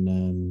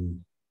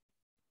in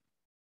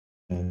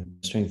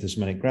strength of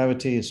semantic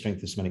gravity, a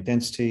strength of semantic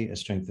density, a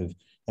strength of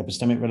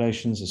epistemic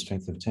relations, a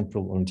strength of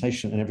temporal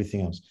orientation, and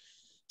everything else.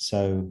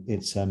 So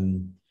it's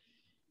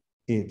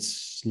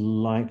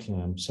likely,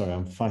 I'm sorry,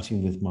 I'm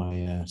fighting with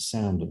my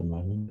sound at the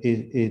moment.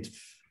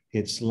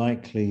 It's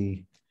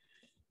likely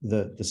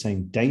that the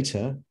same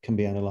data can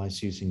be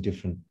analyzed using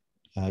different,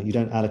 you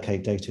don't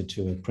allocate data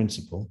to a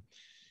principle.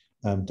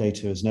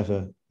 Data is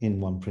never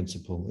in one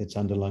principle. It's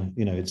underlying,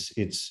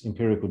 it's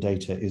empirical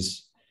data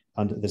is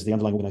under, there's the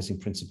underlying organizing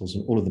principles,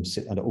 and all of them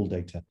sit under all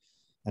data.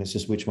 And it's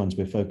just which ones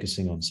we're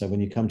focusing on. So when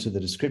you come to the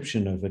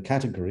description of a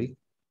category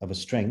of a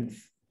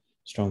strength,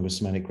 stronger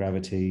semantic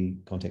gravity,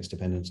 context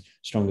dependence,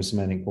 stronger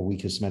semantic or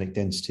weaker semantic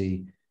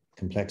density,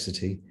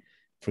 complexity,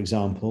 for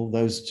example,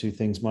 those two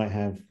things might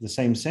have the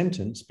same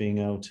sentence being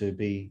able to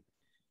be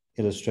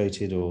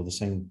illustrated, or the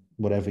same,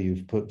 whatever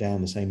you've put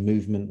down, the same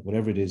movement,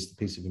 whatever it is, the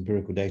piece of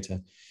empirical data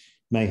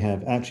may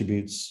have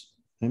attributes,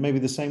 and maybe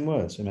the same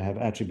words. It may have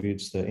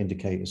attributes that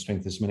indicate a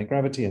strength of semantic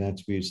gravity and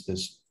attributes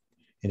that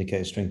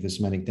indicate a strength of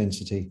semantic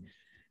density.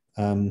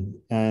 And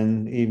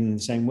even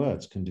the same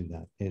words can do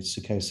that. It's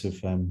a case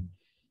of,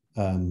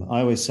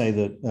 I always say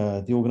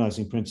that the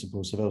organizing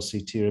principles of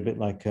LCT are a bit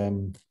like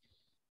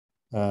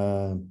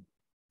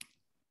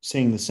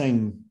seeing the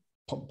same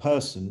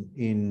person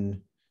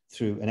in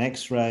through an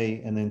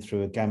X-ray, and then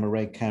through a gamma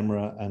ray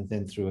camera, and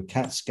then through a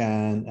CAT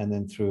scan, and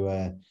then through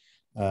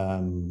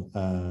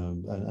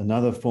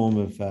another form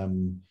of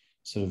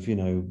sort of,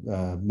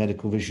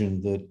 medical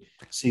vision that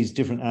sees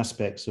different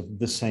aspects of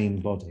the same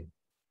body.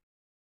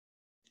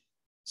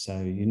 So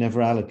you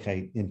never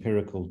allocate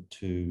empirical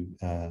to,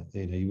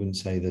 you wouldn't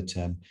say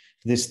that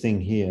this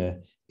thing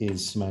here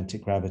is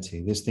semantic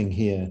gravity. This thing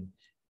here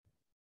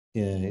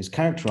is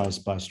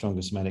characterized by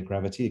stronger semantic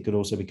gravity. It could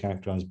also be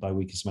characterized by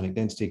weaker semantic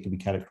density. It can be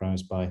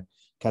categorized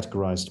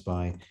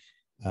by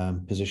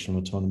positional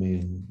autonomy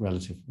and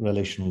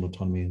relational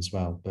autonomy as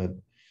well. But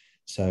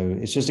so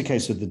it's just a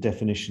case of the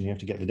definition. You have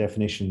to get the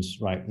definitions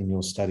right in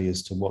your study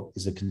as to what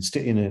is a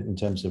constituent in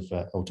terms of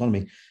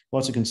autonomy.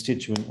 What's a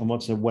constituent, and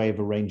what's a way of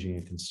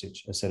arranging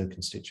a set of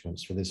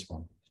constituents for this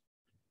one.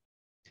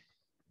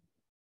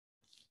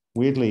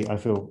 Weirdly, I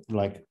feel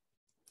like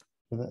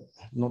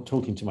not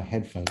talking to my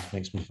headphones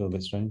makes me feel a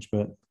bit strange,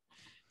 but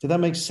did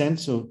that make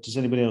sense, or does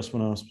anybody else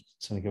want to ask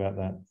something about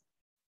that?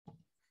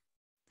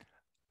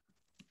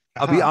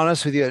 I'll be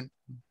honest with you.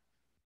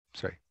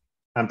 Sorry.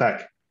 I'm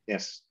back.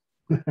 Yes.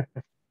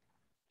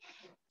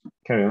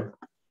 Carry on.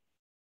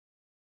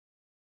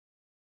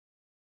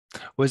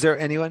 Was there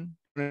anyone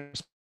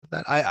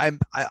that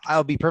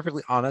I'll be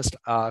perfectly honest,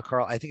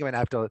 Carl, I think I'm gonna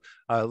have to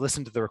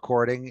listen to the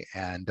recording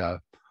and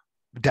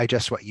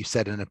digest what you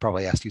said, and then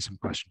probably ask you some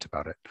questions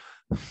about it.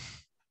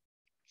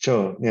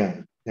 Sure.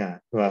 Yeah.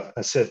 Well,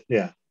 I said,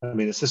 yeah. I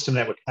mean, the system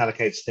network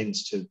allocates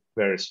things to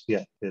various,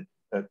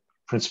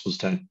 principles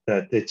don't.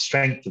 The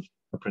strength of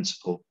a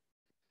principle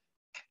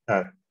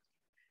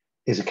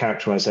is a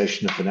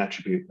characterization of an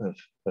attribute of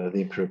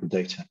the empirical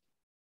data.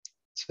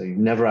 So you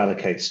never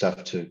allocate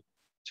stuff to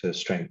a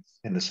strength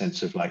in the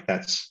sense of like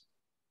that's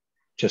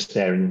just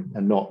there and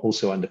not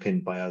also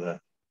underpinned by other.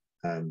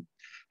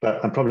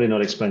 But I'm probably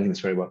not explaining this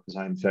very well because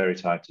I'm very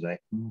tired today.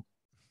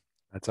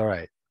 That's all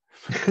right.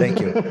 Thank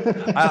you.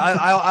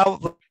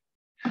 I'll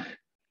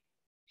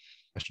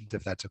questions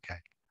if that's okay.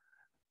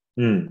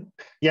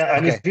 Yeah,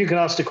 and if you can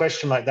ask a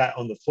question like that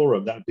on the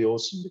forum, that would be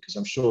awesome, because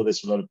I'm sure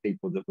there's a lot of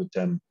people that would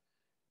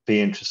be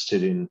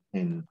interested in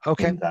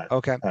that.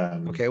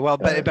 Okay. Well,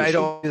 but I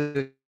don't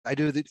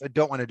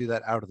want to do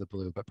that out of the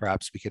blue, but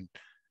perhaps we can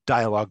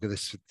dialogue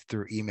this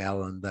through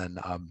email and then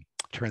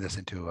turn this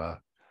into a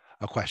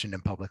question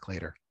in public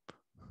later.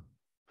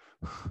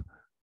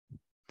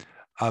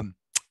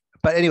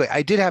 But anyway,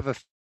 I did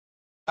have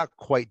not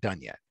quite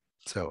done yet,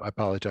 so I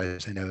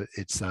apologize. I know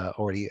it's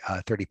already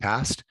 30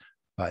 past,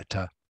 but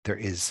there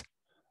is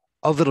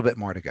a little bit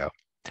more to go.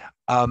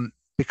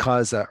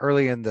 Because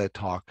early in the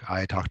talk,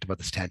 I talked about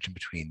this tension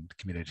between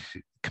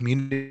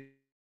community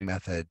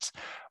methods,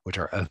 which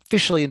are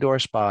officially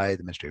endorsed by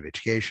the Ministry of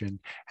Education,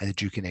 and the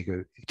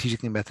Juken-Eigo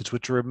teaching methods,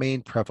 which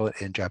remain prevalent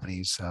in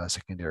Japanese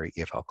secondary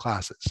EFL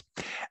classes.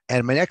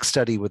 And my next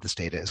study with this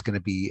data is going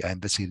to be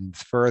investigating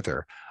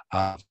further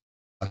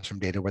from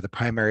data where the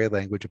primary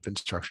language of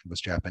instruction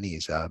was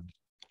Japanese.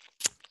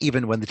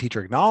 Even when the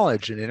teacher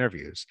acknowledged in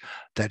interviews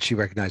that she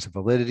recognized the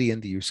validity in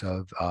the use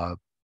of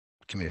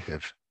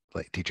communicative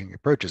teaching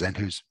approaches, and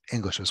whose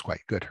English was quite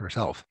good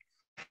herself.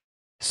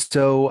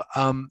 So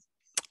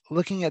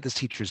looking at this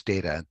teacher's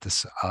data,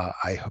 this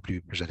I hope to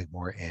be presenting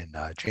more in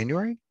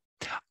January.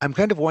 I'm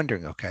kind of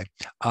wondering, okay,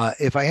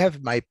 if I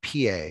have my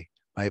PA,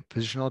 my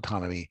positional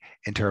autonomy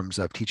in terms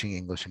of teaching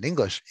English in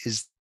English,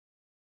 if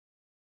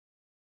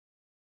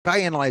I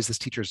analyze this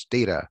teacher's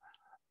data,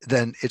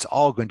 then it's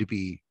all going to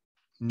be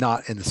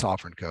not in the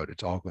sovereign code.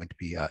 It's all going to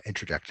be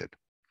interjected,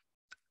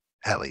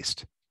 at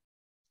least.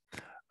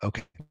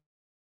 Okay.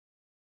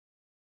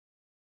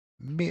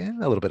 A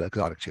little bit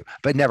exotic too,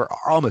 but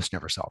almost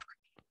never sovereign.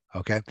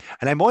 Okay.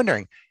 And I'm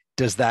wondering,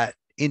 does that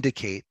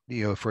indicate,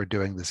 if we're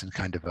doing this in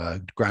kind of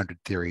a grounded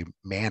theory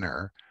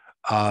manner,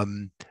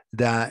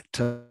 that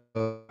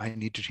I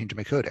need to change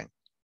my coding?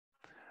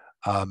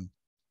 And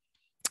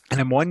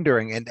I'm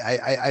wondering, and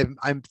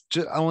I'm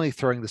just only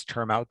throwing this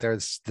term out there,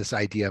 this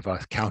idea of a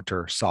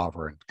counter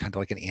sovereign, kind of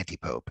like an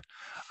anti-pope,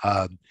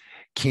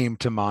 came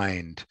to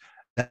mind.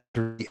 That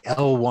the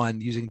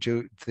L1 using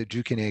the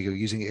Juken-Eigo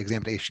using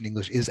examination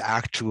English is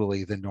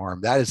actually the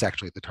norm. That is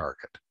actually the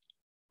target.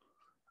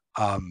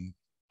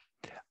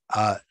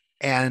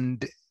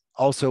 And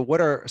also, what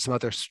are some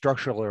other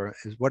structural,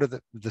 what are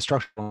the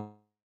structural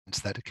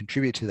that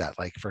contribute to that?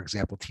 Like, for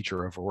example,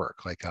 teacher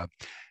overwork. Like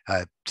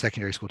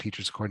secondary school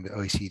teachers, according to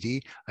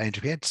OECD in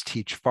Japan,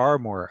 teach far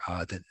more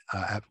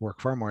work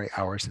far more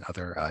hours than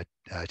other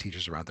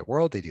teachers around the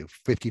world. They do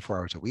 54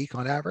 hours a week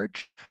on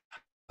average.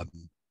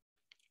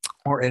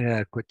 Or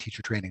inadequate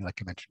teacher training,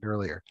 like I mentioned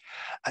earlier.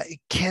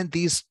 Can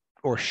these,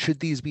 or should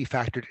these be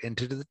factored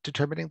into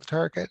determining the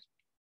target?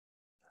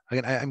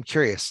 Again, I'm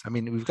curious. I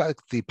mean, we've got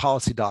the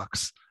policy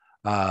docs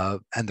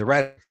and the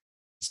red,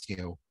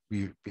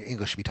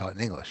 English should be taught in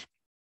English.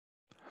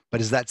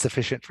 But is that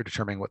sufficient for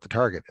determining what the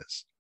target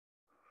is?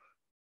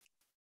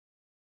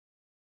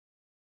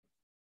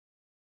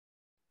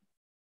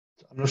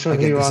 I'm not sure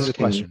who you're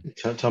asking,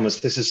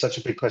 Thomas. This is such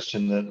a big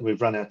question that we've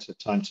run out of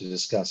time to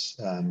discuss.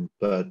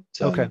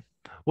 Okay.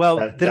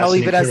 Well, then I'll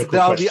leave it as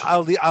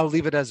I'll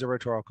leave it as a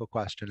rhetorical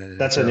question.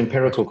 That's an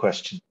empirical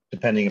question,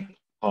 depending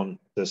on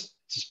the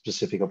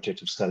specific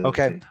objective study.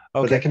 Okay.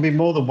 But there can be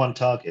more than one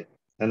target,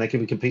 and they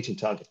can be competing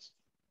targets.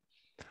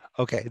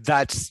 Okay,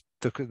 that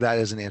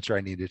is an answer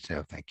I needed to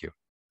know. Thank you.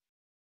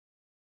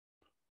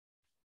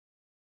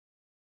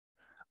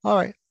 All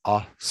right,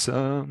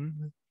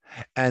 awesome.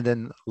 And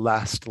then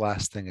last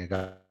thing I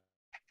got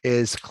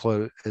is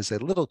a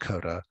little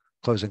coda.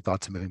 Closing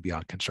thoughts and moving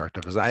beyond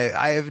constructivism.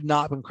 I have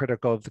not been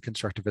critical of the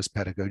constructivist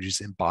pedagogies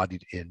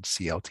embodied in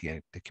CLT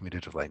and the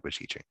commutative language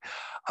teaching.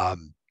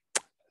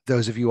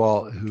 Those of you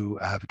all who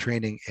have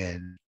training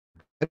in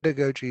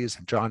pedagogies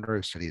and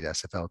genres, studied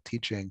SFL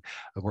teaching,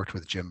 I've worked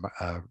with Jim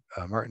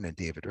Martin and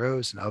David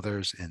Rose and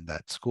others in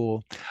that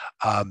school.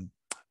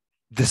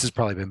 This has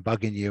probably been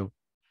bugging you.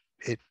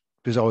 It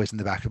was always in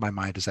the back of my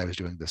mind as I was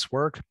doing this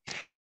work.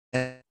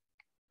 And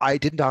I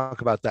didn't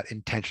talk about that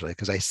intentionally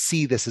because I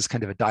see this as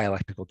kind of a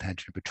dialectical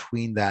tension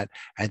between that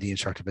and the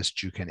instructivist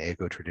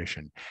Juken-Eigo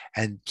tradition.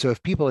 And so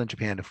if people in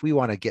Japan, if we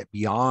want to get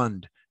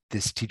beyond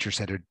this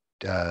teacher-centered,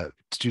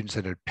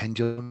 student-centered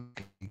pendulum,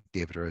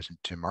 David Rose and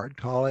Tim Martin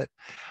call it,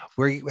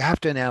 we have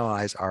to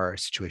analyze our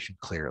situation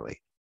clearly,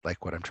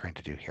 like what I'm trying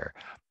to do here.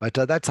 But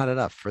that's not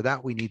enough. For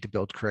that, we need to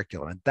build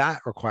curriculum, and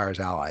that requires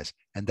allies.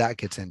 And that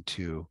gets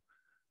into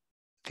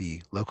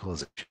the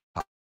localization,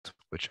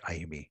 which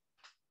Ayumi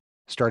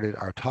started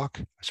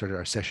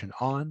our session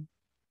on.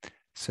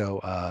 So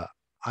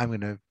I'm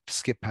going to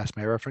skip past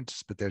my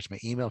references, but there's my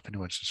email. If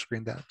anyone wants to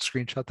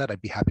screenshot that,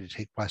 I'd be happy to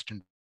take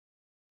questions.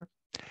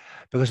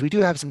 Because we do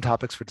have some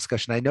topics for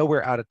discussion. I know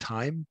we're out of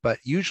time, but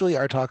usually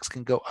our talks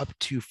can go up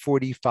to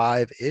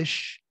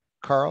 45-ish,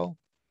 Carl.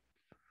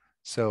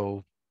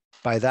 So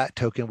by that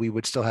token, we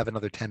would still have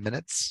another 10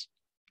 minutes.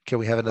 Can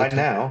we have another right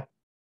now?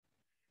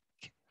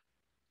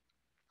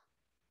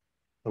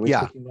 Are we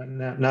talking right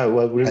now? No,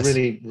 well, we're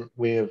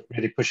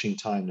really pushing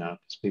time now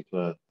because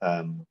people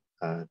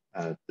are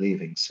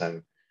leaving.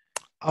 So,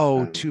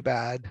 too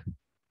bad.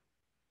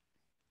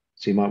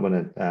 So you might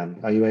want to.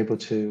 Are you able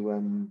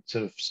to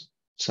sort of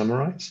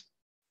summarize?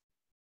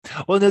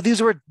 Well, no,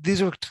 these were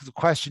the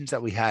questions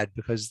that we had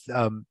because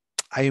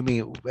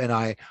Ayumi and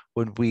I,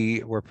 when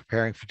we were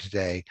preparing for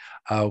today,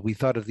 we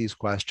thought of these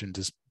questions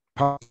as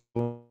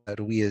that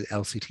we as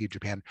LCT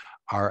Japan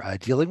are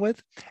dealing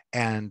with,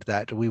 and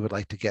that we would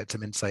like to get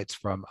some insights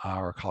from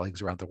our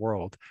colleagues around the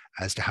world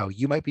as to how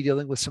you might be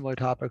dealing with similar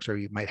topics, or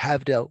you might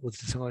have dealt with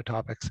similar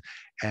topics.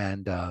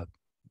 And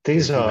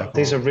these are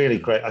really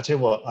great. I tell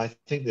you what, I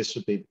think this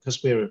would be,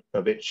 because we're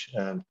a bit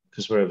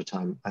because we're over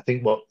time. I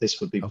think what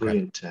this would be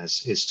brilliant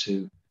as is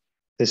to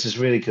this is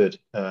really good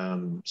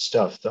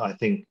stuff that I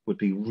think would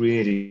be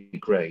really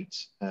great.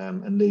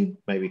 And Lee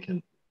maybe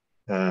can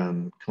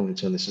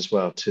comment on this as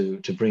well,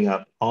 to bring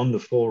up on the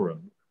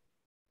forum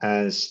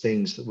as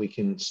things that we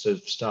can sort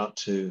of start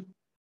to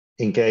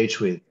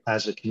engage with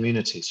as a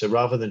community. So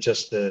rather than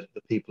just the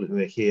people who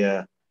are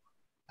here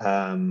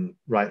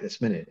right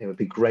this minute, it would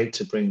be great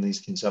to bring these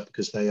things up,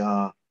 because they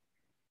are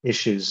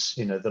issues,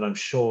 you know, that I'm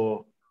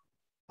sure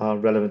are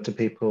relevant to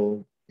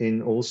people in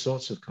all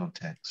sorts of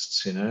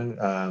contexts. You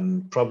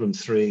know, problem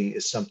 3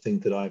 is something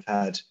that I've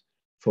had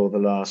for the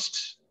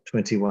last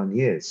 21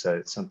 years. So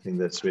it's something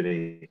that's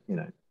really, you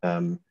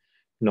know,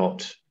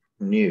 not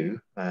new,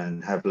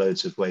 and have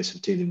loads of ways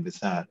of dealing with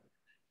that.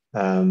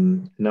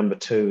 Number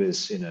 2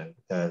 is, you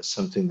know,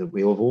 something that we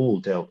have all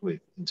dealt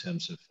with in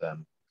terms of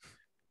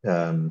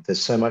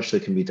there's so much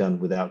that can be done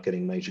without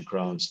getting major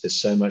grants. There's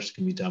so much that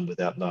can be done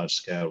without large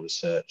scale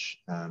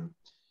research.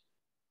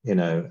 You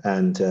know,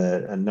 and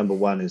number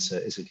 1 is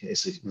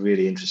a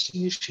really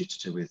interesting issue to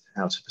do with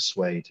how to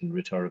persuade and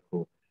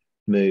rhetorical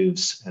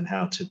moves, and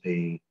how to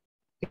be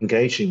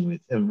engaging with,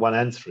 and 1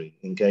 and 3,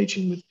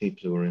 engaging with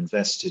people who are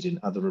invested in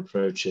other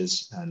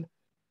approaches, and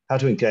how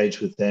to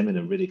engage with them in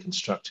a really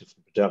constructive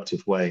and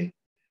productive way,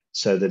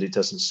 so that it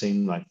doesn't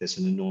seem like there's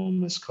an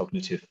enormous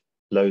cognitive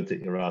load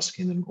that you're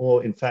asking them,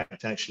 or in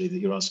fact, actually, that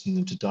you're asking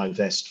them to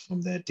divest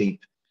from their deep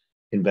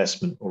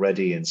investment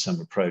already in some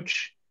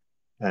approach,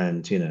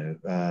 and, you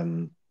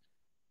know,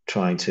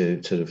 trying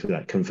to sort of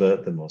like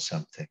convert them or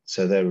something.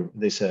 So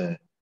these are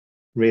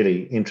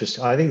really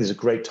interesting. I think these are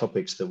great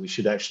topics that we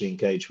should actually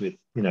engage with,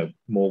 you know,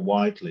 more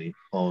widely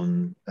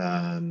on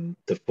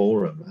the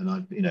forum.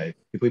 And you know,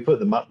 if we put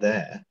them up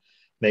there,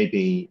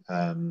 maybe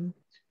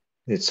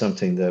it's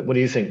something that, what do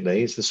you think,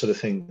 Lee? It's the sort of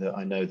thing that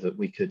I know that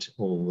we could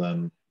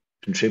all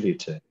contribute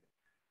to.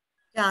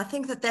 Yeah, I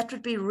think that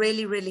would be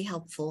really, really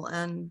helpful.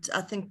 And I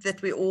think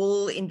that we're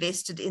all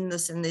invested in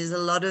this, and there's a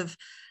lot of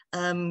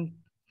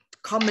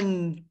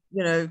common,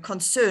 you know,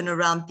 concern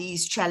around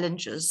these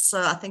challenges.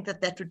 So I think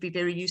that would be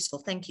very useful.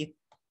 Thank you.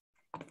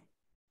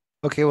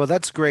 Okay, well,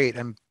 that's great.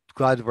 I'm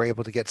glad we're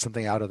able to get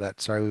something out of that.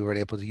 Sorry we weren't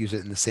able to use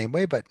it in the same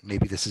way, but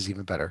maybe this is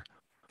even better.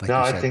 Like no,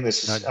 I think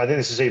this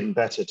is even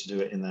better to do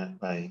it in that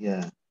way.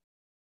 Yeah.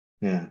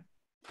 Yeah.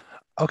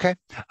 Okay.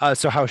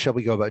 So how shall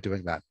we go about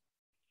doing that?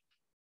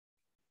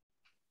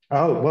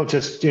 Oh, well,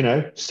 just, you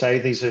know, say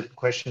these are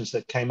questions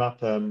that came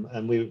up,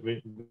 and we've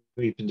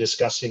been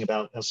discussing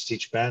about LCT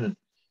Japan,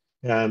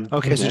 and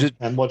okay, so just,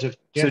 and what if,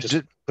 yeah, so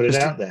just put it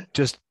out there.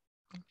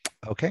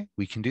 Okay,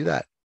 we can do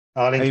that.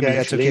 I'll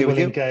engage. Lee will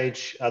you?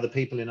 engage other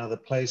people in other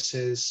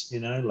places. You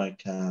know,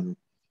 like you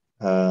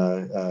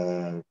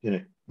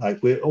know,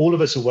 like all of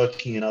us are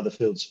working in other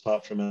fields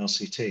apart from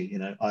LCT. You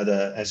know,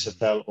 either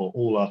SFL or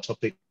all our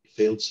topic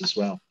fields as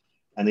well.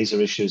 And these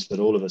are issues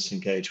that all of us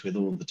engage with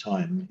all the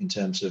time, in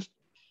terms of,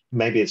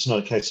 maybe it's not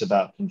a case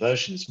about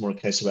conversion, it's more a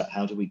case about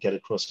how do we get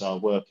across our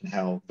work and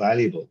how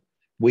valuable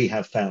we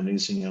have found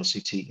using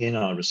LCT in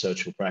our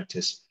research or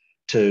practice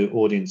to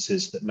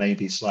audiences that may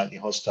be slightly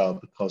hostile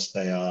because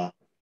they are,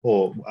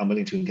 or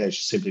unwilling to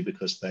engage simply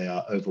because they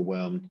are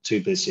overwhelmed,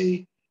 too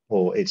busy,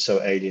 or it's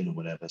so alien or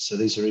whatever. So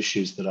these are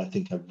issues that I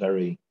think are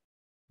very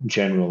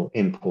general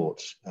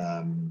import.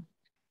 And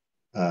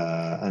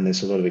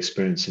there's a lot of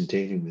experience in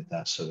dealing with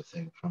that sort of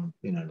thing from,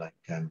 you know, like,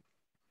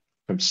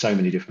 from so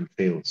many different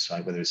fields,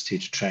 like whether it's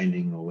teacher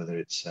training, or whether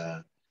it's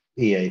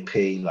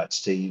EAP like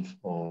Steve,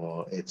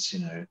 or it's, you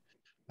know,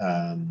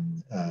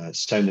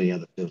 so many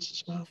other fields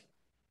as well.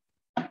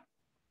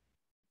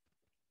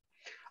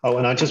 Oh,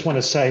 and I just want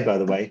to say, by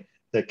the way,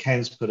 that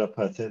Ken's put up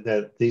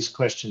that these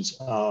questions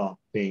are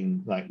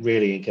being like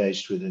really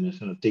engaged with in a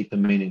kind of deep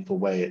and meaningful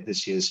way at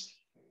this year's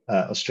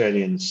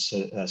Australian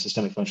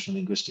Systemic Functional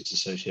Linguistics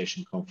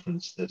Association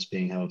conference that's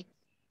being held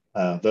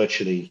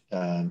virtually,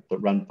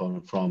 but run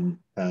from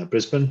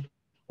Brisbane,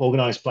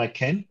 organised by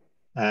Ken.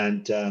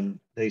 And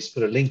he's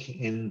put a link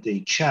in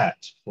the chat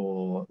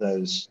for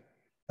those,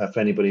 if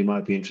anybody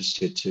might be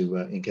interested to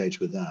engage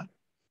with that.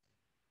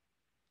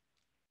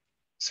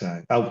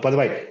 So, oh, by the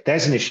way,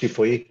 there's an issue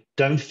for you.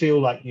 Don't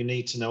feel like you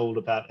need to know all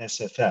about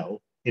SFL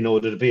in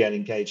order to be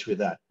engaged with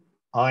that.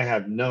 I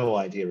have no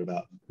idea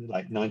about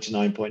like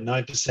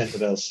 99.9%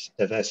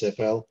 of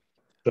SFL,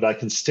 but I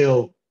can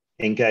still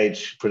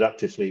engage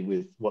productively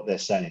with what they're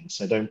saying.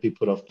 So don't be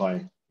put off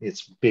by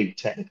its big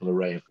technical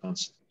array of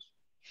concepts.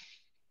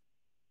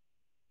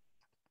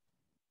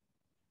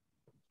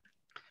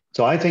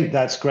 So I think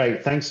that's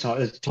great. Thanks,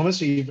 Thomas.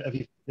 Thomas, are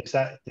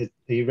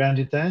you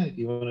rounded there?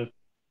 You want to?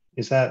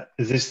 Was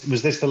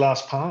this the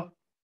last part?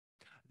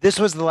 This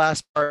was the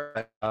last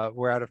part.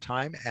 We're out of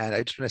time, and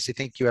I just want to say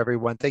thank you,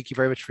 everyone. Thank you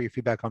very much for your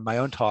feedback on my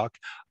own talk,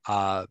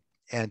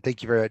 and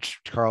thank you very much,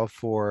 Carl,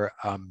 for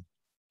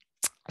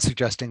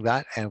suggesting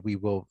that. And we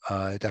will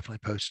definitely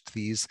post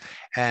these.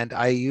 And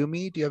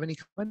Ayumi, do you have any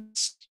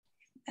comments?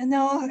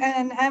 No,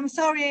 and I'm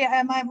sorry,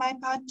 my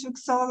part took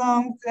so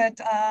long that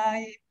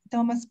I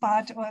Thomas'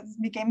 part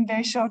became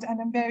very short, and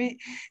I'm very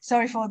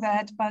sorry for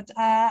that. But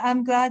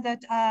I'm glad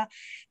that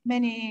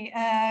many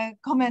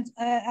comments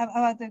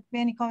about the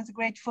many comments.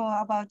 Grateful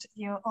about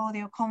all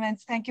your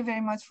comments. Thank you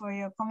very much for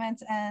your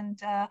comments, and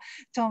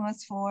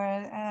Thomas for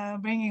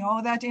bringing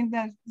all that in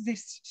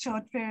this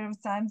short period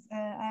of time.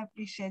 I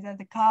appreciate that,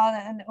 the call,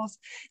 and also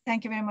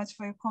thank you very much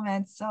for your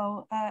comments.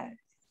 So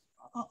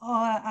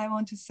all I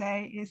want to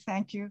say is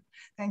thank you.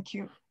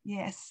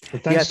 Yes.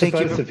 Well, thanks to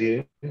both of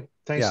you.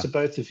 Thanks to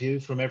both of you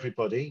from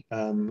everybody.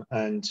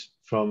 And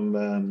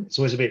from, it's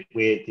always a bit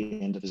weird at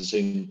the end of a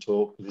Zoom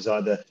talk, because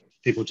either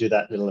people do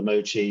that little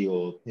emoji,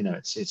 or, you know,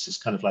 it's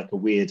just kind of like a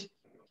weird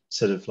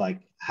sort of like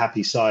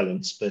happy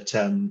silence. But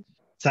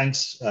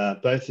thanks,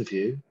 both of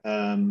you.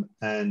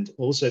 And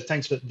also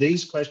thanks for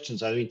these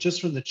questions. I mean,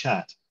 just from the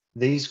chat,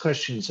 these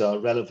questions are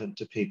relevant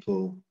to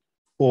people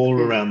all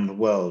around the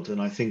world.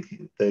 And I think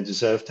they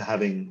deserve to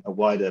having a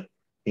wider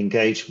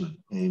engagement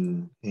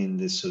in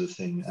this sort of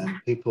thing.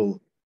 And people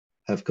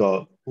have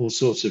got all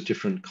sorts of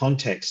different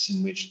contexts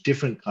in which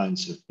different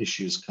kinds of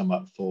issues come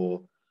up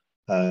for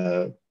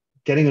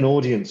getting an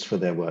audience for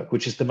their work,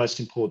 which is the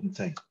most important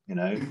thing, you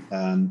know.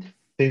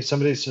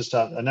 Somebody's just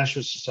asked,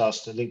 Anasha's just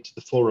asked a link to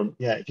the forum.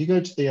 Yeah, if you go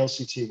to the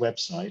LCT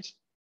website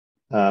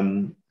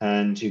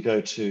and you go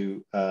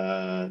to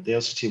the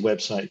LCT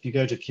website, if you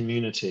go to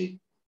community,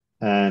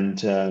 and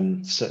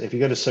so if you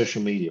go to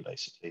social media,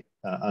 basically,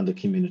 under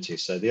community,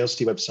 so the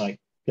LCT website,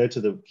 go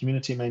to the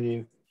community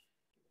menu,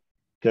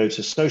 go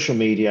to social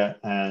media,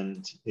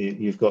 and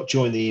you've got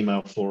join the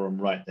email forum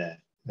right there,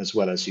 as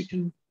well as you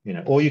can, you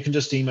know, or you can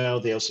just email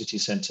the LCT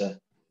Center,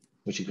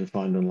 which you can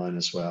find online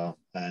as well,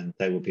 and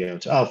they will be able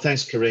to, oh,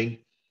 thanks, Karine.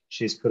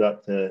 She's put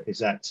up the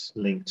exact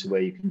link to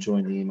where you can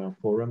join the email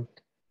forum.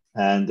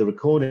 And the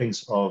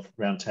recordings of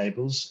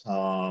roundtables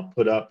are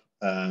put up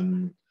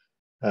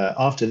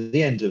after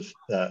the end of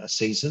a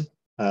season.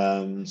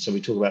 So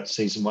we talk about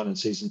season 1 and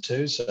season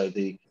 2. So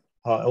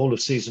all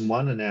of season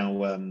 1 are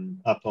now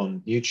up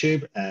on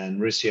YouTube, and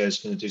Mauricio is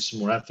going to do some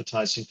more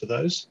advertising for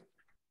those.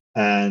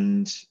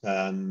 And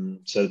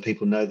so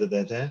people know that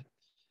they're there.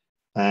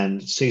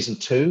 And season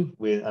 2,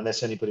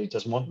 unless anybody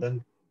doesn't want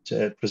them,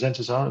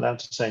 presenters aren't allowed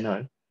to say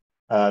no.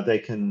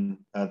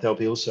 They'll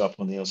be also up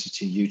on the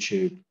LCT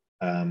YouTube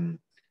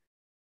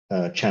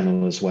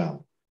channel as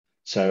well.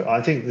 So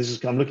I think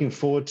I'm looking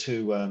forward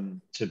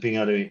to being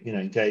able to, you know,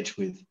 engage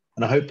with,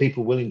 and I hope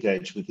people will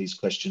engage with these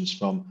questions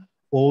from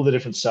all the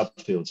different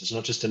subfields. It's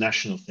not just a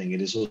national thing;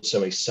 it is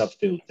also a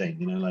subfield thing.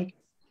 You know, like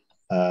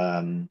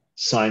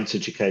science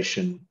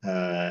education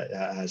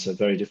has a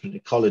very different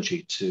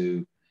ecology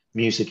to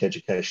music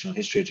education or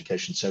history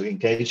education. So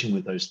engaging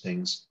with those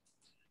things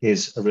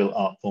is a real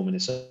art form in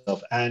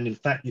itself. And in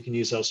fact, you can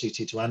use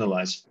LCT to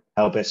analyze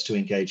how best to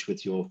engage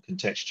with your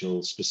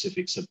contextual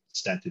specific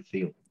substantive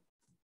field.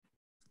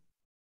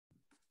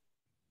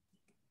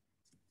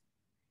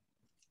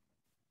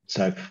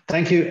 So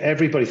thank you,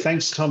 everybody.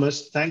 Thanks,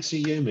 Thomas. Thanks,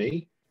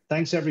 Ayumi.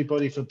 Thanks,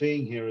 everybody, for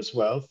being here as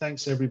well.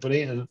 Thanks,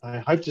 everybody. And I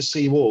hope to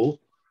see you all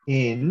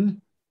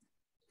in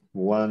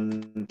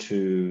 1,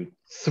 2,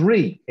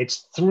 3.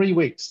 It's 3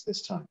 weeks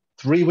this time.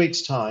 3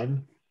 weeks'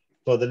 time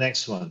for the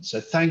next one. So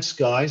thanks,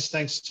 guys.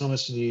 Thanks,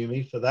 Thomas and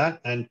Ayumi, for that.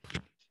 And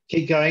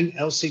keep going.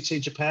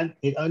 LCT Japan.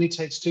 It only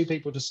takes 2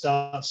 people to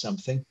start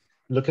something.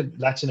 Look at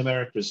Latin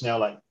America is now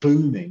like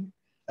booming.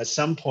 At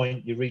some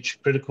point, you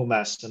reach critical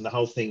mass, and the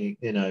whole thing,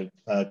 you know,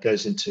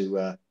 goes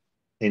into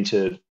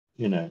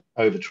you know,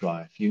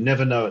 overdrive. You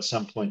never know. At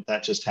some point,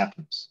 that just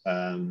happens,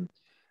 and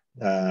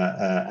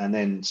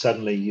then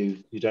suddenly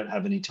you don't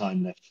have any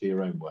time left for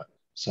your own work.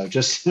 So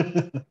just you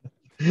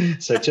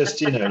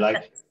know,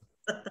 like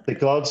the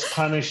gods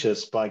punish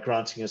us by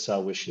granting us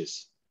our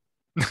wishes.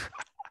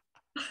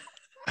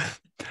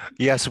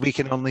 Yes, we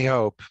can only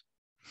hope.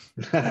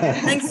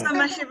 Thanks so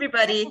much,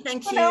 everybody.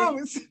 Thank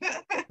you.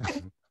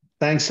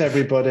 Thanks,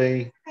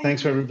 everybody.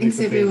 Thanks for everybody. Thanks,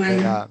 everyone.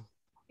 Yeah.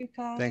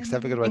 Thanks.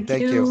 Have a good one.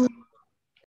 Thank you.